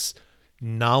this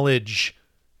knowledge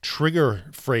trigger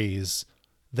phrase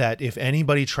that if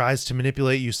anybody tries to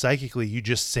manipulate you psychically, you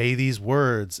just say these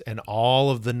words and all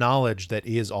of the knowledge that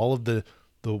is, all of the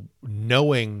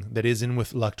knowing that is in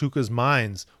with Laktuka's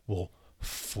minds will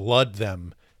flood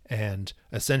them and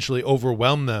essentially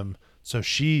overwhelm them so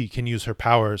she can use her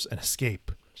powers and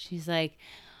escape. She's like,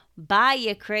 bye,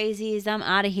 you crazies. I'm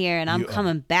out of here and I'm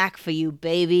coming back for you,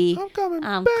 baby. I'm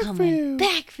coming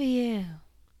back for you.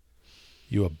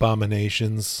 You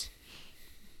abominations.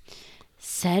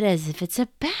 Said as if it's a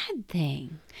bad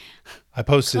thing. I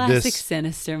posted Classic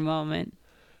Sinister moment.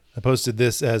 I posted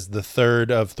this as the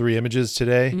third of 3 images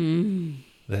today.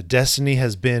 that Destiny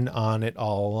has been on it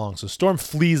all along. So Storm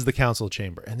flees the council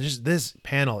chamber, and this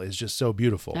panel is just so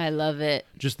beautiful. I love it.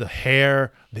 Just the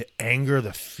hair, the anger,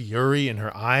 the fury in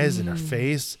her eyes and her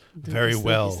face. Very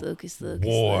well. Lucas,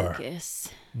 War.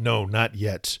 No, not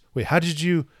yet. Wait, how'd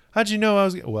you know I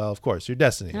was? Well, of course, you're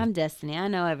Destiny. I'm Destiny. I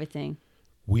know everything.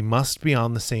 We must be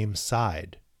on the same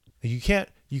side. You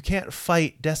can't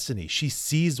fight Destiny. She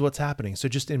sees what's happening. So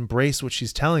just embrace what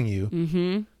she's telling you.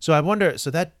 Mm-hmm. So I wonder,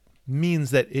 so that means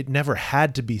that it never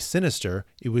had to be Sinister.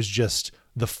 It was just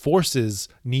the forces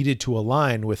needed to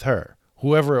align with her,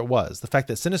 whoever it was. The fact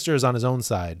that Sinister is on his own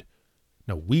side.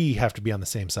 No, we have to be on the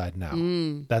same side now.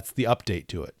 That's the update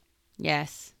to it.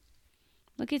 Yes.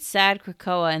 Look at sad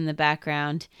Krakoa in the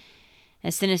background.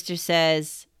 As Sinister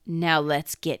says, now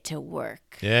let's get to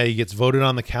work. Yeah, he gets voted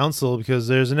on the council because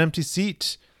there's an empty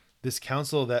seat. This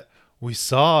council that we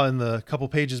saw in the couple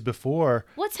pages before.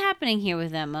 What's happening here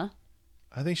with Emma?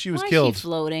 I think she was Why killed. Is she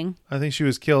floating? I think she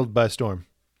was killed by Storm.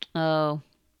 Oh,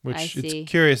 which I see. It's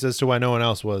curious as to why no one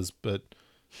else was, but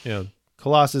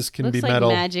Colossus can Looks be like metal.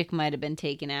 magic might have been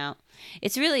taken out.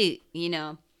 It's really,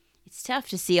 it's tough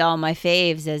to see all my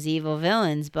faves as evil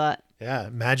villains, but yeah,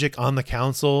 magic on the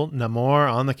council,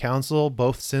 Namor on the council,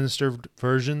 both Sinister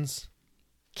versions.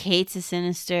 Kate's a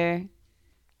Sinister.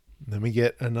 Then we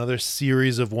get another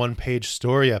series of one-page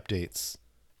story updates.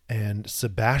 And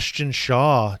Sebastian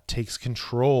Shaw takes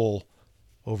control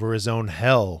over his own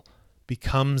hell,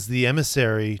 becomes the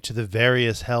emissary to the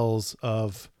various hells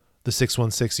of the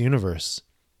 616 universe.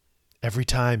 Every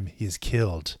time he is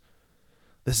killed.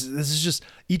 This is just,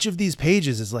 each of these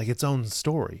pages is like its own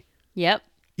story. Yep.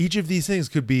 Each of these things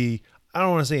could be, I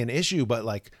don't want to say an issue, but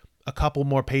like a couple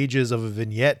more pages of a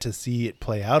vignette to see it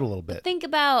play out a little bit. Think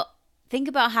about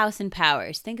House and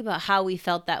Powers. Think about how we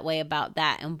felt that way about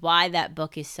that and why that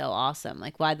book is so awesome.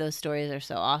 Like why those stories are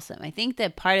so awesome. I think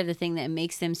that part of the thing that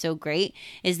makes them so great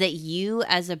is that you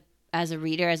as a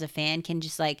reader, as a fan, can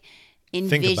just like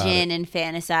envision and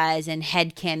fantasize and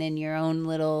headcanon your own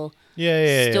little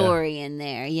story in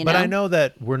there. But I know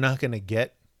that we're not going to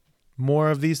get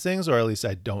more of these things, or at least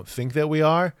I don't think that we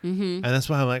are. Mm-hmm. And that's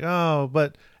why I'm like, oh,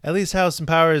 but at least House and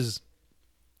Powers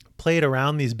played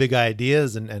around these big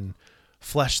ideas and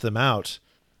flesh them out.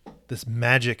 This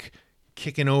magic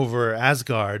kicking over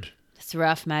Asgard. It's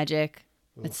rough magic.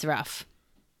 It's rough.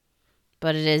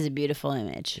 But it is a beautiful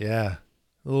image. Yeah.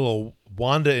 A little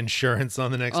Wanda insurance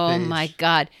on the next page. Oh my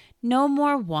God. No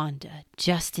more Wanda.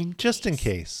 Just in case. Just in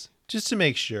case. Just to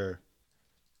make sure.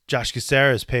 Josh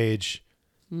Cassara's page.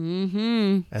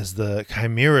 Mm-hmm. As the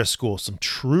Chimera School. Some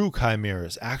true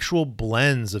chimeras. Actual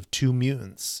blends of two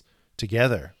mutants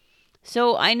together.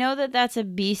 So I know that that's a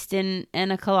Beast and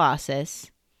a Colossus,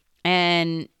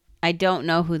 and I don't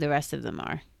know who the rest of them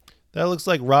are. That looks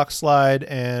like Rockslide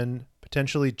and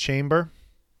potentially Chamber.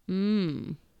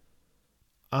 I'm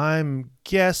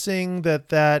guessing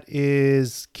that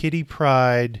is Kitty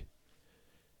Pryde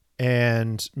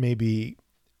and maybe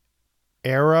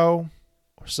Arrow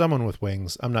or someone with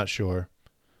wings. I'm not sure.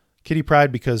 Kitty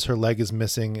Pryde because her leg is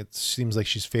missing. It seems like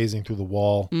she's phasing through the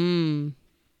wall.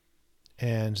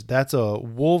 And that's a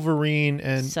Wolverine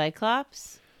and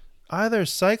Cyclops. Either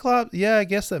Cyclops, yeah, I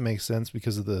guess that makes sense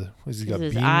because of he's got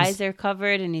his beams, eyes are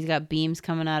covered and he's got beams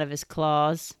coming out of his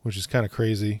claws, which is kind of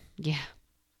crazy. Yeah.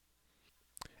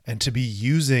 And to be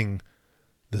using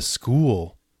the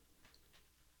school,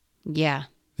 yeah,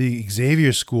 the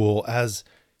Xavier School as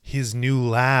his new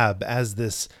lab, as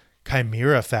this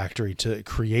chimera factory to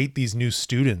create these new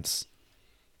students.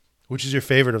 Which is your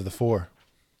favorite of the four?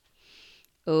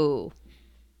 Oh.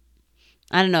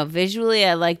 I don't know. Visually,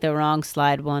 I like the Wrong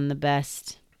Slide one the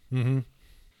best. Mm-hmm.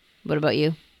 What about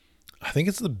you? I think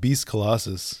it's the Beast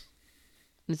Colossus.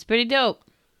 It's pretty dope.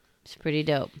 It's pretty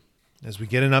dope. As we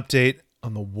get an update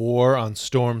on the war on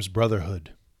Storm's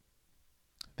Brotherhood.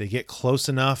 They get close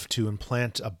enough to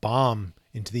implant a bomb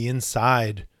into the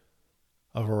inside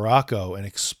of Morocco and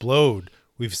explode.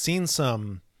 We've seen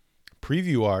some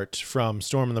preview art from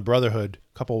Storm and the Brotherhood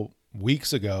a couple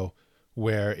weeks ago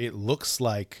where it looks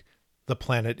like the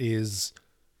planet is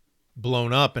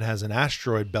blown up and has an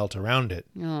asteroid belt around it.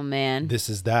 Oh, man. This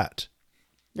is that.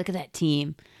 Look at that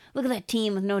team. Look at that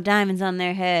team with no diamonds on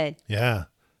their head. Yeah.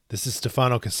 This is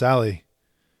Stefano Casali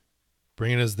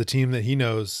bringing us the team that he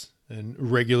knows and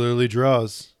regularly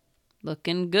draws.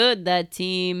 Looking good, that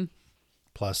team.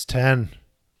 +10.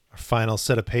 Our final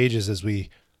set of pages as we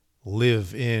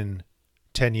live in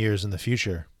 10 years in the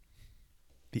future.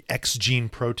 The X-Gene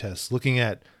protests, looking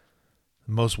at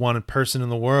the most wanted person in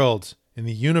the world, in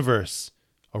the universe,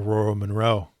 Aurora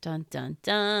Monroe. Dun, dun,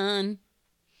 dun.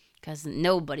 Because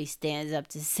nobody stands up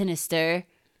to Sinister.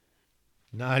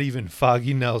 Not even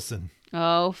Foggy Nelson.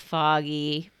 Oh,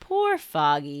 Foggy. Poor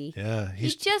Foggy. Yeah, He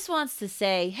just wants to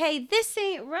say, hey, this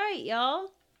ain't right, y'all.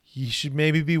 he should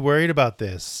maybe be worried about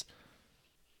this.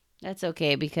 That's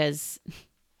okay, because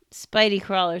Spidey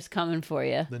Crawler's coming for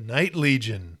you. The Night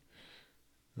Legion.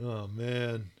 Oh,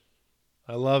 man.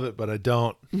 I love it, but I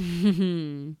don't.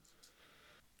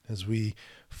 As we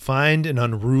find an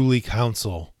unruly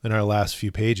council in our last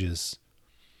few pages.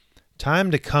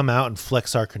 Time to come out and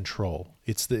flex our control.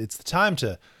 It's the time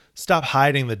to stop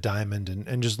hiding the diamond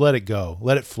and just let it go.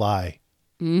 Let it fly.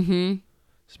 Mm-hmm.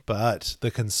 But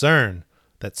the concern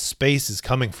that space is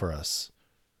coming for us.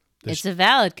 It's a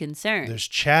valid concern. There's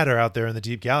chatter out there in the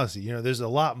deep galaxy. There's a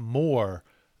lot more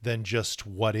than just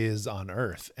what is on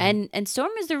Earth. And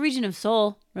Storm is the region of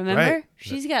Soul, remember? Right.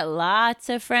 She's got lots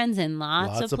of friends in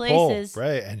lots of pull, places.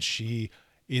 right. And she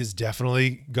is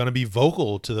definitely going to be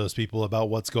vocal to those people about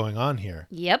what's going on here.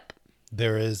 Yep.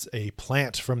 There is a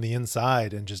plant from the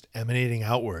inside and just emanating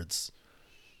outwards.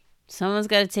 Someone's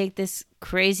got to take this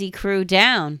crazy crew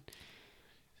down.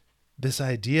 This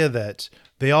idea that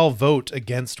they all vote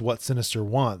against what Sinister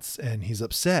wants, and he's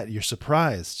upset. You're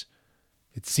surprised.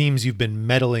 It seems you've been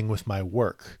meddling with my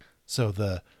work. So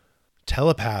the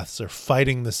telepaths are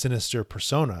fighting the Sinister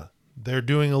persona. They're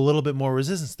doing a little bit more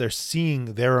resistance. They're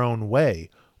seeing their own way.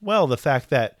 Well, the fact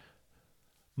that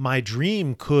my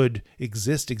dream could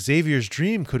exist, Xavier's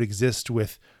dream could exist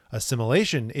with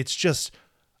assimilation. It's just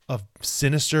a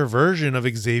Sinister version of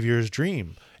Xavier's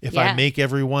dream. If I make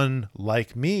everyone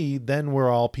like me, then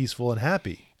we're all peaceful and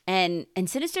happy. And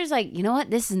Sinister's like, you know what?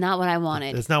 This is not what I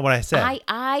wanted. That's not what I said.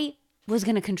 I was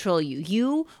going to control you.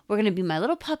 You were going to be my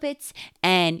little puppets,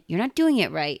 and you're not doing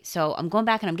it right. So I'm going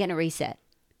back and I'm getting a reset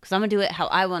because I'm going to do it how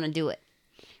I want to do it.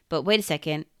 But wait a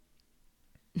second.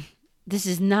 This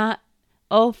is not,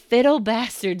 fiddle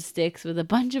bastard sticks with a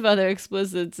bunch of other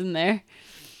explicits in there.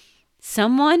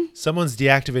 Someone's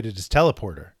deactivated his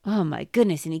teleporter. Oh my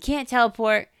goodness, and he can't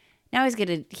teleport. Now he's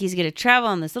gonna travel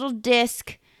on this little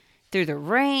disc through the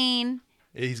rain.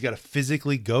 He's got to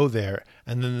physically go there,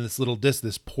 and then this little disc,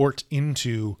 this port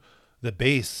into the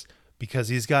base, because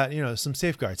he's got some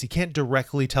safeguards. He can't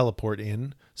directly teleport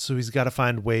in, so he's got to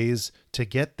find ways to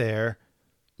get there.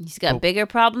 He's got bigger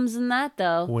problems than that,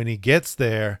 though. When he gets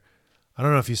there, I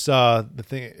don't know if you saw the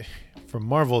thing from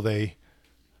Marvel. They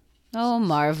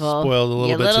Marvel spoiled a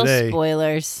little bit little today.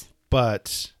 Spoilers,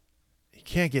 but you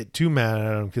can't get too mad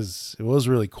at him because it was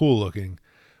really cool looking.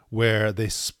 Where they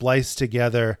spliced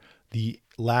together the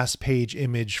last page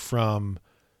image from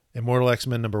Immortal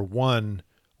X-Men #1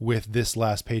 with this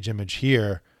last page image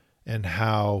here, and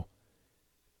how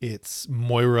it's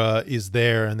Moira is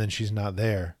there and then she's not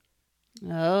there.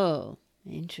 Oh,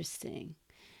 interesting.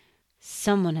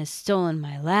 Someone has stolen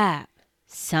my lab.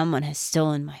 Someone has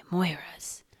stolen my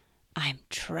Moiras. I'm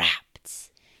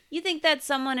trapped. You think that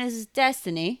someone is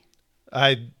Destiny?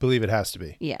 I believe it has to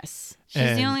be. Yes.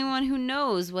 She's the only one who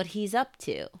knows what he's up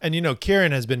to. And,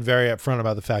 Kieran has been very upfront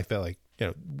about the fact that,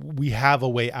 we have a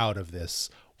way out of this.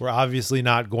 We're obviously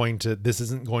not this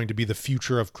isn't going to be the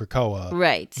future of Krakoa.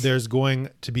 Right. There's going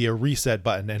to be a reset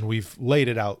button, and we've laid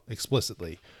it out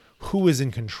explicitly. Who is in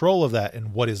control of that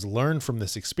and what is learned from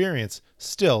this experience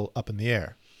still up in the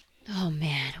air. Oh,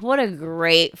 man. What a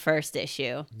great first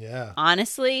issue. Yeah.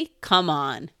 Honestly, come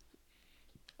on.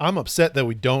 I'm upset that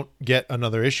we don't get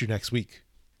another issue next week.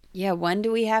 Yeah, when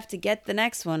do we have to get the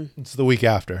next one? It's the week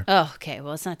after. Oh, okay.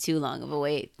 Well, it's not too long of a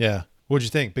wait. Yeah. What'd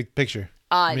you think? Big picture.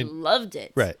 I loved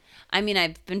it. Right. I mean,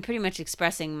 I've been pretty much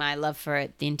expressing my love for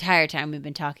it the entire time we've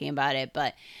been talking about it,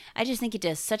 but I just think it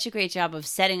does such a great job of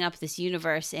setting up this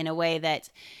universe in a way that's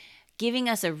giving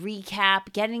us a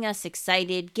recap, getting us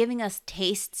excited, giving us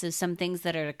tastes of some things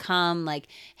that are to come. Like,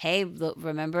 hey, look,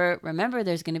 remember,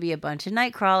 there's going to be a bunch of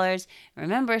Nightcrawlers.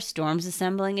 Remember, Storm's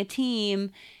assembling a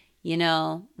team.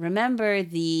 Remember,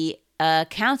 the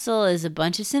council is a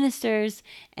bunch of Sinisters,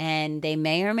 and they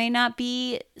may or may not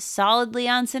be solidly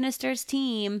on Sinister's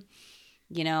team.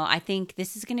 I think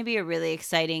this is going to be a really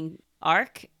exciting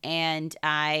arc, and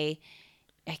I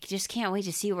just can't wait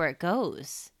to see where it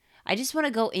goes. I just want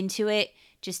to go into it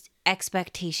just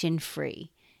expectation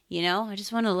free. I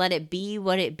just want to let it be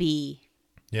what it be.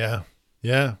 Yeah.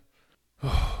 Yeah.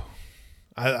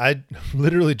 I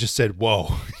literally just said,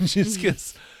 whoa. Just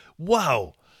because,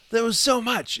 wow, there was so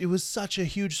much. It was such a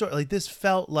huge story. Like, this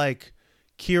felt like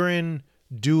Kieran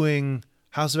doing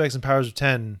House of X and Powers of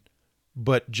 10,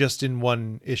 but just in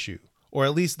one issue. Or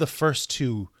at least the first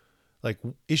two, like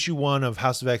issue 1 of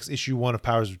House of X, issue 1 of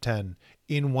Powers of 10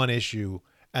 in one issue.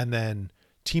 And then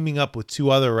teaming up with 2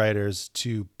 other writers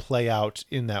to play out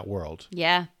in that world.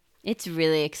 Yeah, it's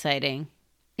really exciting.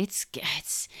 It's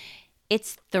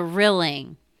It's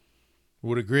thrilling.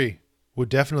 Would agree. Would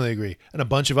definitely agree. And a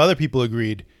bunch of other people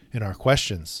agreed in our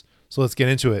questions. So let's get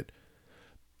into it.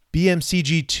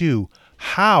 BMCG2,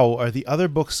 how are the other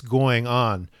books going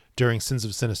on during Sins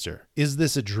of Sinister? Is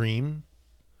this a dream?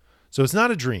 So it's not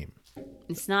a dream.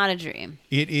 It's not a dream.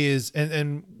 It is,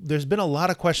 and there's been a lot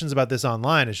of questions about this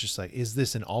online. It's just like, is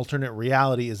this an alternate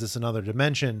reality? Is this another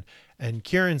dimension? And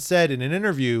Kieran said in an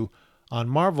interview on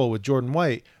Marvel with Jordan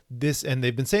White, this, and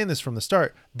they've been saying this from the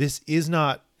start, this is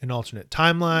not an alternate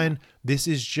timeline. This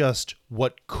is just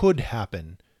what could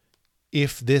happen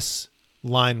if this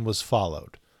line was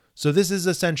followed. So this is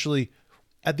essentially,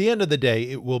 at the end of the day,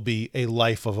 it will be a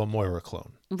Life of a Moira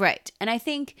clone. Right. And I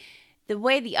think the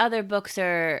way the other books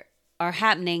are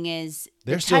happening is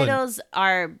They're the still titles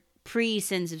are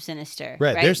pre-Sins of Sinister.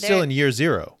 Right. They're still in year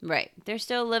 0. Right. They're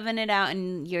still living it out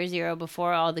in year 0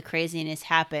 before all the craziness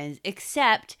happens,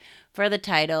 except for the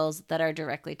titles that are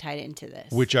directly tied into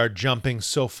this. Which are jumping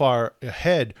so far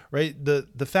ahead, right?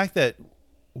 The fact that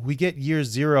we get year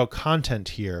 0 content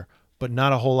here, but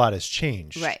not a whole lot has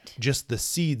changed. Right. Just the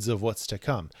seeds of what's to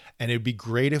come. And it'd be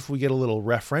great if we get a little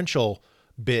referential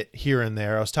bit here and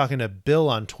there. I was talking to Bill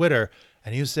on Twitter,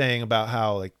 and he was saying about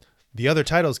how like the other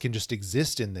titles can just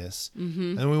exist in this.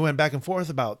 Mm-hmm. And we went back and forth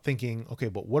about thinking, okay,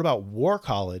 but what about War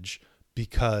College?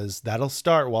 Because that'll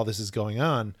start while this is going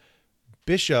on.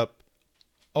 Bishop,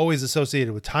 always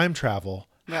associated with time travel.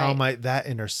 Right. How might that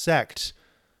intersect,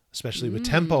 especially with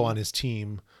Tempo on his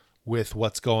team, with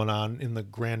what's going on in the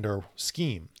grander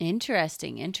scheme?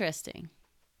 Interesting.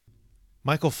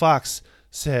 Michael Fox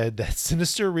said that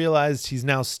Sinister realized he's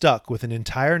now stuck with an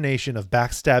entire nation of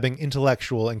backstabbing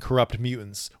intellectual and corrupt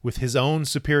mutants with his own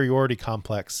superiority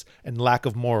complex and lack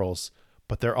of morals,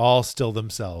 but they're all still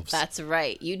themselves. That's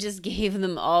right. You just gave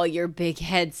them all your big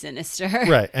head, Sinister.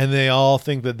 Right. And they all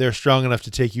think that they're strong enough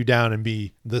to take you down and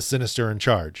be the Sinister in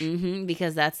charge. Mm-hmm,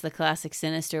 because that's the classic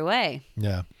Sinister way.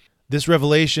 Yeah. This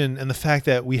revelation and the fact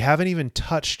that we haven't even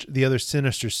touched the other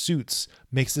Sinister suits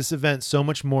makes this event so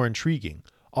much more intriguing.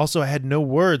 Also, I had no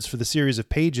words for the series of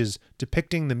pages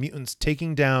depicting the mutants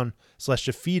taking down /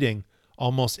 defeating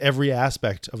almost every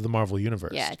aspect of the Marvel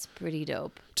Universe. Yeah, it's pretty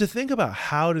dope. To think about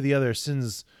how do the other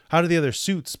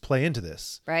suits play into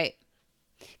this? Right.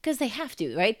 Because they have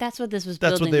to, right? That's what this was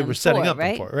That's building what they were setting up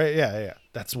right? them for, right? Yeah.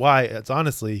 It's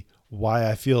honestly why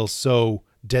I feel so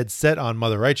dead set on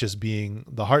Mother Righteous being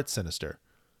the Heart Sinister.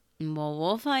 Well,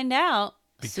 we'll find out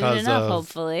soon enough,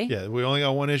 hopefully. Yeah, we only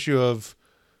got one issue of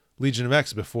Legion of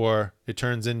X before it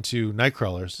turns into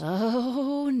Nightcrawlers.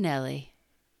 Oh, Nelly.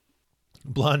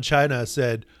 Blonde China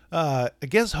said, I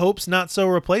guess Hope's not so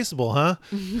replaceable, huh?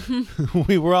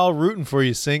 We were all rooting for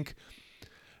you, Sync.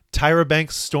 Tyra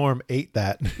Banks Storm ate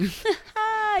that.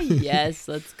 Yes,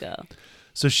 let's go.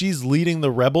 So she's leading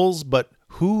the rebels, but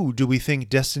who do we think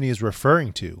Destiny is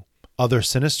referring to? Other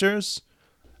Sinisters?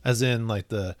 As in, like,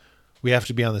 we have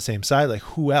to be on the same side? Like,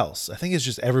 who else? I think it's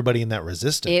just everybody in that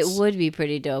resistance. It would be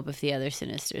pretty dope if the other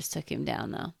Sinisters took him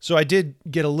down, though. So I did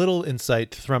get a little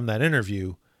insight from that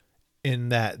interview in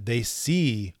that they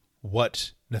see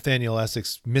what Nathaniel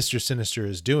Essex, Mr. Sinister,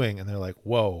 is doing, and they're like,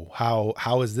 whoa,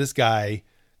 how is this guy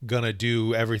gonna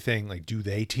do everything? Like, do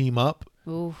they team up?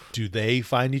 Oof. Do they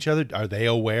find each other? Are they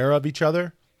aware of each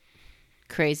other?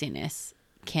 Craziness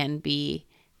can be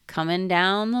coming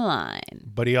down the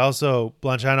line. But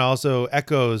Blanchina also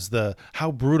echoes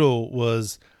how brutal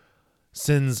was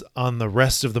Sins on the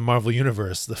rest of the Marvel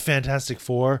Universe. The Fantastic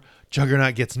Four,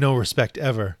 Juggernaut gets no respect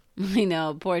ever. I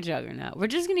know, poor Juggernaut. We're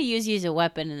just going to use you as a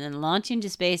weapon and then launch into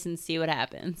space and see what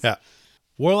happens. Yeah.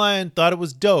 Warlion thought it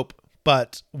was dope,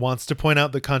 but wants to point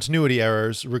out the continuity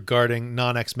errors regarding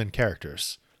non-X-Men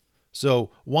characters.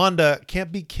 So Wanda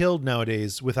can't be killed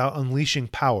nowadays without unleashing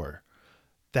power.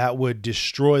 That would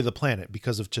destroy the planet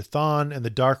because of Chthon and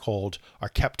the Darkhold are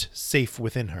kept safe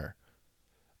within her.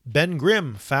 Ben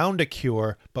Grimm found a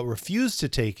cure but refused to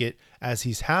take it as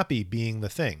he's happy being the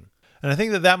Thing. And I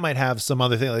think that might have some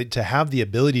other thing, like to have the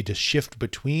ability to shift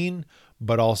between,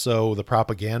 but also the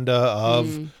propaganda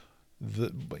of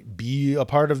be a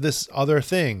part of this other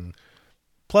thing.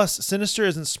 Plus, Sinister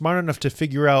isn't smart enough to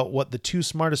figure out what the two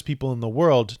smartest people in the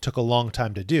world took a long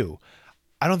time to do.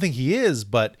 I don't think he is,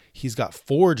 but he's got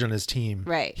Forge on his team.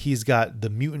 Right. He's got the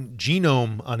mutant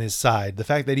genome on his side. The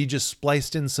fact that he just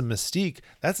spliced in some Mystique,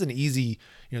 that's an easy,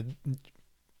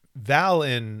 Val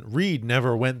and Reed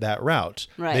never went that route.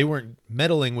 Right. They weren't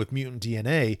meddling with mutant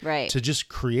DNA. Right. To just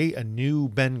create a new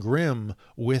Ben Grimm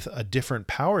with a different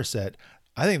power set.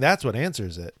 I think that's what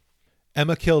answers it.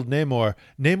 Emma killed Namor.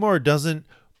 Namor doesn't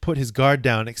put his guard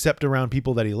down except around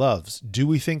people that he loves. Do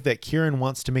we think that Kieran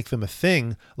wants to make them a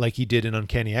thing like he did in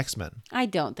Uncanny X-Men? I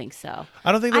don't think so.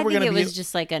 I don't think that we're going to be... it was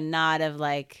just like a nod of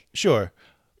like... Sure.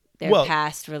 Their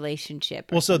past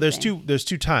relationship. So there's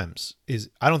two times.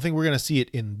 I don't think we're going to see it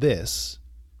in this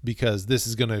because this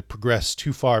is going to progress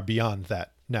too far beyond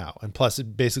that now. And plus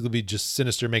it basically be just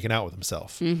Sinister making out with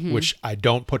himself, which I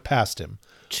don't put past him.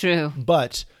 True.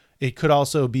 But it could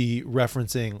also be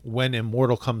referencing when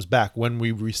Immortal comes back, when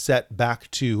we reset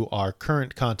back to our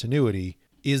current continuity.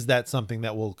 Is that something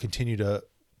that will continue to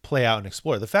play out and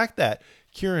explore? The fact that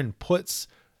Kieran puts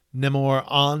Namor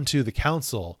onto the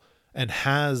council and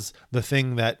has the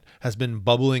thing that has been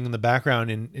bubbling in the background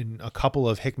in a couple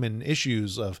of Hickman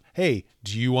issues of, hey,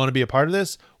 do you want to be a part of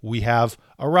this? We have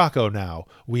a Rocco now.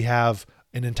 We have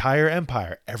an entire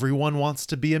empire. Everyone wants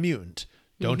to be a mutant.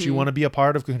 Don't you want to be a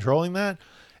part of controlling that?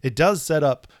 It does set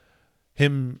up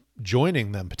him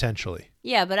joining them potentially.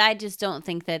 Yeah, but I just don't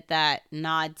think that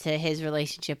nod to his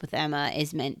relationship with Emma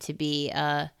is meant to be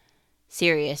a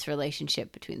serious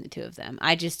relationship between the two of them.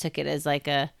 I just took it as like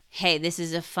hey, this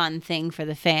is a fun thing for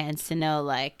the fans to know,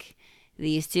 like,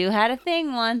 these two had a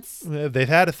thing once. They've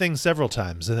had a thing several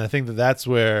times, and I think that's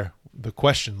where the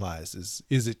question lies,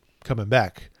 is it coming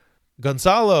back?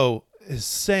 Gonzalo is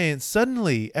saying,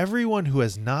 suddenly, everyone who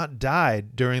has not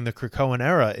died during the Krakoan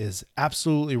era is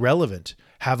absolutely relevant.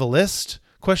 Have a list?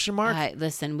 Question mark?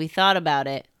 Listen, we thought about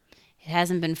it. It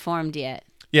hasn't been formed yet.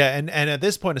 Yeah, and at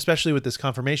this point, especially with this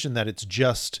confirmation that it's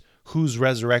just who's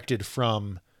resurrected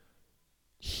from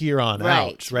here on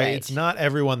out, right? It's not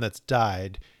everyone that's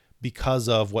died because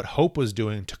of what Hope was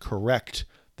doing to correct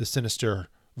the Sinister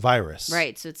virus.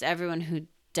 Right, so it's everyone who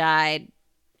died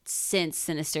since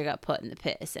Sinister got put in the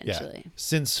pit, essentially. Yeah.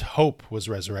 Since Hope was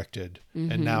resurrected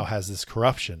and now has this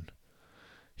corruption.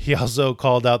 He also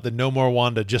called out the no more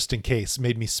Wanda just in case,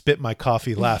 made me spit my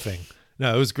coffee laughing.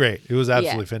 No, it was great. It was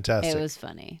absolutely fantastic. It was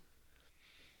funny.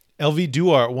 LV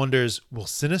Duart wonders, will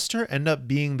Sinister end up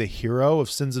being the hero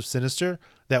of Sins of Sinister?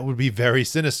 That would be very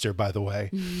sinister, by the way.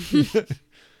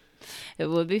 It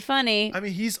would be funny. I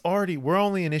mean, we're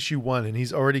only in issue 1 and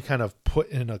he's already kind of put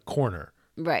in a corner.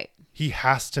 Right. He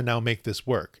has to now make this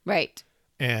work. Right.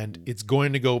 And it's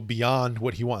going to go beyond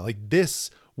what he wanted. Like,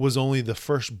 this was only the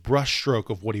first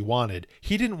brushstroke of what he wanted.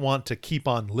 He didn't want to keep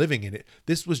on living in it.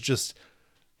 This was just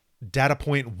data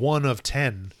point 1 of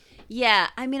 10. Yeah,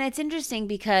 I mean, it's interesting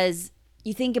because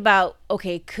you think about,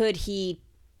 okay, could he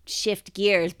shift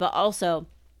gears? But also,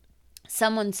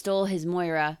 someone stole his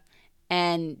Moira,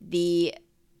 and the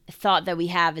thought that we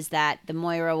have is that the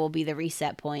Moira will be the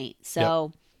reset point.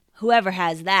 So whoever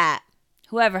has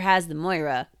the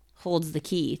Moira, holds the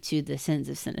key to the Sins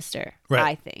of Sinister, right.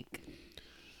 I think.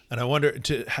 And I wonder,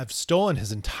 to have stolen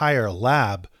his entire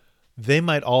lab, they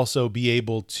might also be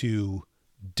able to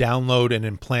download and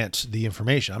implant the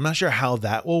information. I'm not sure how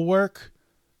that will work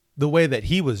the way that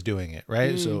he was doing it,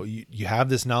 right? So you have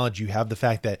this knowledge, you have the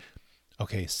fact that,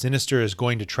 okay, Sinister is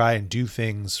going to try and do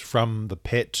things from the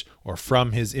pit or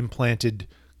from his implanted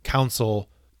council,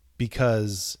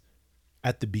 because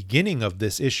at the beginning of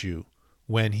this issue,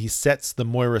 when he sets the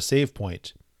Moira save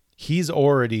point, he's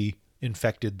already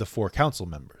infected the 4 council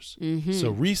members. So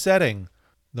resetting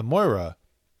the Moira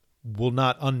will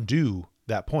not undo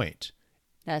that point.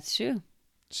 That's true.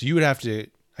 So you would have to,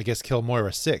 I guess, kill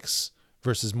Moira 6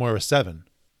 versus Moira 7.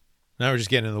 Now we're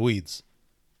just getting in the weeds.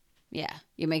 Yeah,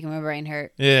 you're making my brain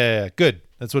hurt. Yeah, good.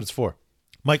 That's what it's for.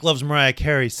 Mike loves Mariah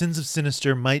Carey. Sins of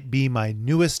Sinister might be my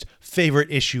newest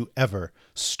favorite issue ever.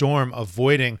 Storm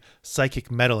avoiding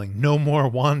psychic meddling. No more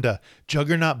Wanda.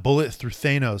 Juggernaut bullet through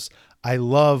Thanos. I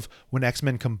love when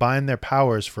X-Men combine their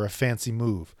powers for a fancy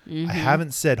move. I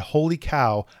haven't said holy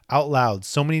cow out loud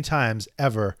so many times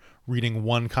ever reading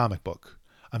one comic book.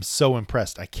 I'm so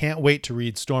impressed. I can't wait to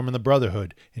read Storm and the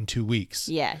Brotherhood in 2 weeks.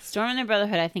 Yeah, Storm and the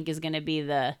Brotherhood I think is going to be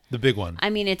the big one. I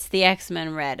mean, it's the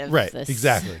X-Men red of right, this.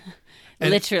 Exactly.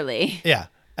 Literally. Yeah.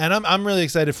 And I'm really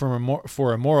excited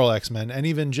for Immoral X-Men and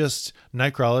even just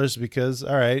Nightcrawlers because,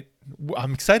 all right,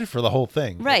 I'm excited for the whole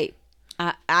thing. Right.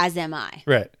 As am I.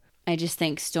 Right. I just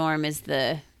think Storm is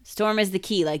the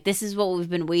key. Like, this is what we've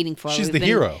been waiting for. She's the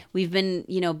hero. We've been,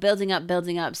 building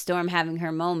up, Storm having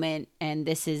her moment, and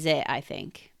this is it, I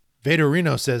think.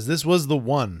 Vaderino says, this was the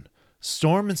one.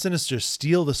 Storm and Sinister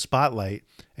steal the spotlight,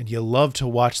 and you love to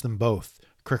watch them both.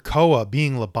 Krakoa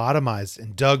being lobotomized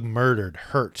and Doug murdered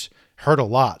hurt a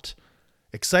lot.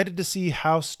 Excited to see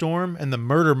how Storm and the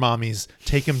murder mommies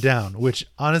take him down, which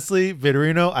honestly,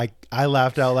 Vaderino, I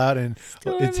laughed out loud and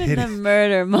Storm it's hitting the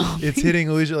murder mommies. It's hitting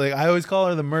Alicia. Like, I always call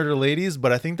her the murder ladies,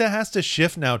 but I think that has to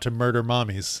shift now to murder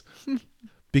mommies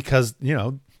because,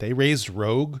 they raised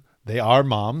Rogue, They are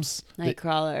moms.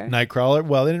 Nightcrawler.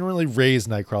 Well, they didn't really raise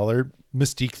Nightcrawler.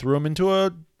 Mystique threw him into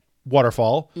a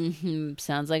waterfall. Mm-hmm.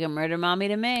 Sounds like a murder mommy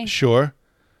to me. Sure.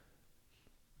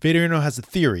 Vaderino has a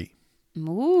theory.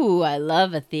 Ooh, I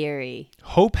love a theory.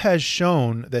 Hope has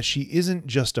shown that she isn't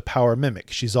just a power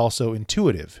mimic. She's also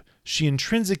intuitive. She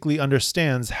intrinsically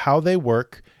understands how they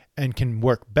work and can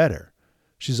work better.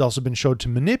 She's also been shown to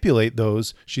manipulate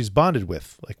those she's bonded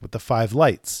with, like with the 5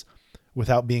 lights,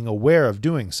 without being aware of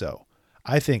doing so.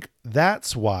 I think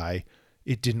that's why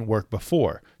it didn't work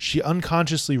before. She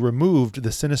unconsciously removed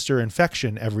the Sinister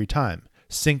infection every time.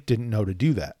 Sync didn't know to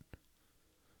do that.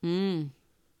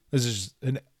 This is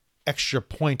an extra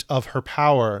point of her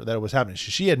power that it was happening.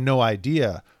 She had no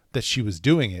idea that she was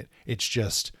doing it. It's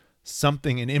just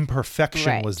something, an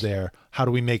imperfection was there. How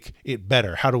do we make it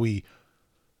better? How do we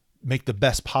make the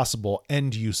best possible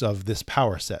end use of this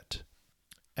power set?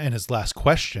 And his last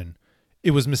question,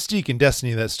 it was Mystique and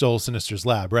Destiny that stole Sinister's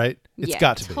lab, right? It's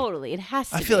got to be. Totally. It has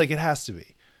to be. I feel like it has to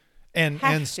be.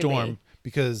 And Storm,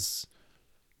 because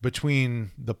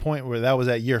between the point where that was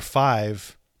at year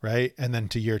 5, right? And then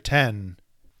to year 10.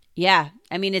 Yeah.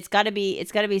 I mean, it's got to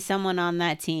be someone on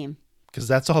that team. Because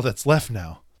that's all that's left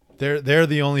now. They're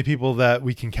the only people that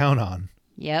we can count on.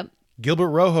 Yep. Gilbert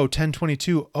Rojo,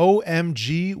 1022.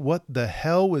 OMG, what the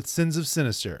hell with Sins of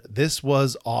Sinister? This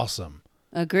was awesome.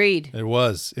 Agreed. It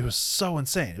was so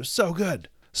insane. It was so good.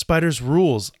 Spiders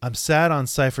rules. I'm sad on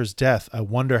Cypher's death. I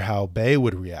wonder how Bay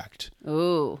would react.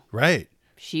 Ooh. Right.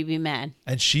 She'd be mad.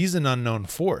 And she's an unknown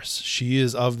force. She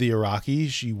is of the Iraqi.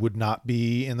 She would not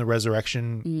be in the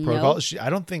resurrection protocol. I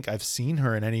don't think I've seen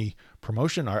her in any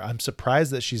promotion. I'm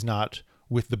surprised that she's not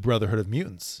with the Brotherhood of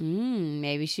Mutants.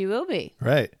 Maybe she will be.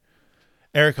 Right.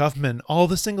 Eric Huffman, all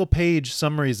the single page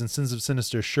summaries in Sins of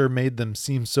Sinister sure made them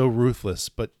seem so ruthless,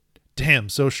 but damn,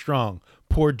 so strong.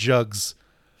 Poor Jugs.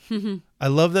 I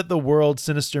love that the world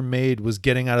Sinister made was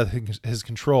getting out of his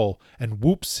control, and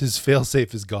whoops, his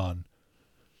failsafe is gone.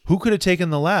 Who could have taken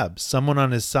the lab? Someone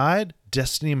on his side?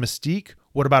 Destiny and Mystique?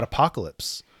 What about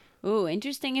Apocalypse? Ooh,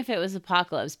 interesting if it was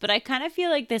Apocalypse. But I kind of feel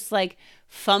like this like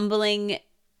fumbling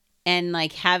and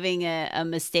like having a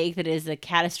mistake that is a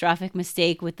catastrophic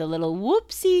mistake with the little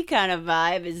whoopsie kind of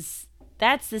vibe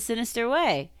that's the Sinister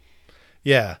way.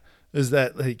 Yeah. Is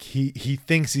that like he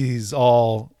thinks he's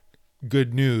all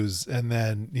good news and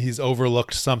then he's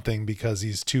overlooked something because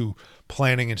he's too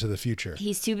planning into the future.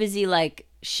 He's too busy like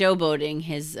showboating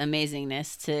his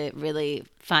amazingness to really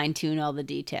fine-tune all the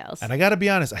details. And I got to be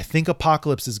honest, I think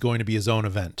Apocalypse is going to be his own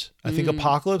event. I think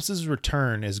Apocalypse's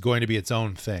return is going to be its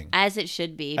own thing. As it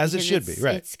should be. As it should be,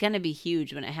 right. It's going to be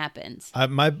huge when it happens.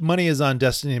 My money is on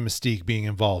Destiny and Mystique being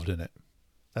involved in it.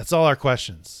 That's all our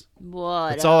questions.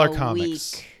 That's all our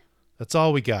comics. Week. That's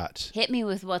all we got. Hit me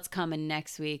with what's coming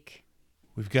next week.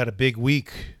 We've got a big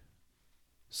week.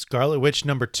 Scarlet Witch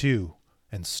 #2.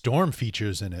 And Storm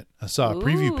features in it. I saw a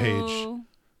preview page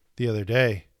the other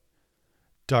day.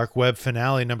 Dark Web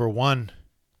finale #1.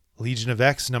 Legion of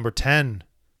X #10.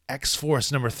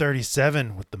 X-Force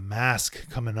 #37 with the mask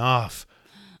coming off.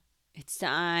 It's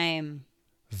time.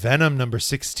 Venom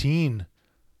 #16.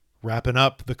 Wrapping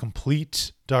up the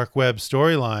complete Dark Web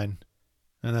storyline.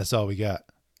 And that's all we got.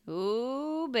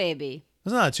 Ooh, baby.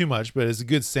 It's not too much, but it's a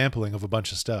good sampling of a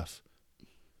bunch of stuff.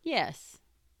 Yes.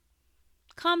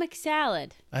 Comic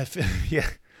salad. I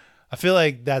feel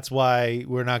like that's why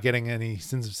we're not getting any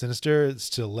Sins of Sinister.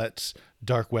 It's to let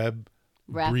Dark Web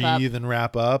breathe and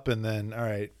wrap up, and then all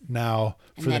right, now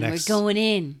for the next we're going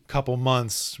in couple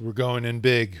months, we're going in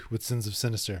big with Sins of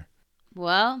Sinister.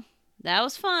 Well, that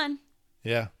was fun.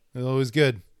 Yeah, it was always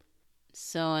good.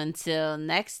 So until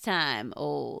next time,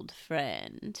 old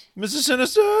friend, Mr.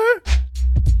 Sinister.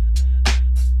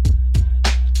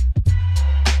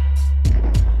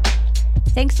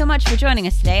 Thanks so much for joining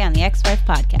us today on the Ex-Wife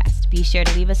Podcast. Be sure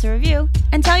to leave us a review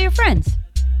and tell your friends.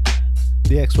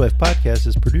 The Ex-Wife Podcast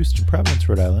is produced in Providence,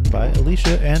 Rhode Island by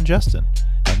Alicia and Justin.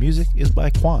 Our music is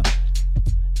by Quan.